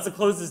 well, that's the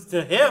closest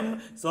to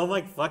him, so I'm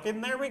like,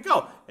 fucking, there we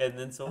go, and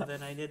then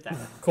then I did that.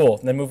 Cool.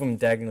 Then move them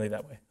diagonally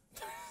that way.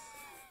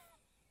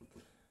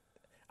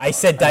 I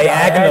said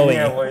diagonally.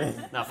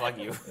 No, fuck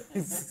you.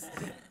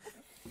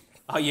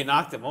 Oh, you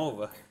knocked him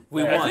over.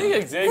 We I won.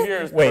 think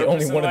Xavier's Wait, purpose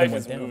only in one of life them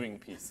is went down. moving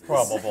pieces.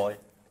 Probably.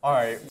 All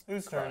right.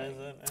 Whose turn is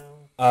it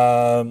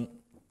now?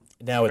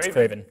 Now it's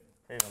Craven.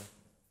 Craven.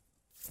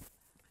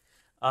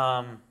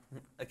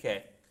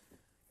 Okay.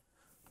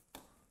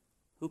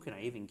 Who can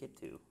I even get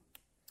to?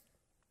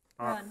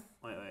 Run.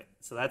 Wait.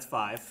 So that's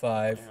 5.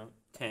 5,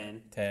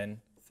 10,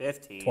 10,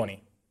 15.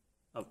 20.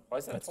 Why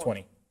is that That's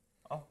 20? 20.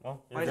 Oh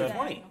well. Why is You're it good.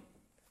 20?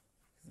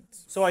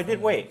 So I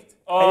did wait.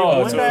 Oh, I did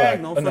Oh, one so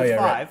diagonal, so no, that's yeah,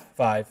 5. right.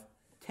 5,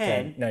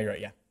 10. No, you're right,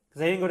 yeah.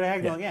 Because I didn't go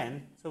diagonal Yeah.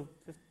 again. So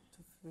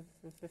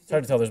It's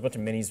hard to tell. There's a bunch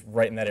of minis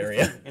right in that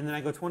area. and then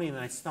I go 20, and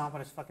then I stomp on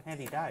his fucking head.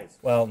 He dies.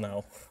 Well,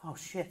 no. Oh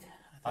shit!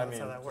 I That's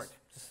mean, how that worked.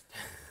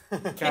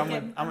 Kick I'm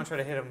him. gonna try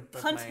to hit him.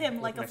 With Punch my, him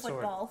with like my a sword.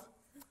 football.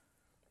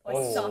 Or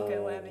Oh.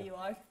 soccer, wherever you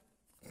are.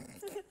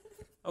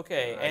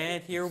 Okay,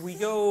 and here we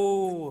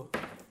go.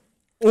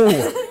 Ooh,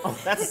 Oh,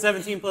 that's a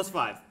 17 plus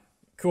 5.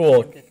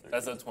 cool.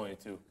 That's a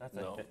 22. That's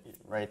no.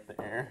 right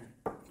there.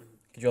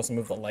 Could you also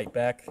move the light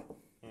back?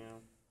 Yeah.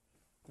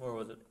 Where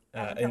was it?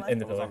 In the It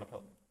was pillar. on the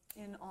pillar.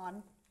 In,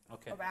 on,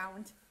 Okay.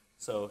 around.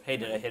 So hey,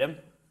 did I hit him?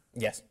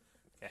 Yes.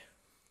 Okay.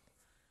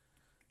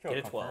 Kill Get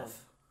a confirmed.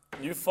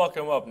 12. You fuck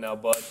him up now,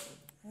 bud.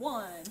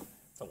 1.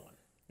 That's a 1.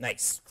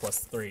 Nice. Plus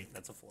 3.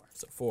 That's a 4.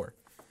 So 4.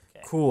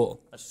 Okay. Cool.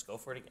 Let's just go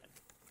for it again.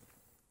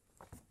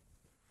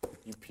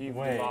 You peeved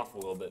Wait. him off a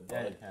little bit,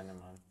 Yeah, bud. never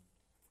mind.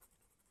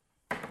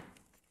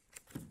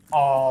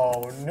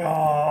 Oh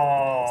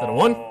no! Is that a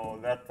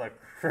 1? That's a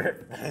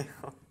crit.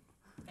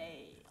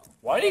 Hey.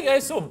 Why are you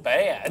guys so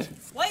bad?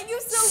 Why are you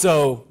so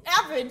So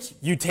average?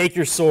 you take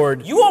your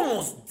sword, You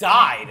almost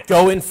died.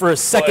 go in for a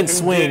second But who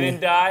swing.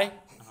 didn't die?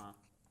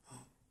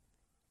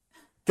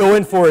 Go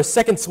in for a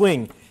second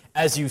swing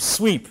as you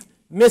sweep,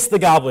 miss the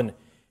goblin,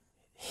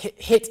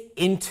 hit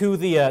into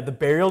the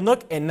burial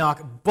nook, and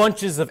knock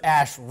bunches of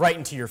ash right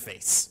into your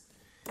face.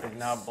 He's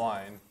not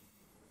blind.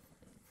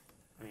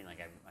 I mean, like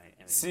I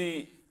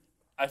See,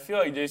 I feel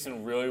like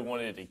Jason really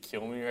wanted to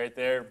kill me right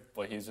there,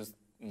 but he's just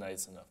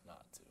nice enough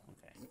not to.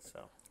 okay.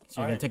 So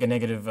So you're gonna take a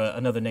negative,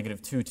 another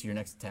 -2 to your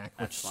next attack.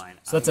 That's Which, fine.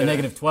 So that's I'm a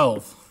gonna-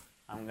 -12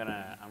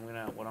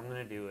 what I'm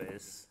gonna do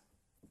is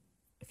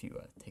if you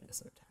take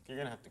this other attack. You're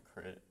gonna have to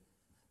crit.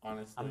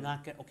 Honestly. I'm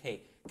not gonna.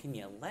 Okay, can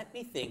you let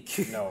me think?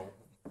 No.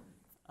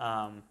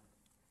 At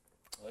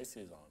least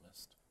he's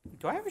honest.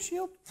 Do I have a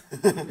shield?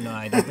 No,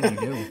 I don't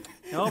think you do.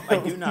 Nope, I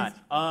do not.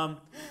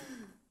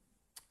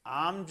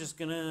 I'm just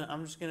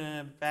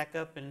gonna back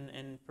up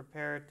and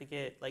prepare to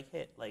get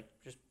hit,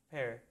 just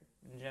prepare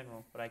in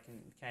general. But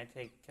can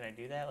I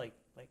do that?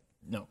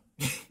 No.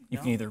 You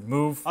can either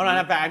move. Oh no,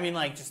 not back. I mean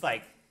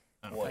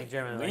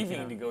generally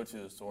leaving to go to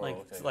the store.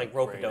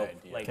 rope a dope,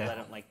 let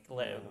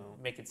him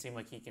make it seem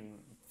like he can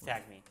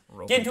tag me.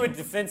 Get into a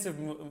defensive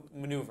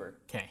maneuver.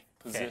 Okay.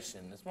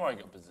 Position. It's more like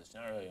a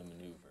position, not really a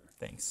maneuver.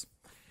 Thanks.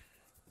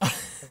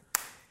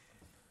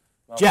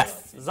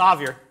 Jeff.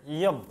 Xavier.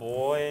 Yeah,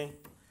 boy.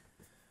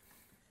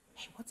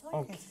 Hey, what's all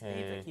your guys'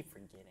 names? I keep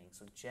forgetting.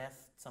 So Jeff,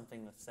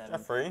 something with 7.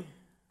 Jeffrey.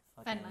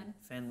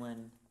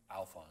 Finland.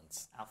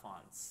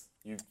 Alphonse.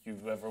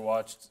 You've ever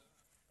watched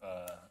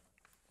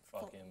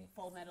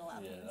Full Metal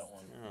Alchemist? Yeah, that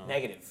one. Oh.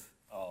 Negative.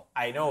 Oh.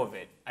 I know of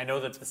it. I know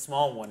that the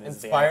small one is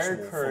Inspired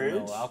the actual Courage. Full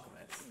Metal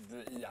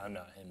Alchemist. I'm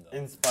not him though.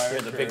 Inspired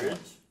You're the big Courage. one.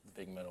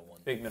 Big middle one.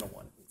 Big middle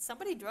one.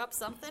 Somebody drop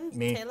something.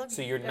 Me. Taylor,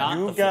 So you're not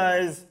You the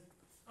guys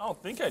I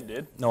don't think I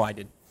did. No, I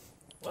did.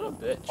 What a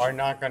bitch. are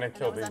not gonna And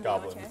kill I was these under your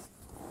goblins. chair.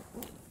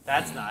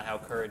 That's not how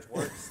courage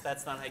works.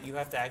 That's not how you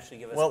have to actually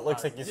give us. Well, a it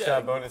looks like you positive- still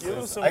have give us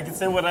bonuses. some- I can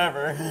say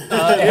whatever. It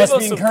has to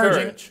be some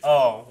encouraging. courage.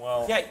 Oh,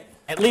 well. Yeah.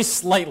 At least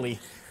slightly.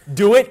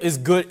 Do it is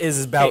good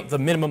is about the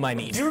minimum I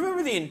need. Do you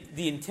remember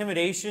the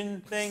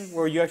intimidation thing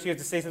where you actually have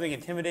to say something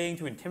intimidating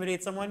to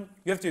intimidate someone?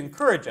 You have to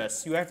encourage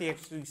us. You have to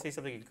actually say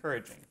something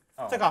encouraging.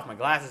 I took off my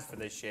glasses for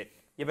this shit.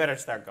 You better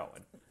start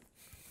going.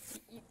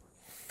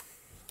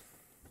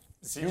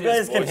 You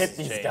guys can hit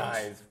these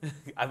guys.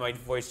 My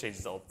voice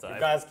changes all the time.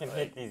 You guys can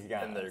hit these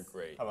guys. And they're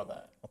great. How about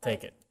that? I'll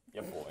take it.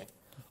 Yeah, boy.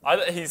 I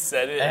thought he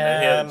said it, and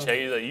then he had to check.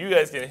 He's like, "You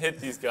guys can hit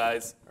these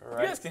guys.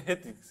 Right. You guys can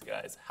hit these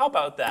guys. How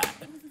about that?"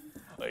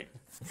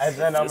 And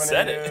then I'm just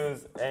going said to it.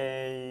 use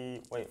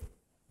a... Wait.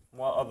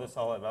 What other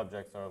solid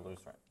objects are loose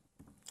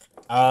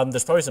right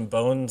There's probably some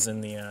bones in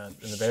the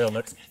burial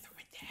nook.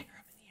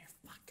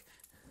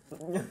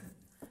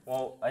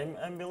 Well, I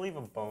believe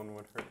a bone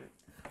would hurt.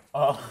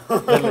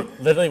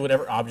 Literally,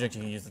 whatever object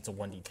you use, it's a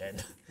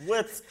 1d10.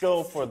 Let's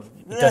go for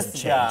doesn't this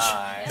change.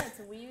 guy. Yeah, it's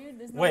weird.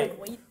 There's no Wait,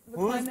 weight Who's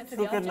requirement for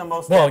the taken the object.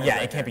 most Well, damage yeah,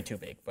 right it can't be here? too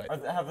big,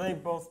 but Have they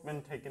both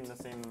been taking the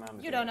same amount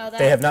of You don't know that.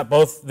 they have not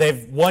both.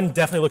 One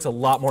definitely looks a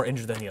lot more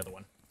injured than the other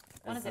one.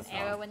 One has an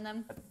arrow in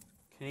them.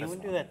 Can anyone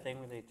do that thing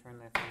where they turn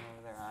their thing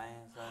over their eye?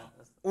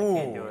 I Ooh,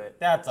 can't do it.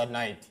 that's a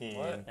 19.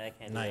 I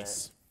can't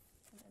Nice.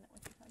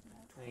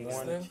 do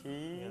that.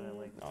 20? Yeah,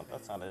 No,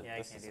 that's not it. Yeah, I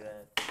This can't is- do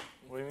that.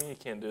 What do you mean you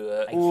can't do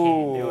that? I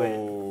can't do it.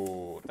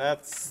 Ooh,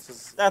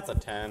 that's a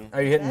 10.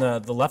 Are you hitting the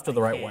left or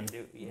the right one?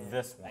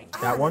 This one.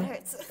 That one?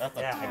 That's a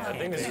Yeah, 10. I think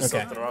there's Okay. just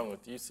something wrong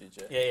with you,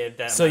 CJ.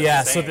 Yeah.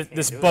 So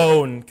this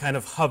bone kind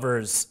of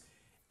hovers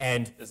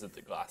and Is it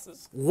the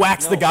glasses?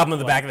 whacks the goblin in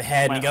the back of the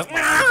head, and he goes,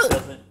 "Ah!"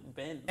 doesn't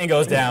bend. and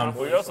goes down.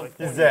 Well, you're also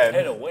pulling dead.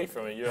 your head away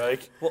from it. You're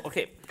like, Well,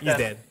 okay. He's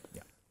dead.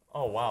 Yeah.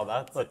 Oh, wow,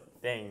 that's a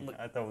dang.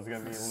 I thought it was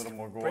going to be a little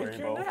more gory, break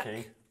your but neck.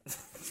 okay.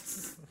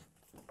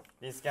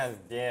 This guy's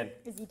dead.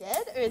 Is he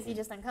dead or is he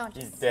just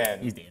unconscious? He's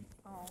dead. He's dead.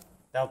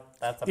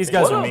 That's a These big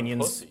guys What are a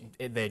minions.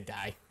 pussy. They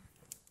die.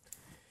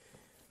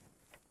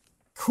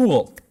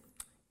 Cool.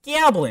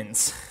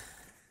 Goblins.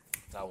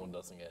 that one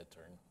doesn't get a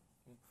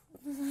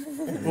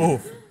turn. Ooh,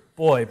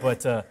 boy,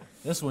 but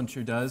this one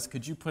sure does.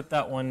 Could you put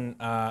that one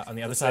on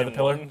the other side of the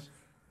pillar?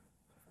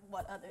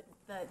 What other?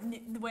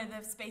 Where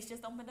the space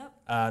just opened up?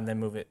 And then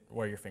move it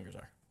where your fingers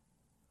are.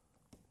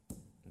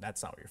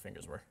 That's not where your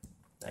fingers were.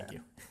 Thank you.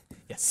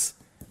 Yes.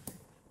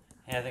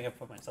 Yeah, I think I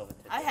put myself in.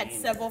 I had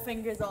several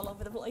fingers all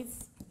over the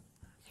place.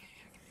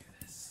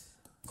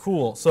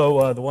 Cool.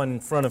 So the one in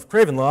front of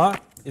Cravenlaw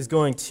is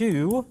going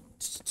to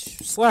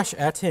slash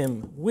at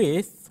him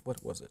with,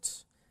 what was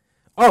it?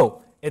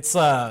 Oh, it's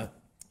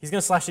he's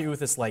gonna slash at you with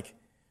this like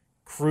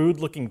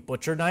crude-looking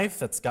butcher knife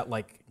that's got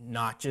like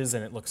notches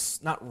and it looks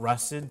not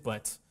rusted,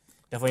 but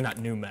definitely not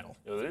new metal.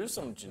 Yo, there's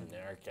some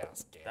generic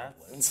ass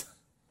goblins.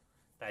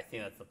 I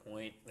think that's the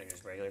point. They're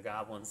just regular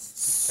goblins.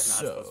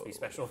 They're not supposed to be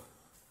special.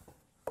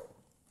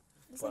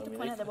 Just like to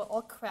point out that we're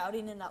all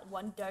crowding in that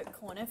one dark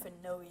corner for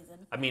no reason.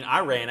 I mean, I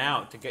ran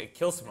out to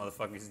kill some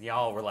motherfuckers, and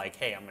y'all were like,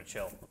 "Hey, I'm gonna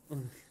chill."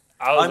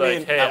 I was I mean,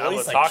 like, hey, at I'm gonna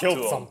least I talk to killed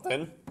him.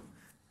 something.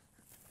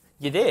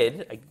 You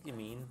did. I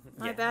mean,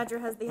 My yeah. badger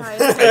has the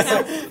highest right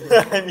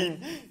now. I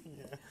mean,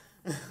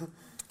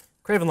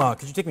 Cravenlaw,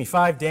 could you take me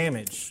 5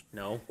 damage?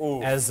 No.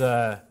 As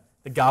the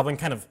goblin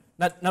kind of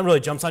not really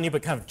jumps on you,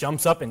 but kind of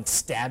jumps up and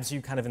stabs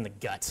you kind of in the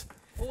gut.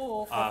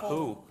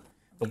 Who?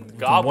 The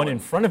Goblin. one in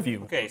front of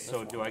you. Okay,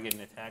 so do I get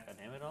an attack on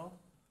him at all?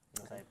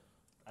 'Cause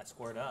I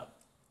scored up.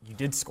 You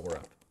did score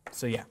up.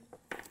 So yeah.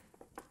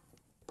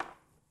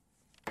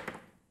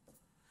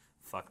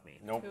 Fuck me.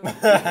 nope.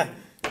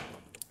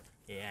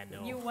 Yeah,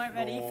 no. You weren't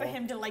ready for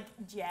him to like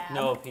jab.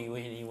 No, he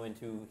went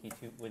two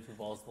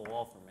balls to the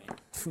wall for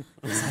me.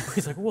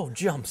 He's like, whoa,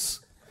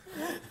 jumps.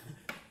 I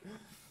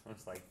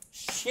was like,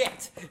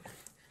 shit.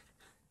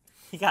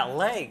 He got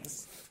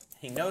legs.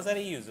 He knows how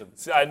to use them.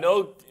 See, I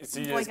know Boy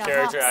CJ's got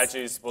character hops.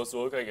 actually is supposed to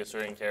look like a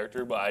certain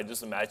character, but I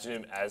just imagine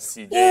him as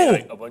CJ, Ooh.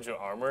 like a bunch of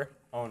armor,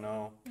 Oh,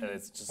 no. and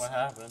it's just What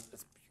happened?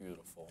 it's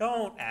beautiful.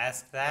 Don't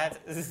ask that.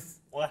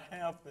 What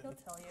happened? He'll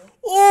tell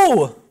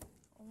you. Ooh!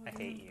 I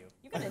hate you.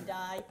 You're gonna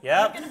die.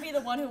 Yep. You're gonna be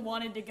the one who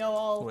wanted to go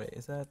all. Wait,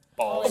 is that?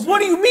 Balls. What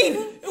do you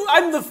mean?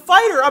 I'm the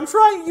fighter. I'm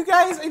trying. You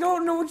guys, I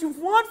don't know what you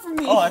want from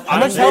me. How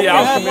much health do you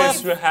have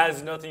left?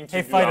 Has nothing to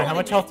Hey, do fighter, with how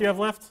much me. health do you have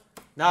left?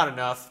 Not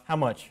enough. How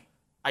much?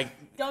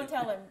 Don't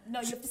tell him. No,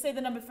 you have to say the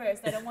number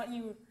first. I don't want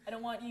you.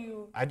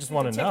 I just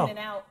want to know.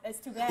 chickening out. That's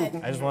too bad.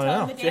 I just want to Tell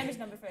know. him the damage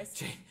number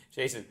first.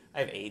 Jason, I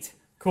have 8.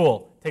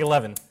 Cool. Take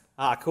 11.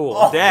 Ah, cool.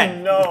 I'm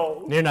dead.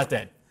 No. You're not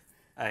dead.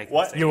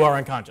 What? You are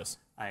unconscious.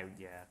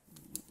 Yeah.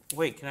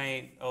 Wait, can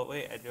I? Oh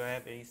wait, do I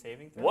have any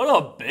saving throws? What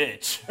a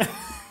bitch.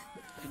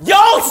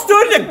 Y'all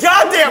stood in the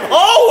goddamn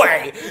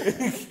hallway.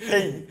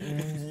 Hey,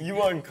 you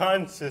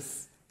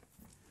unconscious.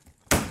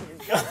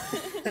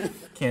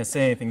 Can't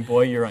say anything,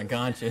 boy. You're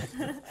unconscious.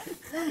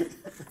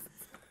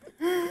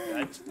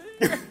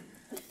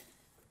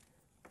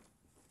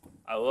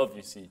 I love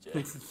you,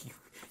 CJ.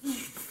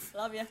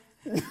 Love you.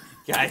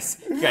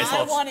 guys, I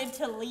all wanted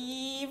to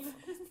leave.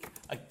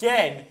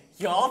 again.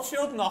 Y'all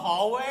chilled in the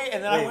hallway,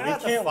 and then I Wait, went we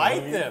out to can't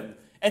fight leave. them.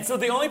 And so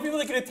the only people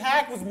that could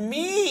attack was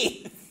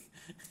me.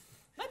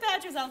 My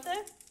badger's out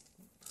there.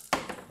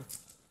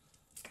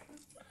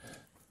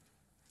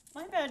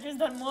 My badger's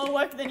done more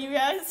work than you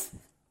guys.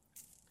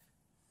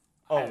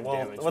 Oh, have well,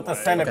 damage with the when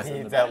I got in the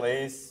centipedes back. at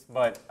least,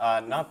 but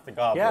not the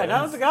goblins. Yeah,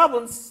 not with the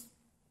goblins.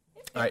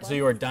 All right, so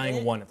you are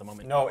dying 1 at the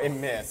moment. No, it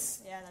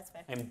missed. Yeah, that's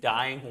fair. I'm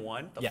dying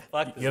 1. The Yeah,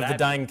 fuck does you have that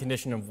the dying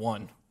condition of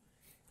 1.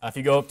 If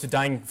you go up to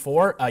dying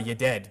 4, you're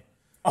dead.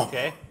 mean?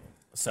 Okay.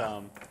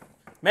 So,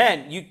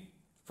 Man, you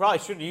probably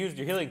should have used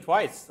your healing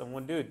twice on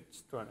one dude.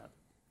 Just throwing out.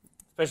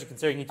 Especially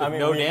considering he took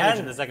no we damage hadn't-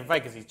 in the second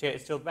fight because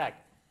he's chilled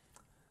back.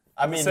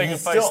 I mean, second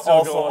he's fight's still still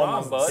also going on,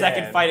 almost bud.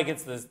 Second dead. fight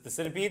against the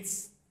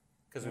centipedes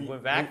because we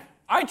went back.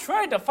 I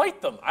tried to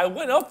fight them. I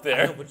went up I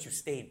there. know, but you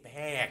stayed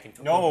back and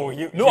took No, damage.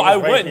 you. No, he I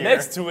was right went here.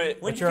 next to it.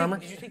 what's your armor?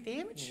 Did you take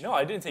damage? No,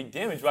 I didn't take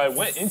damage, but I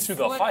went into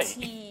the fight.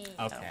 14.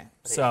 okay.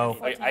 So,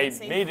 I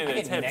made an I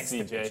get attempt, next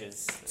to CJ.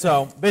 bitches.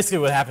 so basically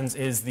what happens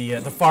is the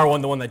far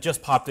one, the one that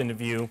just popped into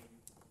view,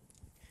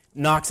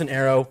 knocks an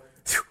arrow,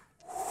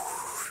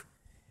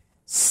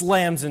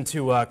 slams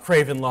into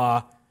Craven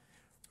Law,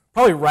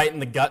 probably right in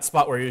the gut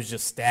spot where he was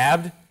just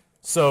stabbed.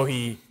 So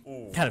he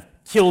kind of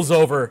keels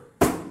over,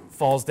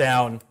 falls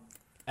down,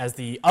 as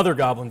the other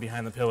goblin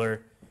behind the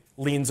pillar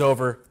leans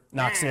over,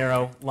 knocks an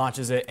arrow,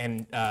 launches it,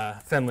 and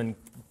Fenlin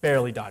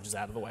barely dodges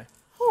out of the way.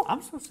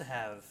 I'm supposed to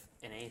have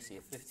an AC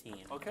of 15.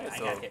 Okay, I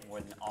so- got hit more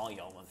than all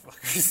y'all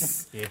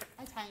motherfuckers. Yeah.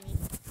 I'm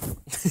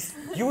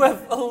tiny. You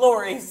have a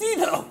lower AC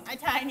though. I'm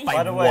tiny.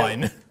 By the way,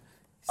 One.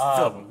 Still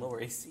have a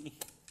lower AC.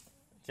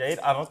 Jade,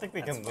 I don't think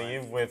we That's can fine.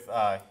 leave with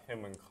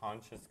him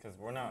unconscious because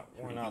we're not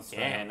Can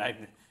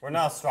strong. We're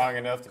not strong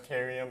enough to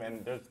carry him,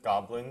 and there's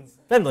goblins.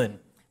 Fenlin.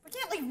 We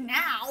can't leave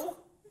now.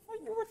 What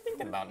you were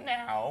thinking about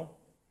now?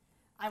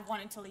 I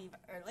wanted to leave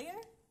earlier.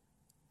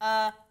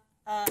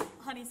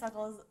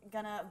 Honeysuckle's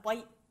gonna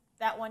bite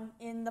that one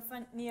in the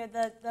front near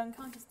the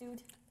unconscious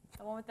dude.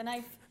 The one with the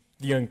knife.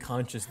 The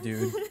unconscious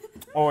dude.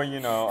 Or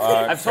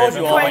I've told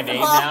you all my Craven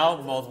name Law.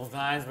 now multiple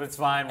times, but it's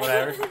fine.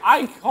 Whatever.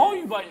 I call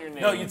you by your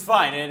name. No, it's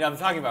fine. And I'm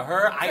talking about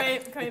her.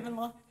 Craven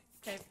Law.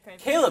 Craven.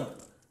 Caleb.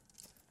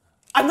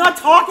 I'm not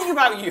talking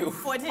about you.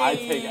 14. I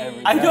take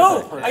every I That's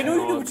know. a I know you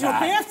do, personal but you don't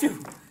attack. have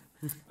to.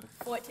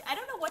 14. I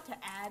don't know what to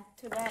add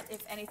to that,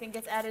 if anything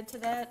gets added to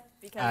that.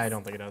 Because I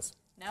don't think it does.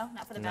 No,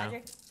 not for the No.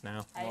 badger.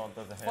 No. Well, it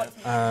doesn't hit.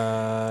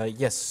 14.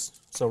 Yes.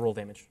 So roll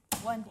damage.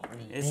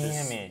 1d3.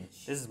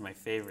 Damage. This is my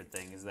favorite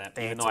thing, is that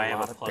even That's though I a have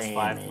lot a of +5 to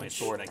my damage.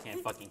 sword, I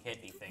can't fucking hit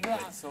anything. Yeah.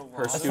 But so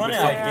Her That's stupid funny.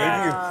 fucking I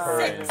gave you ass.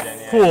 courage, and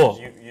yet Cool.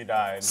 You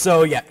died.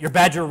 So yeah, your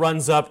badger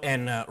runs up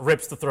and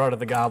rips the throat of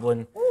the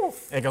goblin. And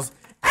it goes.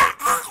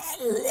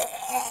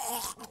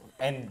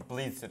 And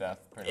bleeds to death.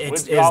 pretty It's much.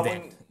 Which is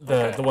goblin?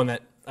 dead. Okay. The one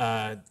that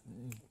Can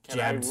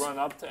jabs I run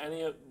up to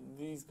any of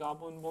these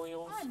goblin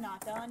bullions? I'm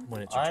not done.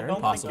 when it's your I turn,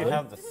 don't possibly. think you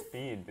have the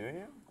speed, do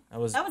you? That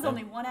was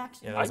only one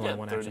action. Yeah, that I was only get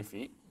one 30 action.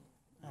 feet.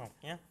 Oh,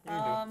 yeah,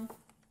 you do.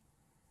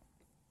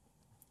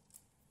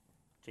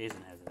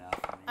 Jason has it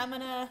out for me. I'm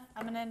gonna.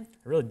 I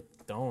really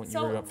don't. You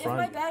So were up if my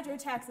front. badger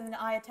attacks and then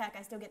I attack,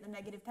 I still get the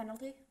negative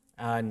penalty.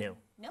 No.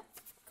 No.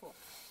 Cool.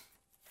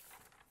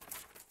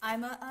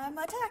 I'm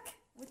attack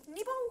with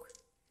Nebo.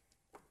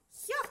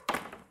 Yeah.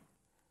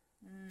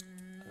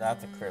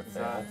 That's a crit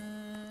fail.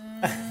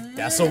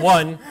 That's a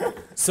 1.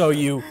 So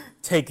you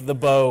take the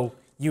bow,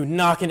 you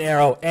knock an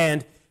arrow,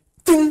 and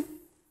ding!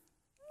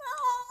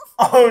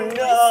 Oh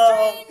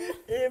no!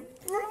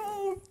 It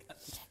broke!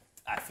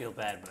 I feel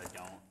bad, but I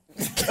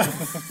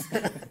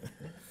don't.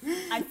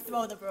 I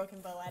throw the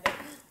broken bow at it.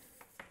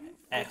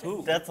 At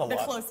who? That's a The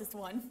lot. closest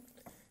one.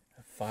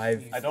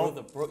 5, I don't.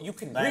 You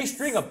can That's-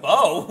 restring a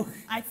bow.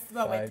 I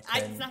throw it.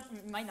 5, 10.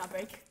 It might not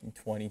break.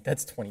 20.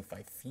 That's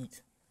 25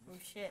 feet. Oh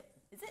shit.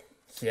 Is it?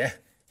 Yeah.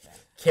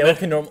 Caleb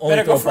can only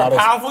Better throw go for a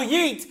bottles. powerful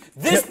yeet.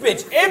 This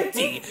bitch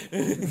empty.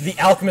 The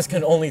alchemist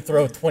can only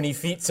throw 20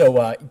 feet,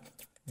 so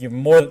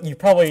you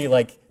probably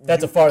like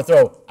that's a far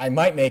throw. I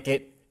might make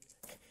it.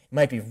 It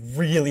might be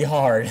really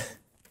hard.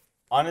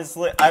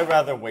 Honestly, I'd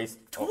rather waste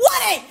 20!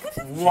 Wow.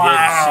 She did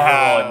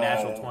roll a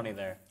natural 20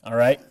 there. All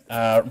right.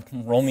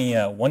 Roll me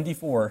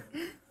 1d4.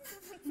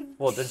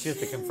 Well, does she have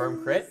to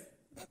confirm crit?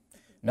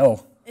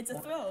 No. It's a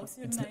throw.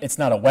 So It's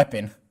not a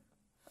weapon.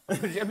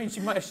 I mean,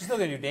 she's still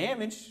gonna do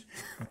damage.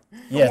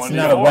 Yeah, it's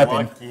not a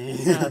weapon.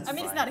 I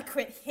mean, it's not a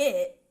crit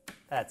hit.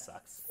 That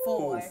sucks.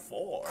 4.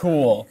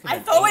 Cool. I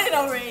throw it in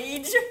a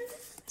rage.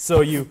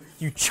 So you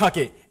chuck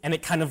it, and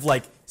it kind of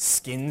like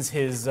skins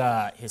his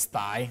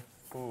thigh.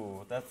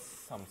 Ooh, that's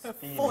some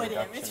speed 4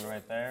 reduction damage.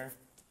 right there.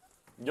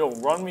 Yo,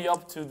 run me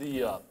up to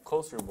the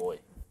closer boy,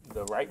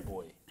 the right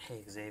boy.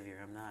 Hey Xavier,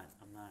 I'm not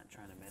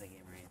trying to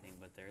metagame or anything,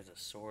 but there's a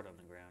sword on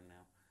the ground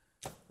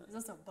now. There's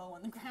also a bow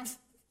on the ground.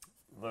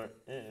 There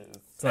is.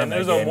 And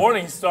there's a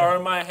morning star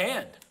in my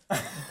hand.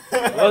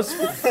 Let's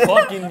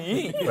fucking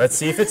yeet. Let's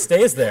see if it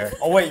stays there.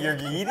 Oh wait, you're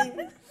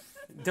eating?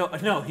 No,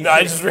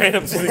 I just ran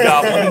up to the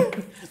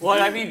goblin. Well,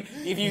 I mean,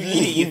 if you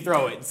eat it, you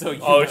throw it. So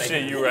you Oh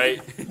shit, you're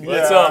right.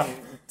 Let's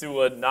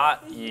do a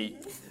not yeet.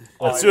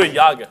 Let's do a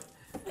yaga.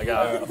 I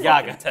got a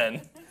Yaga.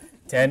 10.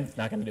 10,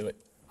 not gonna do it.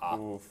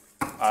 All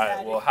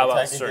right. Well, how about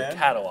Attack Sir again?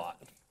 Catalot?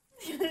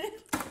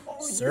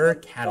 Sir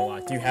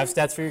Catalot. Do you have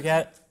stats for your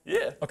cat?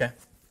 Yeah. Okay.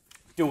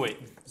 do it.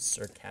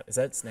 Sir Cat. Is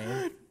that its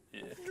name?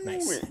 Yeah.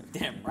 Nice.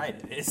 Damn right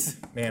it is.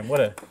 Man, what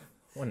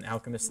an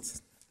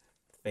alchemist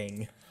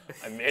thing.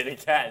 I made a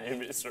cat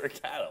named Sir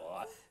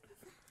Catalot.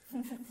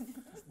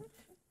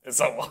 It's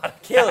a lot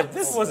of Caleb, cats.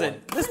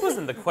 this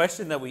wasn't the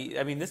question that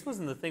this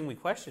wasn't the thing we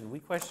questioned. We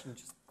questioned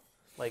just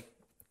like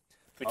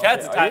The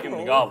cat's Okay, are attacking you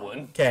the rolling? goblin.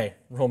 Okay,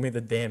 roll me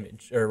the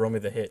damage, or roll me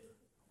the hit.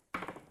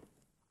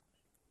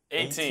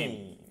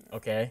 18.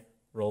 Okay,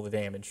 roll the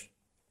damage.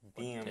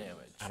 Damn.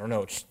 Damage. I don't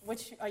know.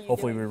 Which are you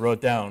Hopefully we doing?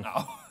 wrote down.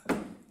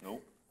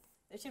 Nope.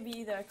 There should be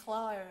either a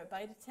claw or a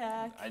bite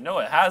attack. I know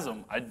it has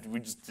them. We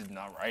just did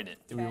not write it.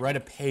 Did we write a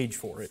page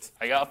for it?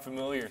 I got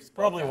familiar.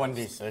 Probably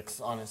 1d6,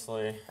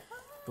 honestly.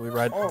 Did we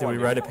write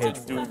a page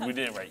for it? Dude, we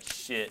didn't write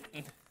shit.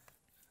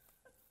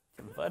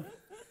 bud.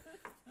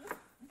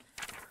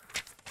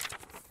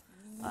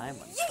 I'm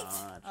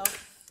unconscious. Oh,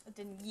 it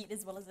didn't yeet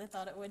as well as I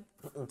thought it would.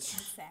 I'm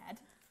sad.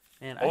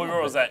 Man, All we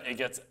wrote was that it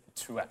gets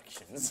 2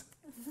 actions.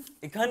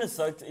 It kind of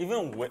sucked,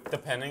 even with,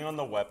 depending on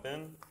the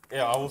weapon.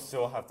 Yeah, I will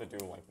still have to do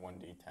like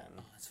 1d10.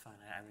 That's fine.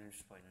 I'm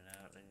just pointing it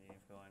out. And if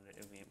you want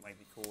it might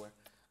be cooler.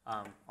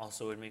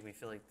 Also, it would make me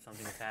feel like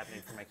something is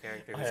happening for my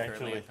character who's I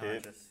currently actually hit.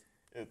 unconscious.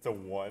 It's a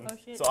 1. Oh,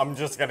 shit. So I'm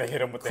just going to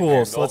hit him with the Cool,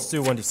 handle. so let's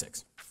do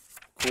 1d6.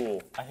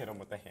 Cool. I hit him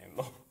with the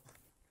handle.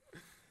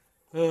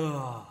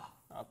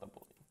 Not the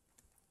bully.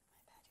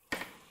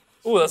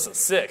 Ooh, that's a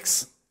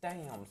 6. Damn,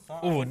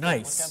 son. Ooh,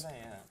 nice. Look at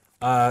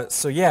that.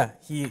 So yeah,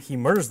 he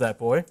murders that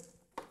boy.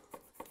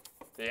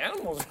 The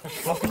animals are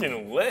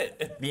fucking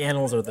lit. The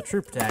animals are the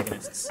true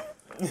protagonists.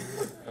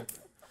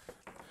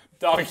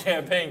 Dog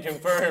campaign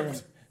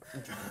confirmed.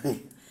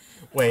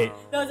 Wait,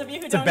 Those of you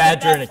who It's a don't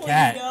badger get and a that,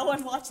 cat. please go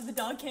and watch the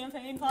dog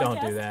campaign podcast.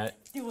 don't do that.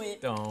 Do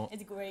it. Don't.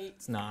 It's great.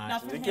 It's not.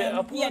 Not for Did it get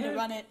him. He had to uploaded?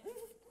 run it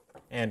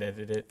And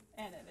edit it.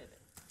 and edit it.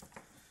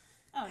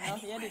 Oh no,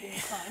 the editing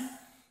is fine.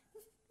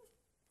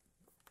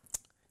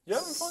 You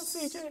having fun,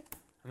 CJ?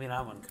 I mean,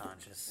 I'm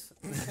unconscious.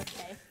 It's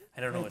okay.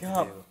 I don't know what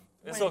up. to do.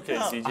 It's okay,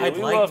 CJ. I'd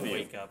we like love to you.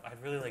 wake up.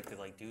 I'd really like to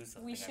do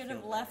something. We I should feel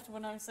have bad. left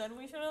when I said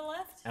we should have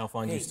left.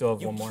 Alphonse, you still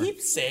have You one more. keep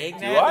saying Do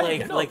that, I?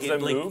 like, No, like, 'cause I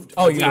it, like, moved.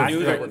 Oh, you you moved.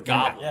 knew there were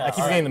goblins. Yeah, I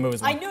keep forgetting the move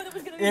as I well. knew there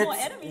was gonna be more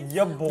enemies. It's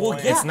your boy. Well,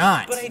 yeah, It's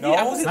not. But I did. No,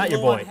 I was it's not your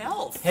low on boy.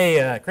 health.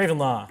 Hey, Craven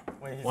Law,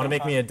 Wait, he's want to on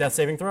make me a death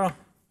saving throw?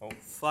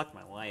 Fuck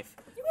my life.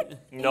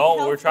 No,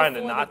 Health we're trying to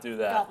before not the do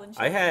that. goblin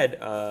I shit.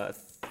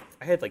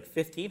 had like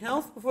 15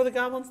 health before the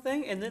goblins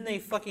thing, and then they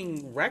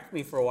fucking wrecked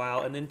me for a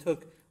while, and then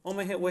took all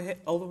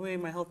the way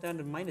my health down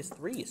to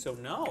 -3. So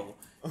no,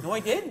 I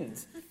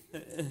didn't.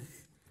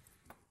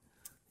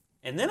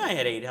 And then I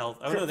had 8 health.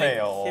 Oh no, they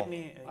Fail. hit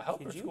me. I hope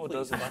Could your you school please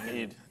doesn't fucking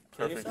need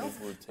kill perfect yourself?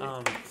 food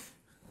tape.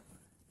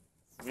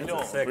 We that's a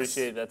don't 6.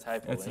 appreciate that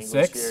type of That's a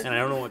language 6? here. And I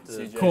don't know what to.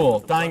 CJ. Cool,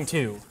 dying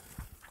 2.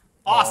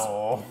 Awesome.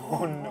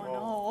 Oh, no.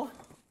 No.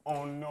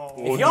 Oh, no.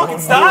 If y'all can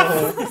stop.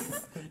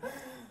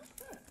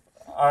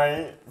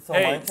 Alright, so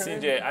Hey, my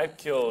turn? CJ, I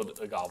killed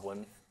a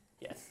goblin.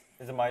 Yes.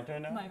 Is it my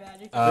turn now? My bad.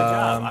 Good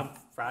job. I'm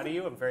proud of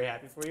you. I'm very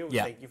happy for you.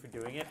 Yeah. Thank you for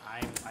doing it.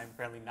 I'm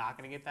apparently not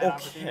going to get that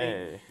opportunity.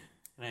 Okay.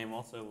 And I am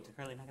also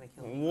apparently not going to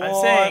kill you. What?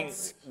 I'm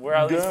saying we're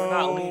at least we're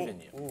not Go.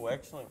 leaving you. Ooh,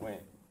 actually, wait.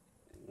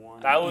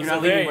 1, That was You're not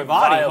a leaving very my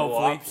body, viable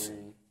hopefully.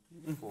 option.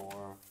 3,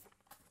 4.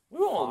 We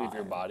won't leave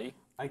your body.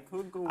 I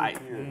could go I-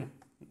 here.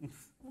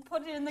 We'll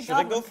put it in the Should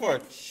I goblin go for a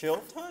pit. chill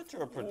touch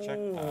or a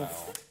projectile?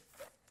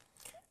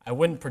 I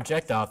wouldn't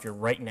projectile if you're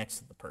right next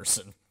to the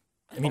person.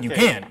 I mean, you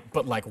Okay. can,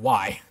 but like,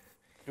 why?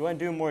 Do I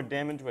do more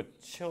damage with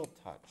chill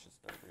touch? Is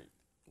that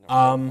right?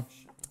 Um,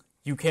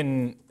 You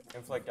can.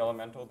 Inflict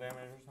elemental damage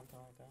or something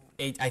like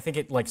that? I think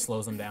it like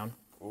slows them down.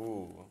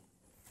 Ooh.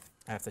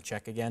 I have to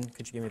check again.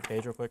 Could you give me the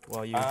page real quick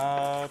while you?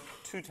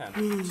 210.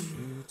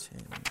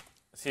 210.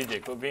 CJ,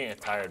 quit being a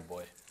tired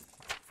boy.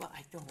 But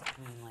I don't.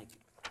 I mean, like,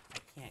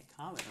 I can't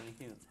comment on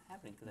anything that's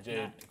happening because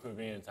Jade, quit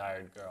being a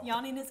tired girl.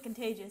 Yawning is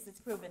contagious. It's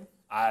proven.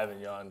 I haven't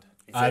yawned.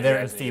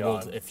 They're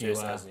enfeebled if you.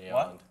 Jason hasn't yawned.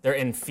 What? They're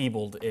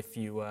enfeebled if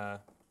you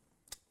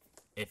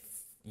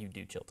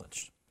do chill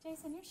touch.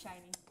 Jason, you're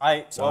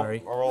shiny.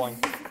 Sorry. Well, we're rolling.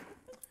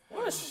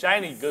 What a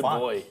shiny good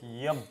boy.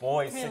 Yeah,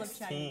 boy. Caleb's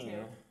shiny 16.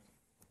 too.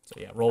 So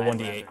yeah, roll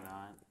 1d8.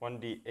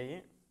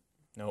 1d8.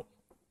 Nope.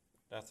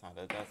 That's not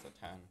it. That's a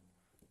 10.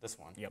 This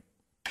one. Yep.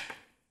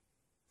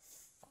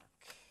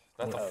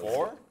 That's a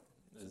 4?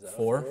 Is that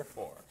 4?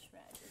 4.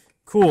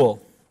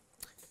 Cool.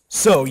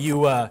 So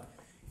you,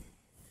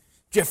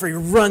 Jeffrey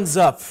runs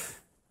up,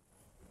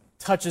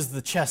 touches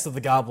the chest of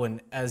the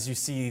goblin as you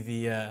see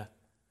the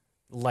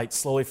light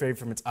slowly fade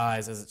from its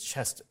eyes as its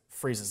chest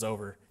freezes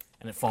over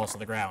and it falls to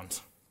the ground.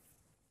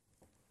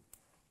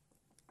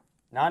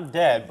 Not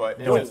dead, but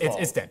No, it's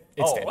dead.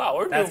 It's dead.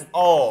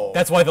 Wow,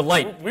 That's why the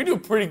light. We do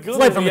pretty good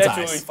light when from we its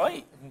actually eyes.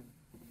 fight.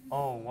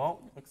 Oh, well,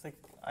 looks like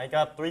I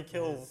got 3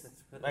 kills.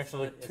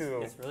 Actually,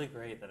 2. It's really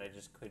great that I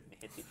just couldn't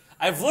hit these.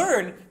 I've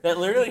learned that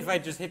literally if I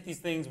just hit these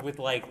things with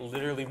like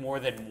literally more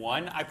than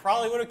one, I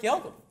probably would have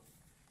killed them.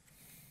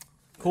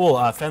 Cool.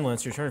 Fenlin,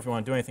 it's your turn if you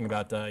want to do anything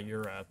about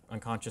your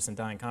unconscious and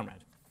dying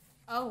comrade.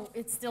 Oh,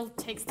 it still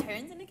takes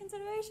turns into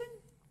consideration?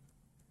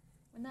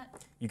 When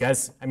that... You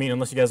guys,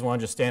 unless you guys want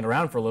to just stand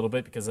around for a little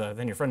bit because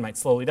then your friend might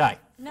slowly die.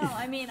 No,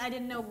 I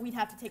didn't know we'd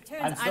have to take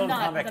turns. I'm still in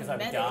not combat the 'cause I'm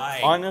medic.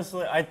 dying.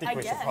 Honestly, I think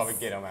we should guess. probably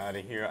get him out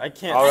of here. I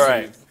can't. All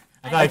right.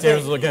 I thought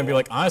James was going to be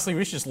like, honestly,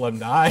 we should just let him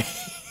die.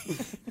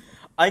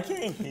 I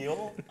can't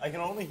heal. I can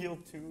only heal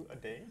 2 a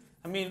day.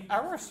 I mean, I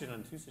rushed in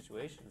on 2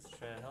 situations to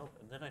try to help,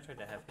 and then I tried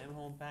to have him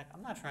hold back.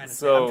 I'm not trying to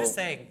say. I'm just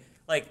saying,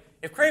 like,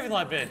 if Cravenlaw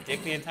had been a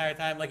dick the entire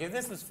time, like, if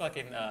this was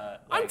fucking,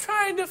 I'm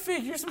trying to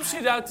figure some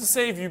shit out to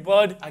save you,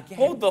 bud. Again.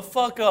 Hold the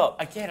fuck up.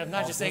 Again, I'm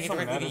not just saying it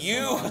directly to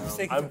you.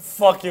 I'm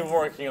fucking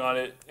working on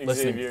it,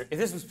 Xavier. If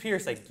this was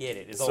Pierce, I get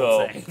it. Is all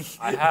So, I'm saying.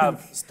 I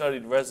have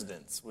studied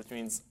residence, which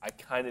means I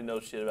kind of know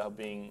shit about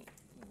being,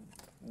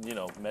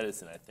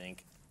 medicine, I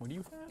think. What do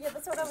you have? Yeah,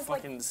 that's what I was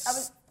Fucking like. I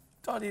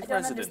studied don't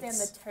residence. understand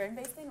the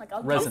turn-based thing. Like,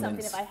 I'll do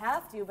Resonance. something if I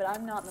have to, but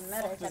I'm not the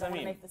medic. I don't want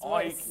to make this All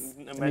I worse. can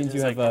It imagine means you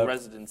is have like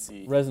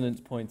residency. resonance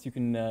points. You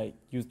can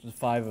use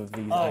 5 of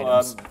these Oh,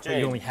 items. Jay,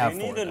 you only have do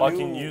you 4. need a Well, I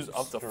can new use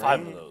up to 5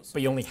 of string? those.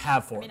 But you only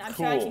have 4. I mean, I'm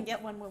sure I Cool. can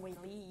get one when we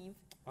leave.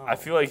 I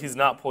feel like he's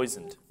not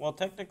poisoned. Well,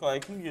 technically, I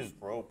can use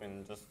rope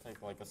and just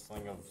take like a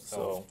sling of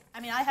soap. I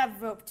mean, I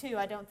have rope too.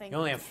 I don't think You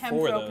only have hemp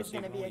 4 rope though, is so you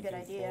going to can be a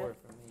only good do idea. 4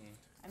 for me.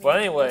 I mean, But the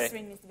anyway,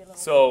 string needs to be a little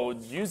so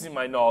using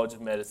my knowledge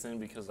of medicine,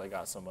 because I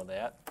got some of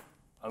that,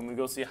 I'm going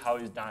to go see how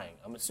he's dying.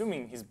 I'm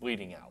assuming he's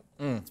bleeding out.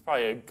 It's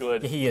probably a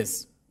good... Yeah, he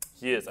is.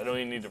 He is. I don't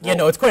even need to roll. Yeah,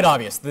 no, it's quite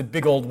obvious. The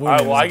big old wound. All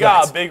right, well, I in his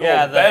got gut. a big old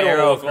Yeah, the bedroll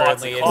arrow with lots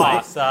currently of is on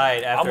cloth. his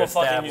side after I'm going a to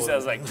fucking stab use wound. it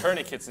as like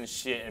tourniquets and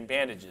shit and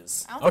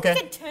bandages. I don't Okay.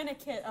 think it's a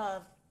tourniquet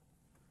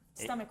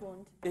stomach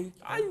wound.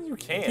 You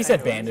can't. He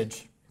said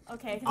bandage.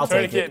 Okay. 'cause I'll I'm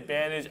take Tourniquet, it.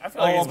 bandage. I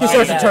feel like He it's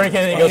starts fine. to tourniquet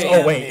and he goes,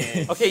 oh,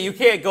 wait. Okay, you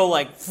can't go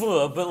like,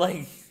 but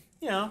like,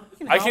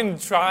 I can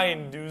try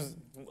and do...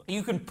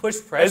 You can push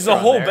pressure. It's a on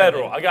whole there,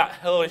 bedroll. and I got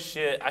hella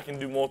shit. I can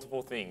do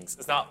multiple things.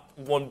 It's not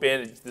one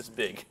bandage this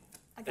big.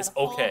 I got It's a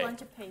whole okay.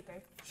 bunch of paper.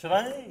 Should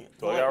I?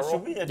 Do I gotta roll?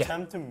 Should we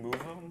attempt to move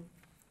him?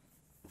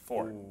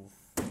 4.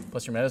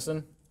 Plus your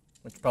medicine,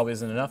 which probably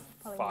isn't enough.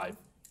 Probably 5.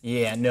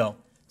 Yeah, no.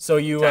 So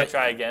you Can I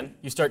try again?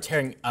 you start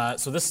tearing.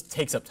 So this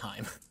takes up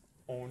time.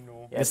 Oh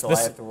no. Yeah, This- so this-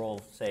 I have to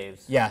roll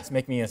saves. Yeah, so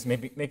make me a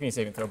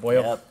saving throw,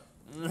 boyo. Yep.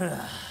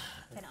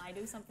 Can I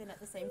do something at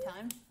the same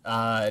time?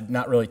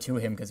 Not really to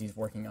him because he's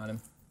working on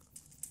him.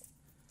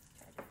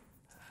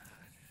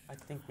 I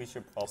think we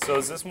should probably. So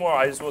is this more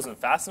I just wasn't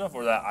fast enough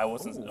or that I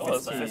wasn't? Ooh, Oh,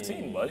 that's a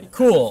 15, buddy.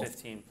 Cool.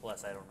 15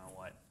 plus, I don't know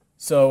what.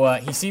 So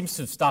he seems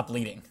to stop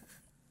bleeding.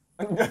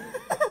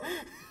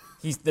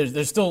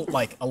 There's still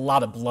like a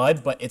lot of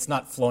blood, but it's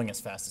not flowing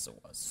as fast as it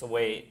was. So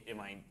wait,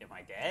 am I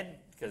dead?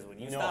 Because when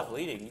you stop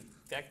bleeding, you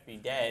technically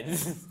dead.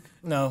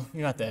 No,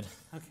 you're not dead.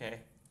 Okay.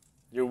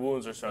 Your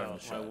wounds are starting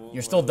to show.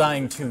 You're still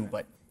dying too,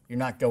 but you're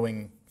not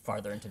going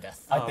farther into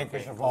death. I think we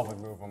should probably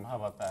move him. How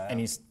about that? And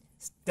he's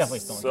definitely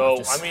still So,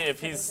 unconscious. I mean, if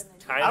he's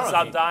kind I of don't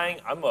stopped think- dying,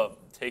 I'm going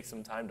to take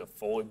some time to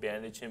fully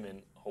bandage him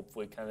and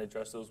hopefully kind of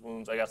address those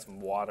wounds. I got some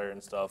water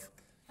and stuff.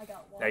 I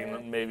got I water.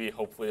 can maybe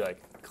hopefully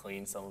like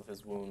clean some of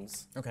his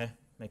wounds. Okay,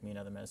 make me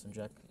another medicine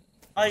check.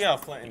 I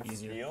got flint and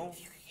Easier. steel.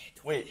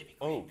 Wait.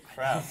 Oh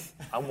crap.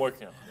 I'm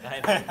working on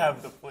it. I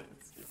have the flint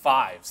and steel.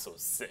 5, so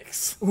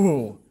 6.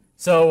 Ooh.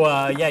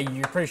 So yeah,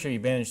 you're pretty sure you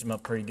bandaged him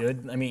up pretty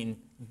good. I mean,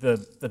 the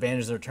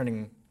bandages are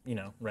turning,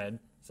 red.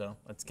 So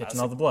that's catching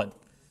all the blood.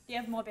 Do you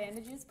have more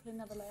bandages? Put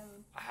another layer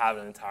on. I have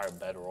an entire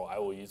bedroll. I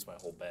will use my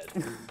whole bed.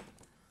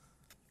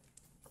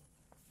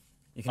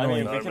 You can I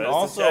only. mean, we can medicine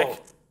also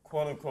check?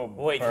 quote unquote.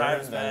 Wait, burn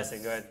time's that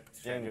medicine. Go ahead.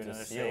 skin Do to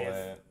another seal save.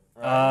 it.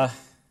 Right?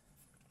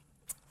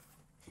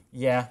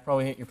 Yeah,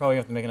 probably. You're probably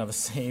gonna have to make another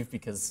save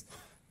because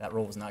that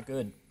roll was not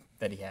good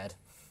that he had.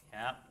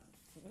 Yeah.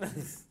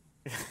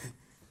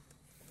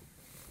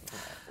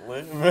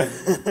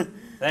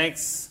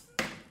 Thanks.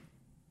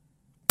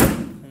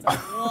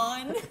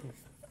 One.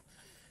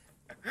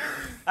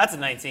 That's a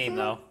 19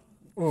 though.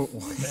 Ooh.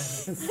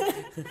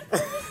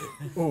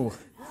 Ooh.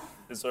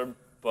 Is our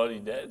buddy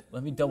dead?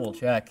 Let me double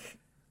check.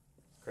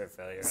 Crit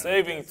failure.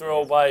 Saving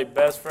throw by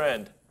best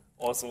friend.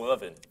 Also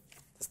 11.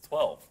 It's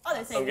 12. Oh, they're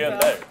I'm saving getting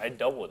throw. better. I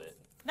doubled it.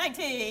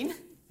 19.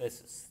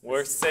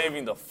 We're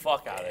saving the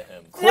fuck out of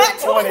him. Nat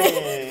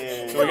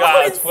 20. So we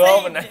got a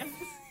 12 and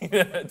saved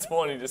a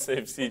 20 to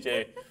save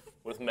CJ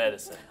with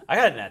medicine. I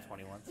got a nat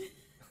 20 once.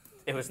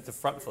 It was the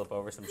front flip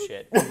over some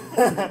shit.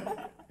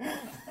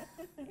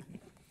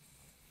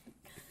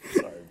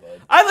 Sorry,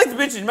 bud. I'd like to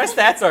mention my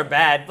stats are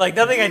bad. Like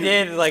nothing I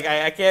did, like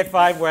I can't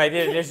find where I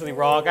did initially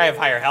wrong. I have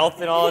higher health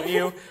than all of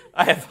you.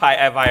 I have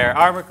higher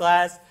armor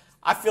class.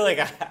 I feel like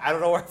I don't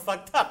know where I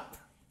fucked up.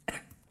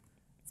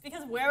 It's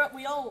because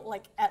we all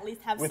like at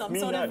least have With some me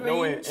sort not of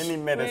knowing range. any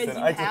medicine, whereas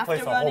you I just have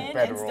place to a run whole in and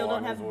bedroll still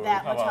on don't have his wound.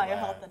 that How much about higher that?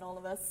 health than all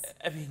of us.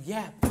 I mean,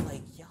 yeah, but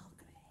like y'all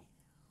could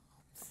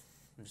have.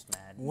 I'm just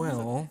mad.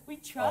 Well, We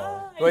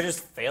tried. Do I just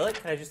fail it?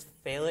 Can I just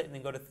fail it and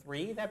then go to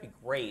 3? That'd be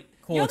great.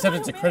 cool, You're except the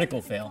it's a one who critical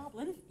made the fail.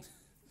 goblin.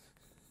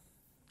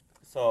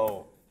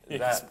 So He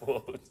that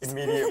explodes.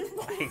 immediate.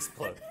 I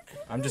explode.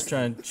 I'm just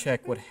trying to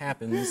check what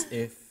happens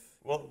if...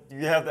 Well, do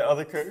you have the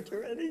other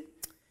character ready?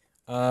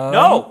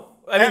 No!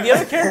 I mean, the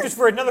other character's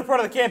for another part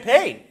of the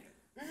campaign.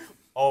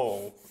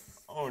 Oh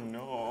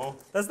no.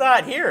 That's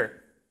not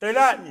here. They're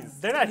not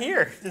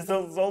here. This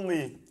is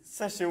only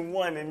session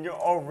 1 and you're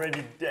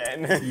already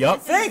dead.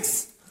 Yup.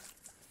 Thanks!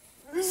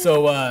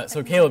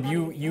 So Caleb,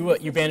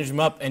 you bandage him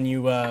up, and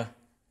you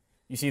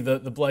see the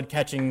blood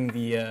catching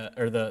the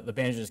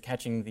bandages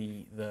catching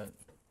the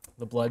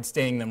blood,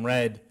 staining them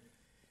red.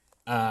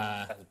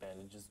 As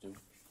bandages do.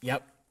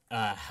 Yep.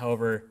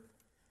 However,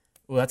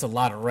 that's a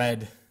lot of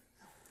red.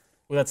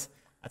 Well,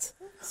 that's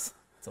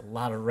a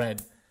lot of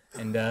red,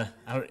 and I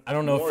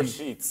don't know More if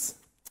sheets.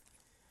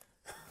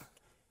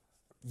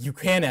 you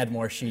can add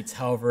more sheets.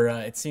 However,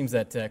 it seems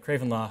that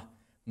Cravenlaw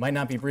might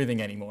not be breathing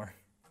anymore.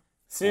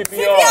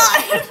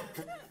 CPR!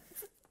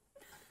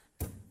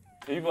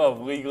 People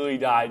have legally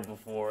died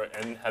before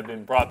and have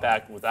been brought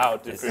back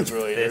without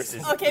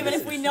defibrillators. Okay, but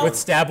if we know With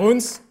stab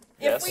wounds?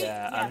 Yes.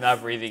 Yeah, I'm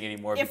not breathing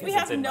anymore if because we it's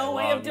have in no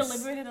my way of lungs.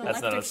 delivering an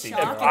That's not electric a shock,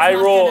 CPR. it's I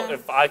not roll gonna-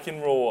 if I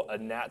can roll a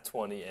nat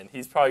 20, and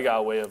he's probably got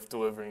a way of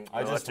delivering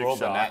I an just electric rolled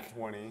shock. a nat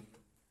 20.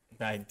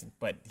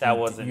 But That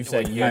wasn't you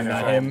said what you, you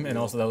not rolled. him, and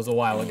also that was a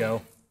while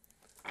ago.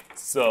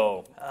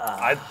 So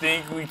I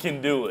think we can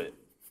do it.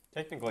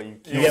 Technically, you You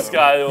killed just him.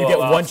 gotta You get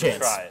allow one us to chance.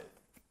 try it.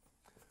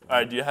 All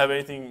right. Do you have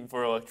anything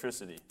for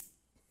electricity?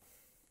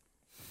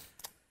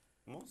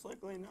 Most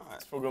likely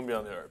not. We're gonna be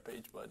on the art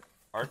page, bud.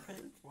 Art page?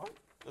 What?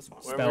 This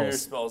one? Wherever your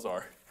Spells. spells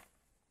are.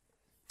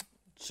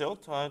 Chill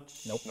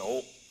touch. Nope.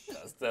 Nope.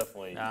 That's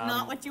definitely.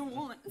 not what you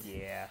want.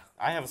 Yeah.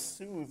 I have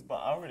soothe, but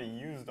I already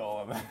used all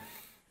of them.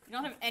 You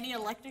don't have any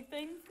electric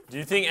thing? Do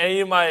you think any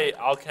of my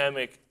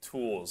alchemic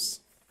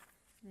tools?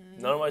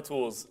 None of my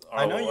tools are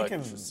I know you can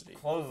electricity.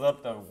 close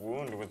up the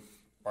wound with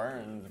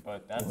burns,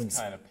 but that's Wounds.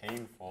 kind of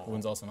painful.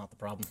 Wound's also not the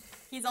problem.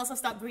 He's also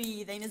stopped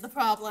breathing is the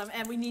problem,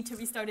 and we need to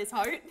restart his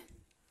heart.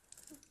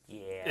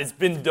 Yeah. It's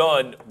been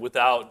done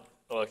without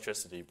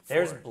electricity before.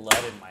 There's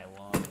blood in my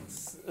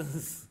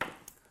lungs.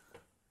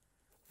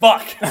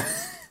 Fuck.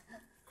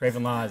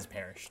 Cravenlaw has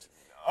perished.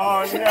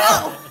 Oh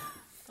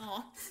no!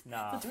 Aw.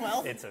 Nah,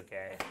 12. it's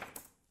okay.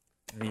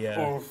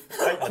 The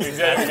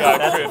Exactly.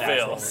 Got a crit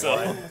fail.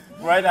 So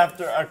Right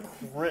after a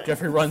crit.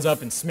 Jeffrey runs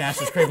up and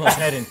smashes Cravenlaw's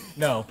head in.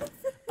 No.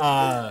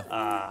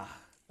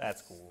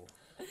 That's cool.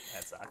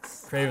 That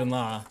sucks.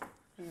 Cravenlaw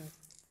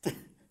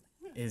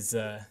is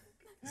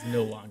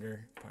no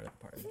longer part of the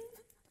party.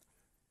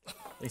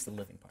 At least the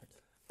living part.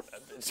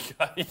 that bitch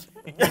got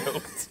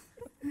killed.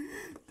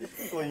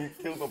 Well, you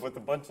killed him with a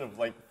bunch of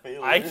like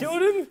failures. I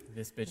killed him.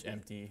 This bitch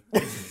empty.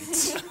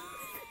 This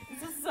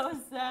is so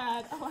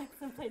sad.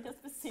 Alexa played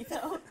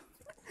Despacito.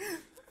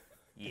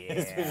 He's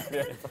Yeah. been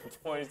dead for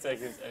 20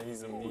 seconds and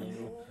he's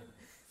immune.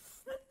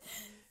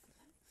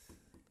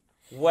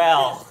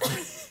 Well,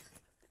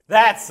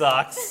 that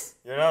sucks.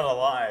 You're not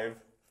alive.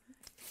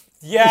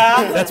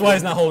 Yeah. That's why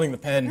he's not holding the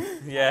pen.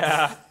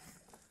 Yeah.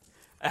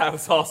 I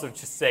was also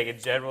just saying in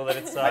general that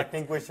it I sucked.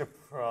 think we should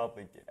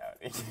probably get out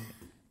of here.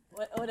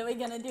 What are we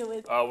gonna do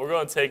with? We're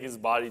gonna take his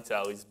body to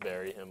at least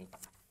bury him.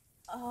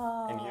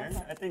 In here?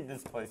 I think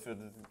this place is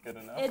good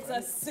enough. It's a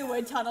right?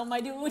 sewer tunnel,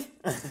 my dude.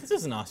 This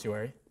is an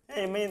ossuary.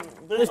 Hey, I mean,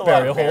 There's there's a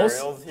lot of burial holes.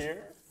 burials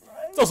here, right?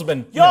 It's also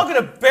been. Y'all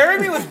gonna bury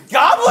me with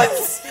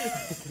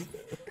goblins?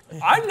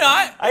 I'm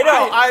not. I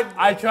know.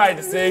 I tried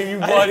to save you,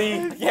 buddy.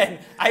 Again,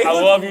 I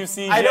love you,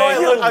 CJ. I know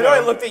I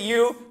looked at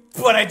you,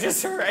 but I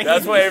just heard.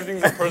 That's why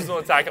everything's a personal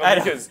attack I on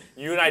know. because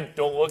you and I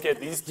don't look at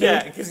these two.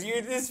 Yeah, because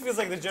this feels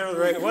like the general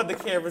direction. One, the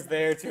camera's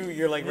there. Two,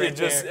 you're like right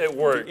there. It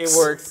works. It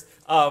works.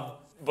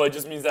 But it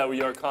just means that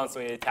we are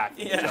constantly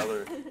attacking each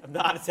other. I'm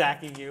not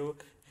attacking you.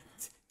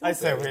 I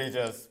said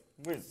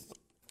we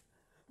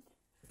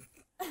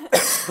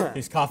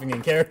He's coughing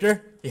in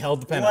character. He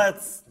held the pen.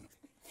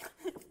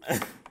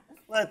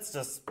 let's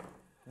just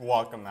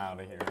walk him out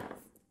of here.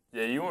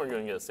 Yeah, you weren't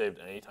going to get saved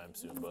anytime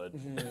soon, bud.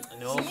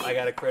 No, I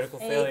got a critical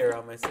failure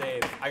on my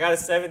save. I got a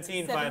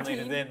 17 finally,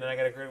 and then I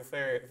got a critical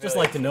failure. Just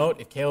like to note,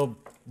 if Caleb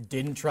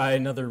didn't try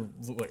another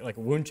like a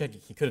wound check,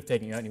 he could have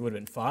taken you out and he would have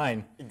been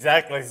fine.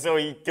 Exactly, so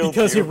he killed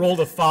Because you. he rolled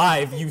a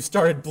 5, you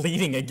started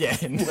bleeding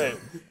again. Wait.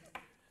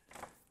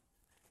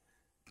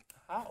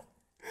 How?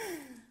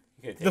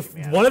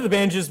 One of the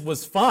bandages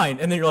was fine,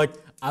 and then you're like,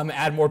 I'm going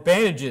to add more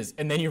bandages,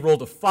 and then you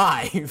rolled a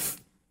 5.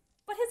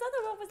 But his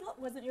other roll was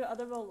wasn't your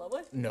other roll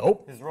lower?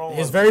 Nope.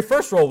 His very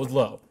first roll was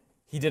low.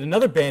 He did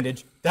another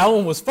bandage. That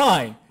one was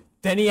fine.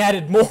 Then he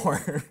added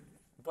more.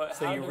 But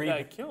So how you did read-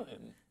 that kill him?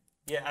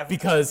 Yeah,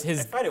 Because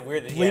his I find it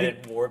weird that he bleeding-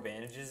 added more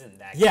bandages and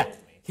that Yeah, killed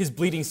me. his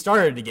bleeding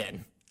started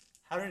again.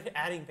 How did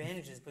adding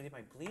bandages bleed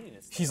my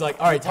bleediness? He's like,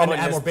 all right, time to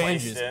probably add more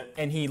misplaced bandages. it.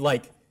 And he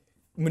like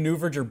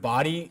maneuvered your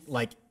body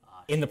like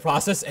in the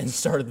process and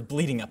started the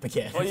bleeding up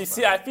again. Well, you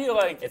see, I feel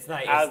like It's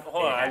not-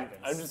 hold it on,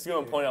 happens. I'm just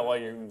going to point out why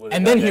you would.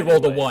 And then he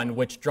rolled a 1,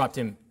 which dropped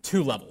him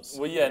 2 levels.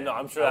 Well, yeah, no,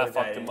 I'm sure I that would've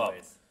fucked died him up.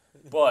 anyways.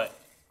 But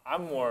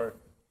I'm more,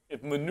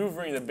 if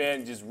maneuvering the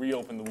bandages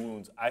reopened the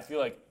wounds, I feel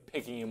like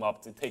picking him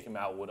up to take him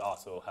out would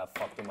also have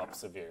fucked him up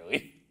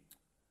severely.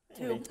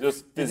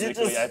 Just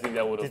physically, I think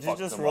that would have Did you fucked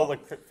just him roll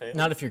up. a crit fail?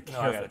 Not if you're No,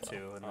 I careful. got a 2,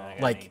 and then I got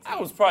an Like- 18. I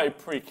was probably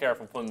pretty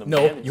careful putting the No,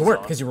 bandages you weren't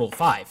on. because you rolled a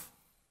 5.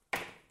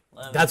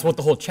 That's what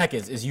the whole check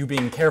is you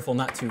being careful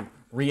not to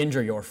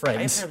re-injure your I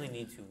friends. apparently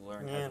need to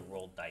learn how to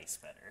roll dice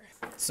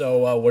better.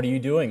 So what are you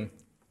doing?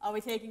 Are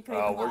we taking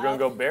Craven We're going to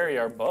go bury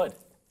our bud.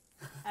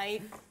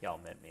 Y'all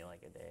met me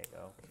like a day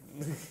ago.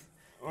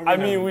 I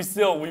mean,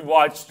 we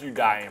watched you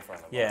die in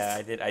front of us. Yeah,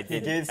 I did. He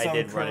gave some run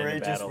into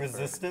courageous battle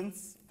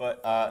resistance, but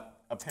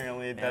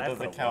apparently Man, that I put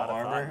doesn't a count lot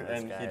of thought armor, into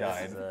this and guy. he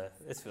died.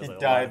 This feels He like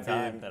a died long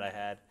time being that I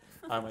had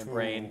on my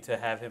brain to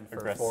have him for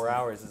aggressive. 4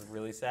 hours is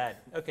really sad.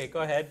 Okay,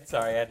 go ahead.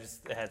 Sorry, I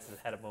just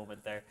had a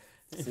moment there.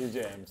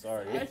 CJ, I'm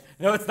sorry.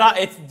 No, it's not.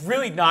 It's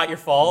really not your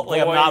fault. Like,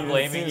 I'm Boy, not it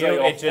blaming seems you.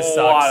 like It just a sucks.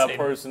 whole lot of And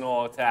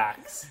personal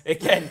attacks.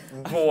 again,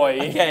 Boy.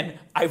 again,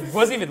 I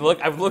wasn't even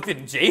I looked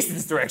in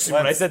Jason's direction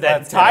when I Let's- said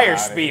that let's get him entire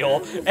outta spiel.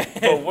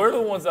 But we're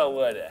the ones that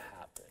let it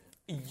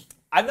happen.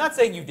 I'm not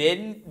saying you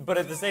didn't, but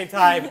at the same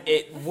time,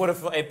 it would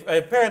have.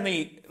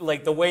 Apparently,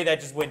 like the way that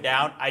just went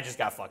down, I just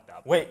got fucked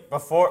up. Wait,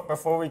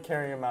 before we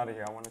carry him out of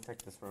here, I want to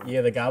take this room. Yeah,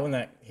 the goblin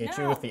that hit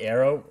you No. with the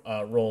arrow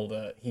rolled.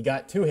 He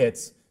got 2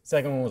 hits.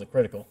 Second one was a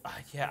critical.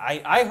 Yeah,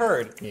 I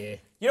heard. Yeah.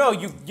 You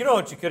know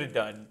what you could have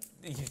done.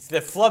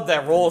 The flub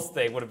that rolls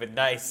thing would have been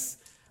nice.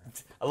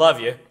 I love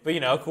you,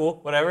 but cool,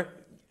 whatever.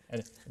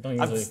 I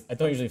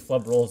don't usually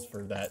flub rolls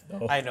for that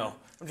though. I know.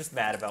 I'm just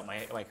mad about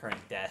my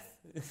current death.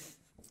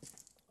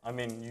 I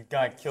mean, you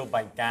got killed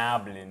by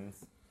goblins.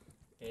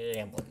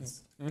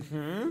 Gamblins.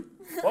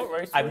 What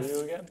race were you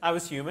again? I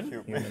was human.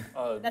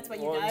 That's why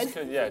you died.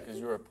 Because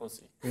you were a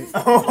pussy.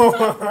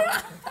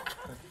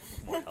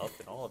 More health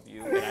than all of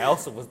you, and I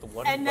also was the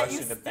one who And that rushed you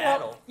into still,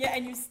 battle. yeah,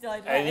 and you still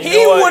died. And you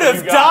He know what? would have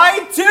You got-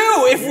 died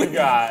too if You we.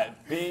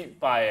 got beat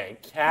by a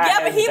cat Yeah,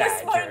 but and he was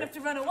badger. smart enough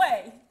to run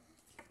away.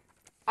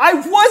 I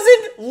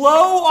wasn't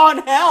low on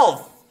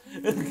health.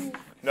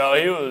 No,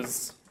 he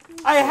was.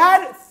 I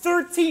had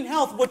 13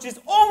 health, which is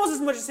almost as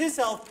much as his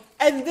health,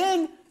 and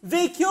then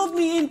they killed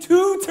me in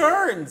 2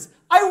 turns.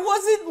 I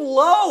wasn't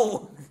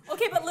low.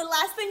 Okay, but the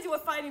last things you were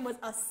fighting was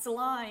a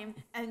slime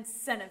and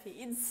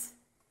centipedes.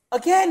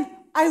 Again,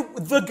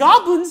 the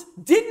goblins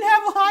didn't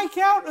have a high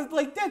count of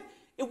death.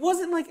 It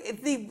wasn't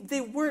like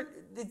they weren't.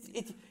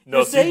 No,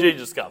 you're saying- CJ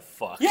just got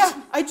fucked. Yeah,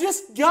 I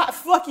just got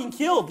fucking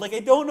killed. I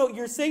don't know.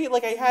 You're saying it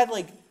like I had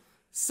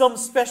some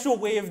special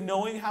way of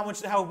knowing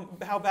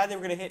how bad they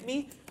were gonna hit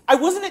me. I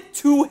wasn't at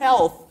 2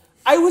 health.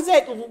 I was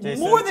at Jason?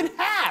 more than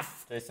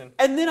half. Jason,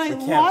 And then I we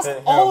can't lost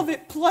fit all him. of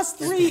it plus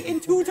 3 in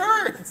 2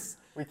 turns.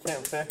 We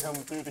can't fit him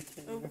through the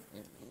cave.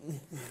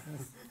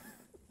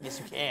 Yes,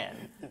 you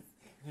can.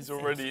 He's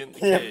already in the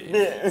Yeah, cave.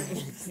 yeah.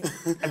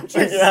 We're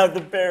gonna have to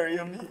bury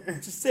him here.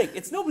 Just saying,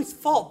 it's nobody's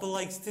fault,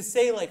 but to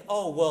say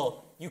oh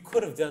well, you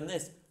could have done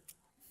this.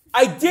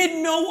 I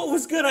didn't know what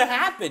was gonna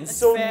happen,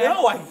 so fair.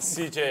 no, I.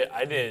 CJ,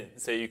 I didn't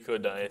say you could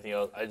have done anything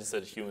else. I just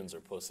said humans are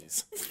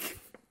pussies.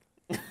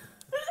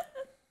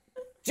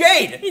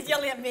 Jade, He's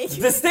yelling at me.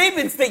 the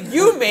statements that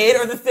you made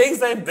are the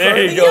things I'm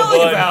There you currently go, yelling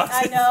bud. about.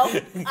 I know.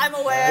 I'm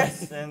aware.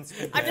 And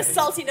spaghetti. I'm just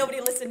salty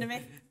nobody listened to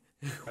me.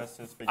 Crust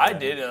and spaghetti. I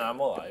did, and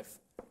I'm alive.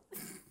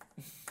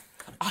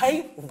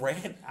 I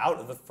ran out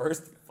of the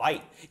first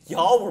fight.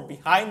 Y'all were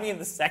behind me in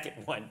the second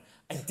one.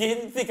 I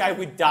didn't think I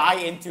would die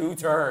in 2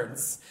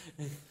 turns.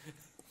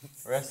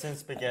 Rest in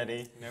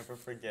spaghetti, never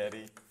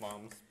forgetty,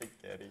 mom's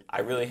spaghetti.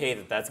 I really hate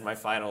that. That's my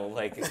final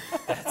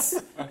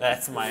that's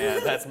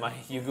my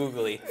you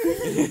googly.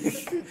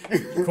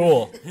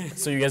 Cool.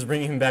 So you guys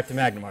bringing him back to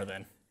Magnamar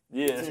then?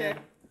 Yeah. Sure.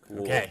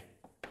 Cool. Okay.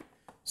 Your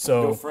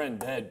So friend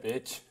dead,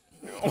 bitch.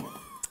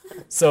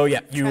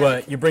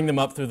 you bring them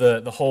up through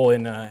the hole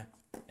in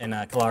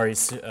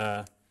Kalari's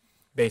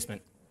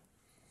basement,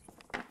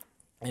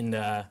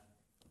 and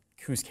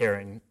who's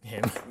carrying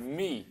him?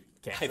 Me.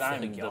 I Okay. feel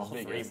I'm y'all the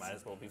three biggest. might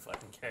as well be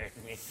fucking carrying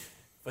me,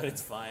 but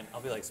it's fine.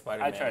 I'll be like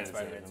Spider-Man. tried to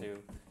Spider-Man save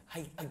 2.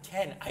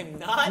 I'm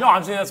not. No,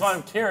 I'm saying that's why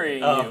I'm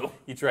carrying you.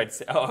 You tried to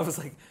say. Oh, I was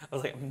like,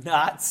 I'm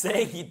not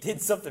saying you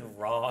did something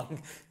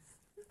wrong.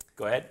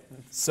 Go ahead.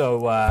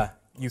 So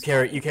you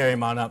carry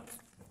him on up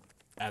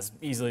as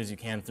easily as you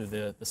can through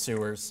the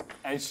sewers.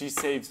 And she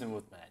saves him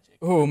with magic.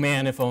 Oh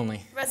man, if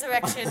only.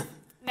 Resurrection,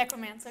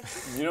 necromancer.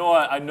 You know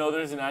what? I know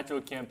there's an actual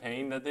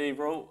campaign that they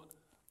wrote.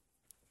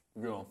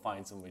 We're gonna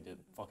find somebody to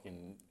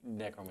fucking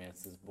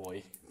necromance this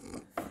boy.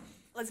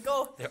 Let's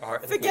go.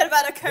 Forget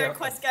about our current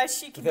quest, guys.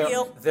 She can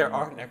heal. There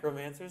are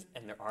necromancers,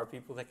 and there are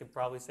people that could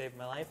probably save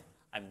my life.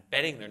 I'm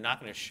betting they're not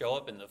going to show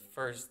up in the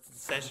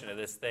first session of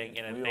this thing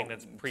in a thing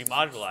that's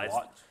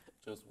pre-modularized.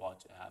 Just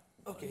watch it happen.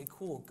 Okay,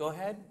 cool. Go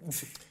ahead.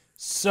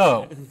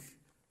 So,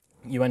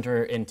 you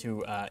enter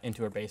into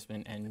her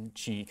basement, and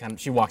she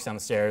walks down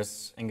the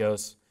stairs and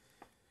goes,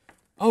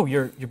 "Oh,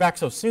 you're back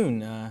so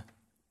soon.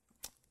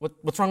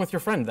 What's wrong with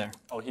your friend there?"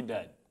 Oh, he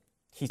dead.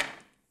 She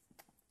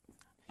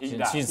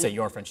died. didn't say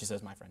your friend. She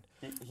says my friend.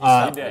 He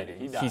died.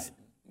 He died.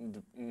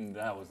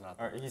 That was not.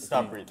 He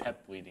stopped breathing. He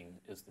kept bleeding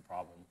is the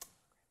problem.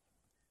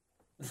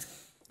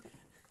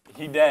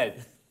 He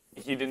dead.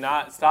 He did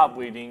not stop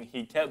bleeding.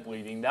 He kept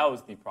bleeding. That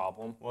was the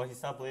problem. Well, he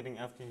stopped bleeding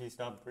after he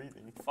stopped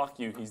breathing. Fuck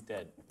you. He's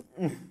dead.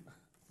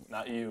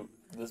 Not you.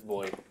 This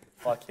boy.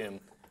 Fuck him.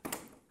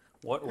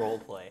 What role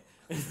play?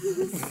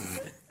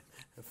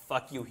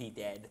 Fuck you. He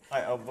dead.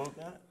 I upvote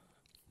that.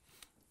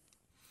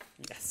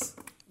 Yes.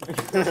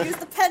 Use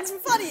the pens for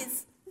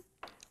funnies.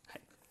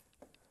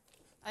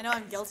 I know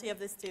I'm guilty of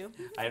this too.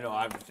 I know.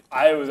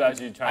 I was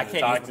actually trying to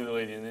talk to the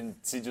lady, and then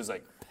she just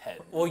like head.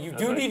 Well, you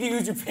do need to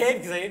use your pen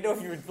because I didn't know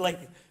if you were like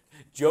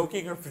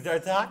joking or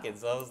talking.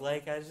 So I was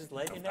just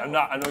letting you know. I'm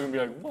not gonna be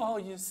like, well,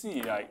 you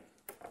see, like,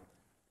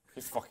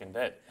 he's fucking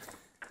dead.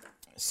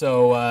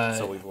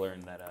 So we've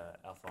learned that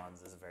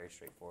Alphonse is a very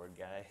straightforward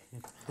guy.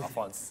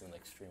 Alphonse is an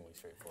extremely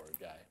straightforward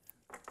guy.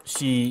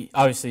 She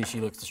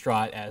looks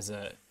distraught as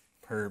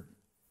her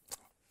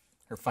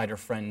fighter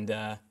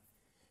friend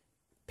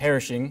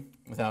perishing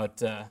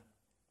without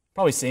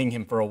probably seeing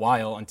him for a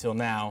while until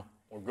now.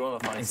 We're going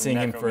to find some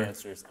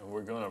necromancers, and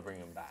we're going to bring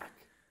him back.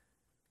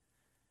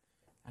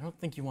 I don't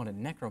think you want a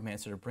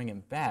necromancer to bring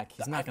him back.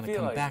 He's not going to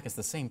come back as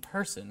the same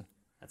person.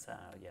 That's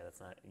not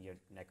your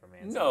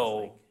necromancer.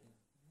 No.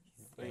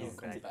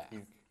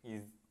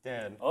 He's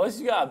dead. Unless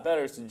you got a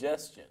better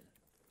suggestion.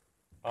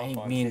 I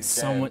mean,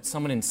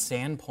 someone in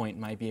Sandpoint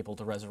might be able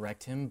to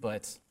resurrect him,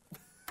 but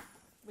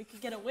we could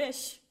get a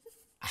wish.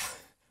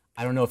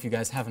 I don't know if you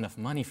guys have enough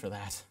money for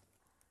that.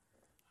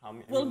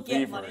 We'll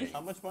get money.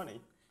 How much money?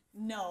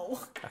 No.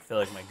 I feel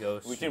like my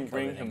ghost. We can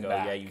bring him go,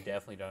 back. Yeah, you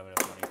definitely don't have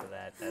enough money for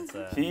that.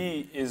 That's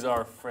He is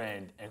our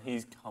friend, and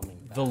he's coming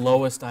back. The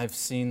lowest I've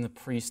seen the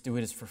priest do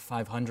it is for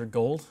 500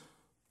 gold.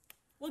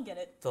 We'll get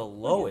it. The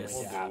lowest.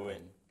 We'll do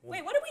it.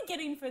 Wait, what are we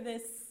getting for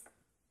this?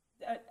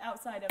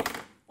 Outside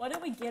of what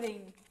are we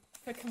getting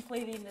for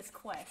completing this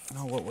quest?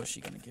 Oh, what was she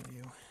gonna give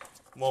you?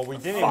 Well, we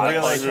didn't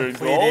really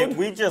complete it.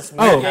 We just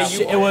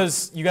it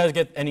was. You guys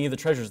get any of the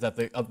treasures that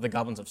the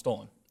goblins have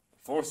stolen?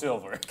 4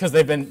 silver. Because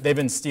they've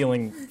been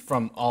stealing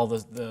from all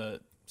the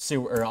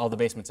sewer or all the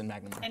basements in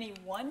Magnum. Any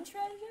one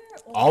treasure?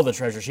 Or All the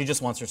treasure. She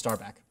just wants her star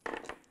back.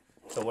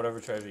 So whatever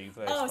treasure you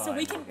guys Oh, so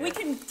we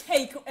can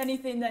take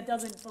anything that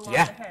doesn't belong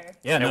Yeah. to her.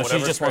 Yeah, no, she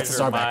just wants the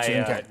star back. She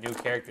didn't care. New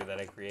character that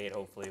I create,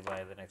 hopefully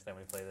by the next time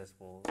we play this,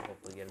 we'll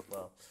hopefully get as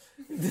well.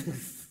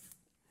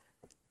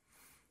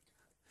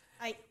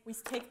 We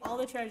take all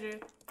the treasure.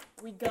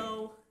 We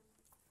go.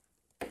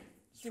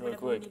 Just real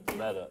quick,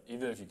 meta.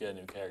 Even if you get a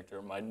new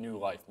character, my new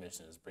life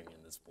mission is bringing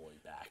this boy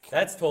back.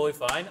 That's totally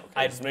fine.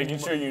 Okay, just making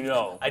sure you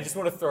know. I just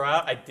want to throw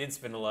out, I did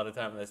spend a lot of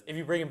time on this. If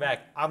you bring him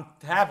back, I'm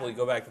happily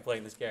go back to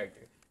playing this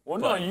character. Well,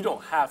 no, you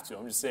don't have to.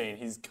 I'm just saying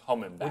he's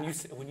coming back.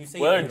 When you say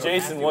whether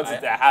Jason wants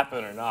it to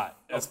happen or not,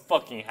 it's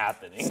fucking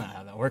happening. That's not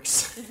how that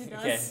works.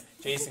 Again,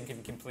 Jason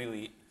can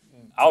completely.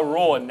 I'll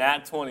roll a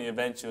nat 20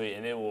 eventually,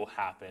 and it will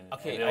happen.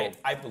 Okay,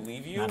 I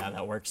believe you. Not how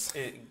that works.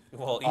 Even if you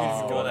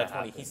roll that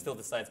 20, he still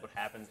decides what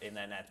happens in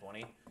that nat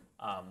 20,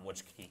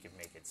 which he can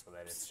make it so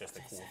that it's just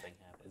a cool thing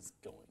happens. It's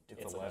going to.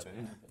 It's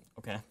 11.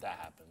 Okay. That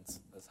happens.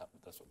 That's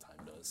what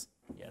time does.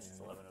 Yes, it's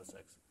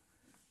 11:06.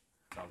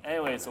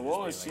 Anyway, so what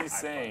was she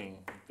saying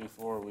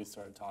before we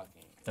started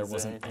talking? There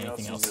wasn't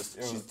anything else.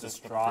 She's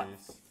distraught.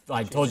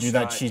 I told you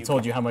that she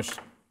told you how much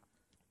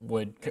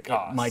it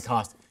might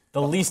cost.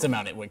 The least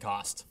amount it would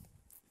cost.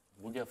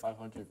 We'll get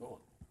 500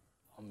 gold.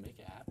 I'll make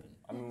it happen.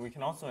 I mean, we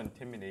can also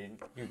intimidate.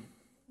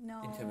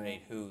 No.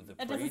 Intimidate who? The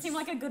That doesn't seem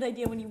like a good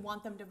idea when you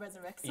want them to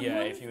resurrect someone.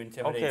 Yeah, if you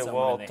intimidate Okay, someone,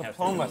 well, they have to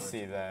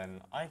diplomacy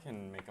then. I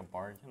can make a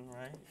bargain,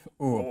 right?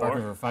 Ooh, a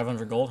bargain for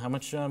 500 gold. How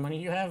much money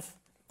do you have?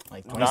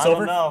 Like 20 Not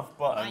silver? enough,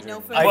 but I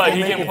know for But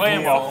you make can a play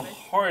him deal. a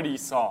hearty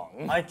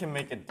song. I can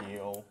make a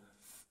deal.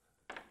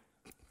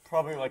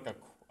 Probably like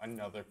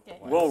another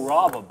quest. We'll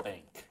rob a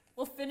bank.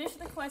 We'll finish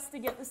the quest to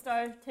get the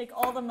star, take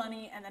all the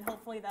money, and then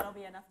hopefully that'll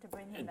be enough to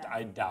bring him back.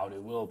 I doubt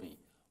it will be,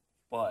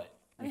 but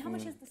I mean, how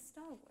much is the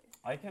star worth?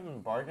 I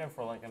can bargain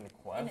for like a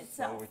quest. In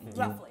itself, so we can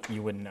roughly.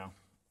 You wouldn't know.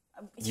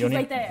 She's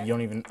right there. You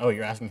don't even. Oh,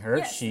 you're asking her?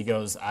 Yes. She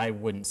goes, I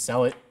wouldn't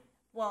sell it.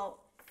 Well,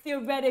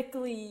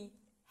 theoretically,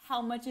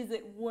 how much is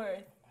it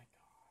worth?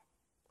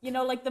 You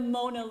know, like the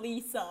Mona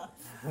Lisa.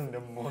 The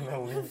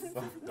Mona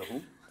Lisa. The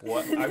who?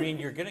 What? I mean,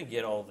 you're gonna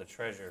get all the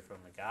treasure from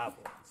the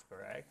goblins,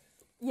 correct?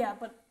 Yeah,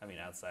 but I mean,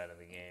 outside of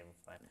the game.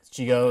 Fine.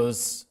 She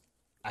goes,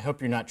 I hope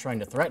you're not trying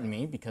to threaten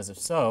me, because if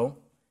so,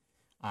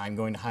 I'm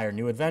going to hire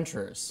new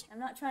adventurers. I'm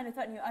not trying to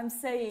threaten you. I'm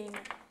saying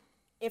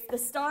if the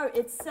star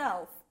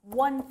itself,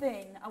 one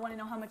thing, I want to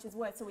know how much it's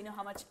worth so we know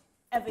how much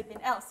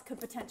everything else could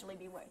potentially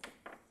be worth.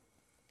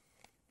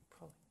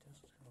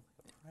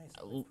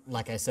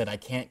 Like I said, I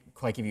can't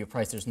quite give you a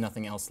price. There's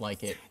nothing else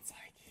like it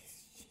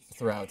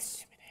throughout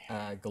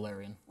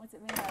Galarian. What's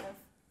it made out of?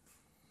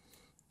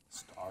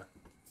 Star.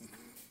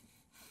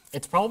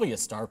 It's probably a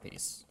star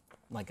piece,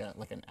 like a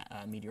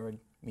meteor.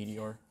 Okay,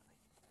 do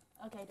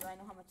I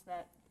know how much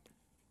that?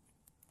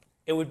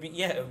 It would be,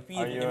 yeah, it would be,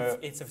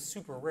 it's a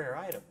super rare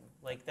item.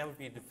 Like, that would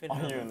be a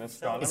definitive. Are you an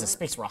astronomer? It's a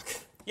space rock.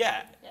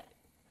 Yeah.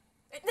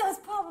 There's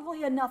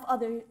probably enough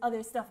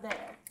other stuff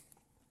there.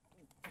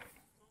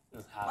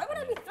 Why would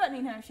I be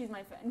threatening her if she's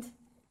my friend?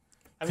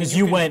 Because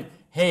you went,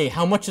 hey,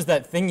 how much does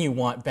that thing you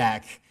want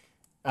back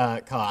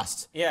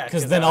cost? Yeah.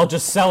 Because then I'll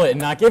just sell it and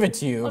not give it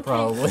to you,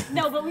 probably.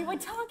 No, but we were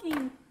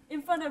talking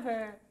in front of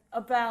her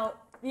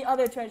about the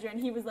other treasure, and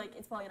he was like,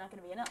 it's probably not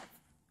going to be enough.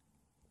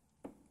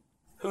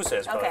 Who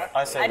says Okay.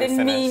 I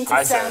didn't mean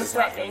to sound it's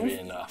not going to be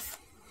threatening. enough.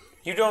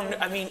 You don't,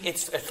 I mean,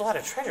 it's a lot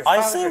of treasure.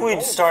 I say 500 we'd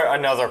gold. start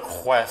another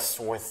quest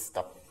with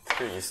the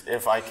priest,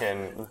 if I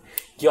can.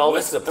 Y'all,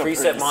 this is a The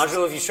preset priest.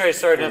 module. If you try to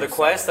start another Preset,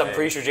 quest, I'm hey.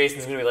 pretty sure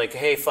Jason's going to be like,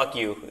 hey, fuck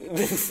you.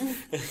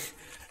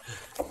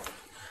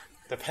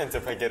 Depends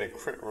if I get a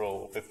crit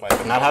roll with my.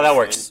 Not how that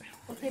works.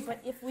 Okay,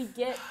 but if we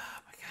get...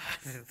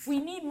 We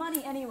need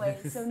money anyway,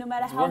 so no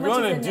matter how We're much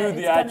going is to in do there, the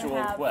it's gonna actual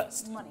have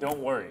quest. money. Don't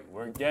worry.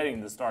 We're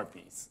getting the star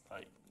piece.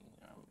 Like,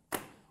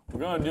 we're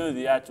going to do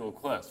the actual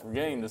quest. We're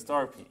getting the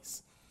star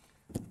piece.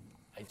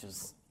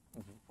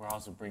 We're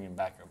also bringing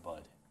back our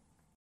bud.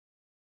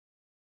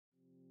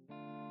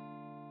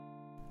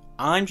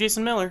 I'm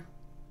Jason Miller.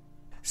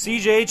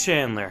 CJ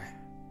Chandler.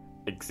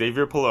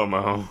 Xavier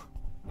Palomo.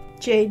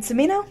 Jade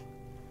Semino.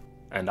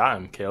 And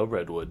I'm Kale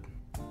Redwood.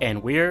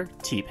 And we're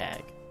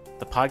TPAG,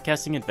 the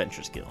Podcasting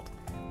Adventures Guild.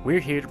 We're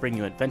here to bring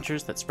you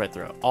adventures that spread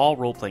throughout all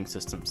role-playing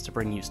systems to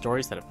bring you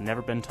stories that have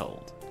never been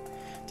told.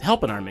 To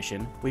help in our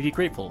mission, we'd be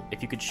grateful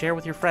if you could share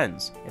with your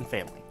friends and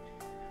family.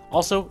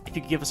 Also, if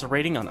you could give us a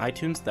rating on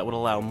iTunes, that would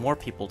allow more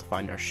people to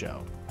find our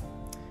show.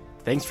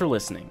 Thanks for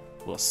listening.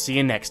 We'll see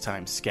you next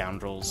time,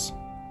 scoundrels.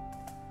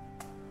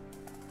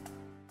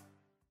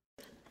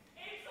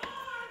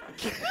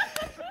 I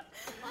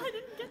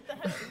didn't get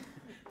that.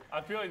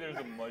 I feel like there's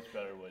a much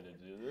better way to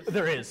do this.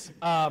 There is.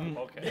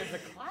 Okay. There's a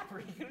clapper.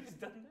 You could have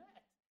just done that.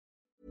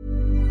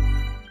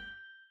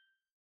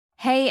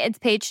 Hey, it's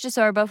Paige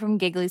DeSorbo from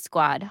Giggly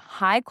Squad.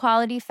 High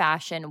quality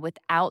fashion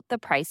without the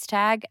price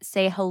tag.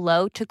 Say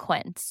hello to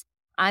Quince.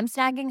 I'm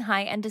snagging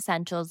high-end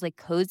essentials like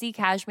cozy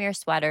cashmere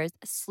sweaters,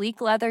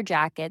 sleek leather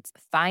jackets,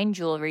 fine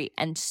jewelry,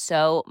 and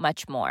so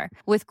much more.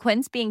 With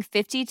Quince being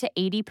 50 to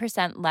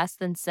 80% less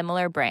than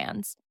similar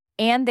brands.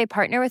 And they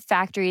partner with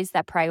factories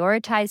that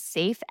prioritize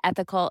safe,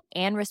 ethical,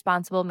 and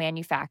responsible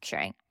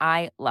manufacturing.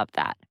 I love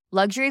that.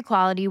 Luxury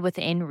quality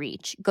within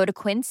reach. Go to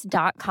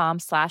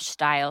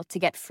quince.com/style to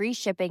get free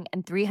shipping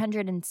and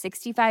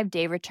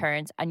 365-day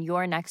returns on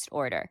your next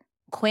order.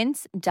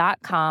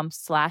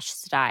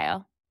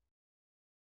 Quince.com/style.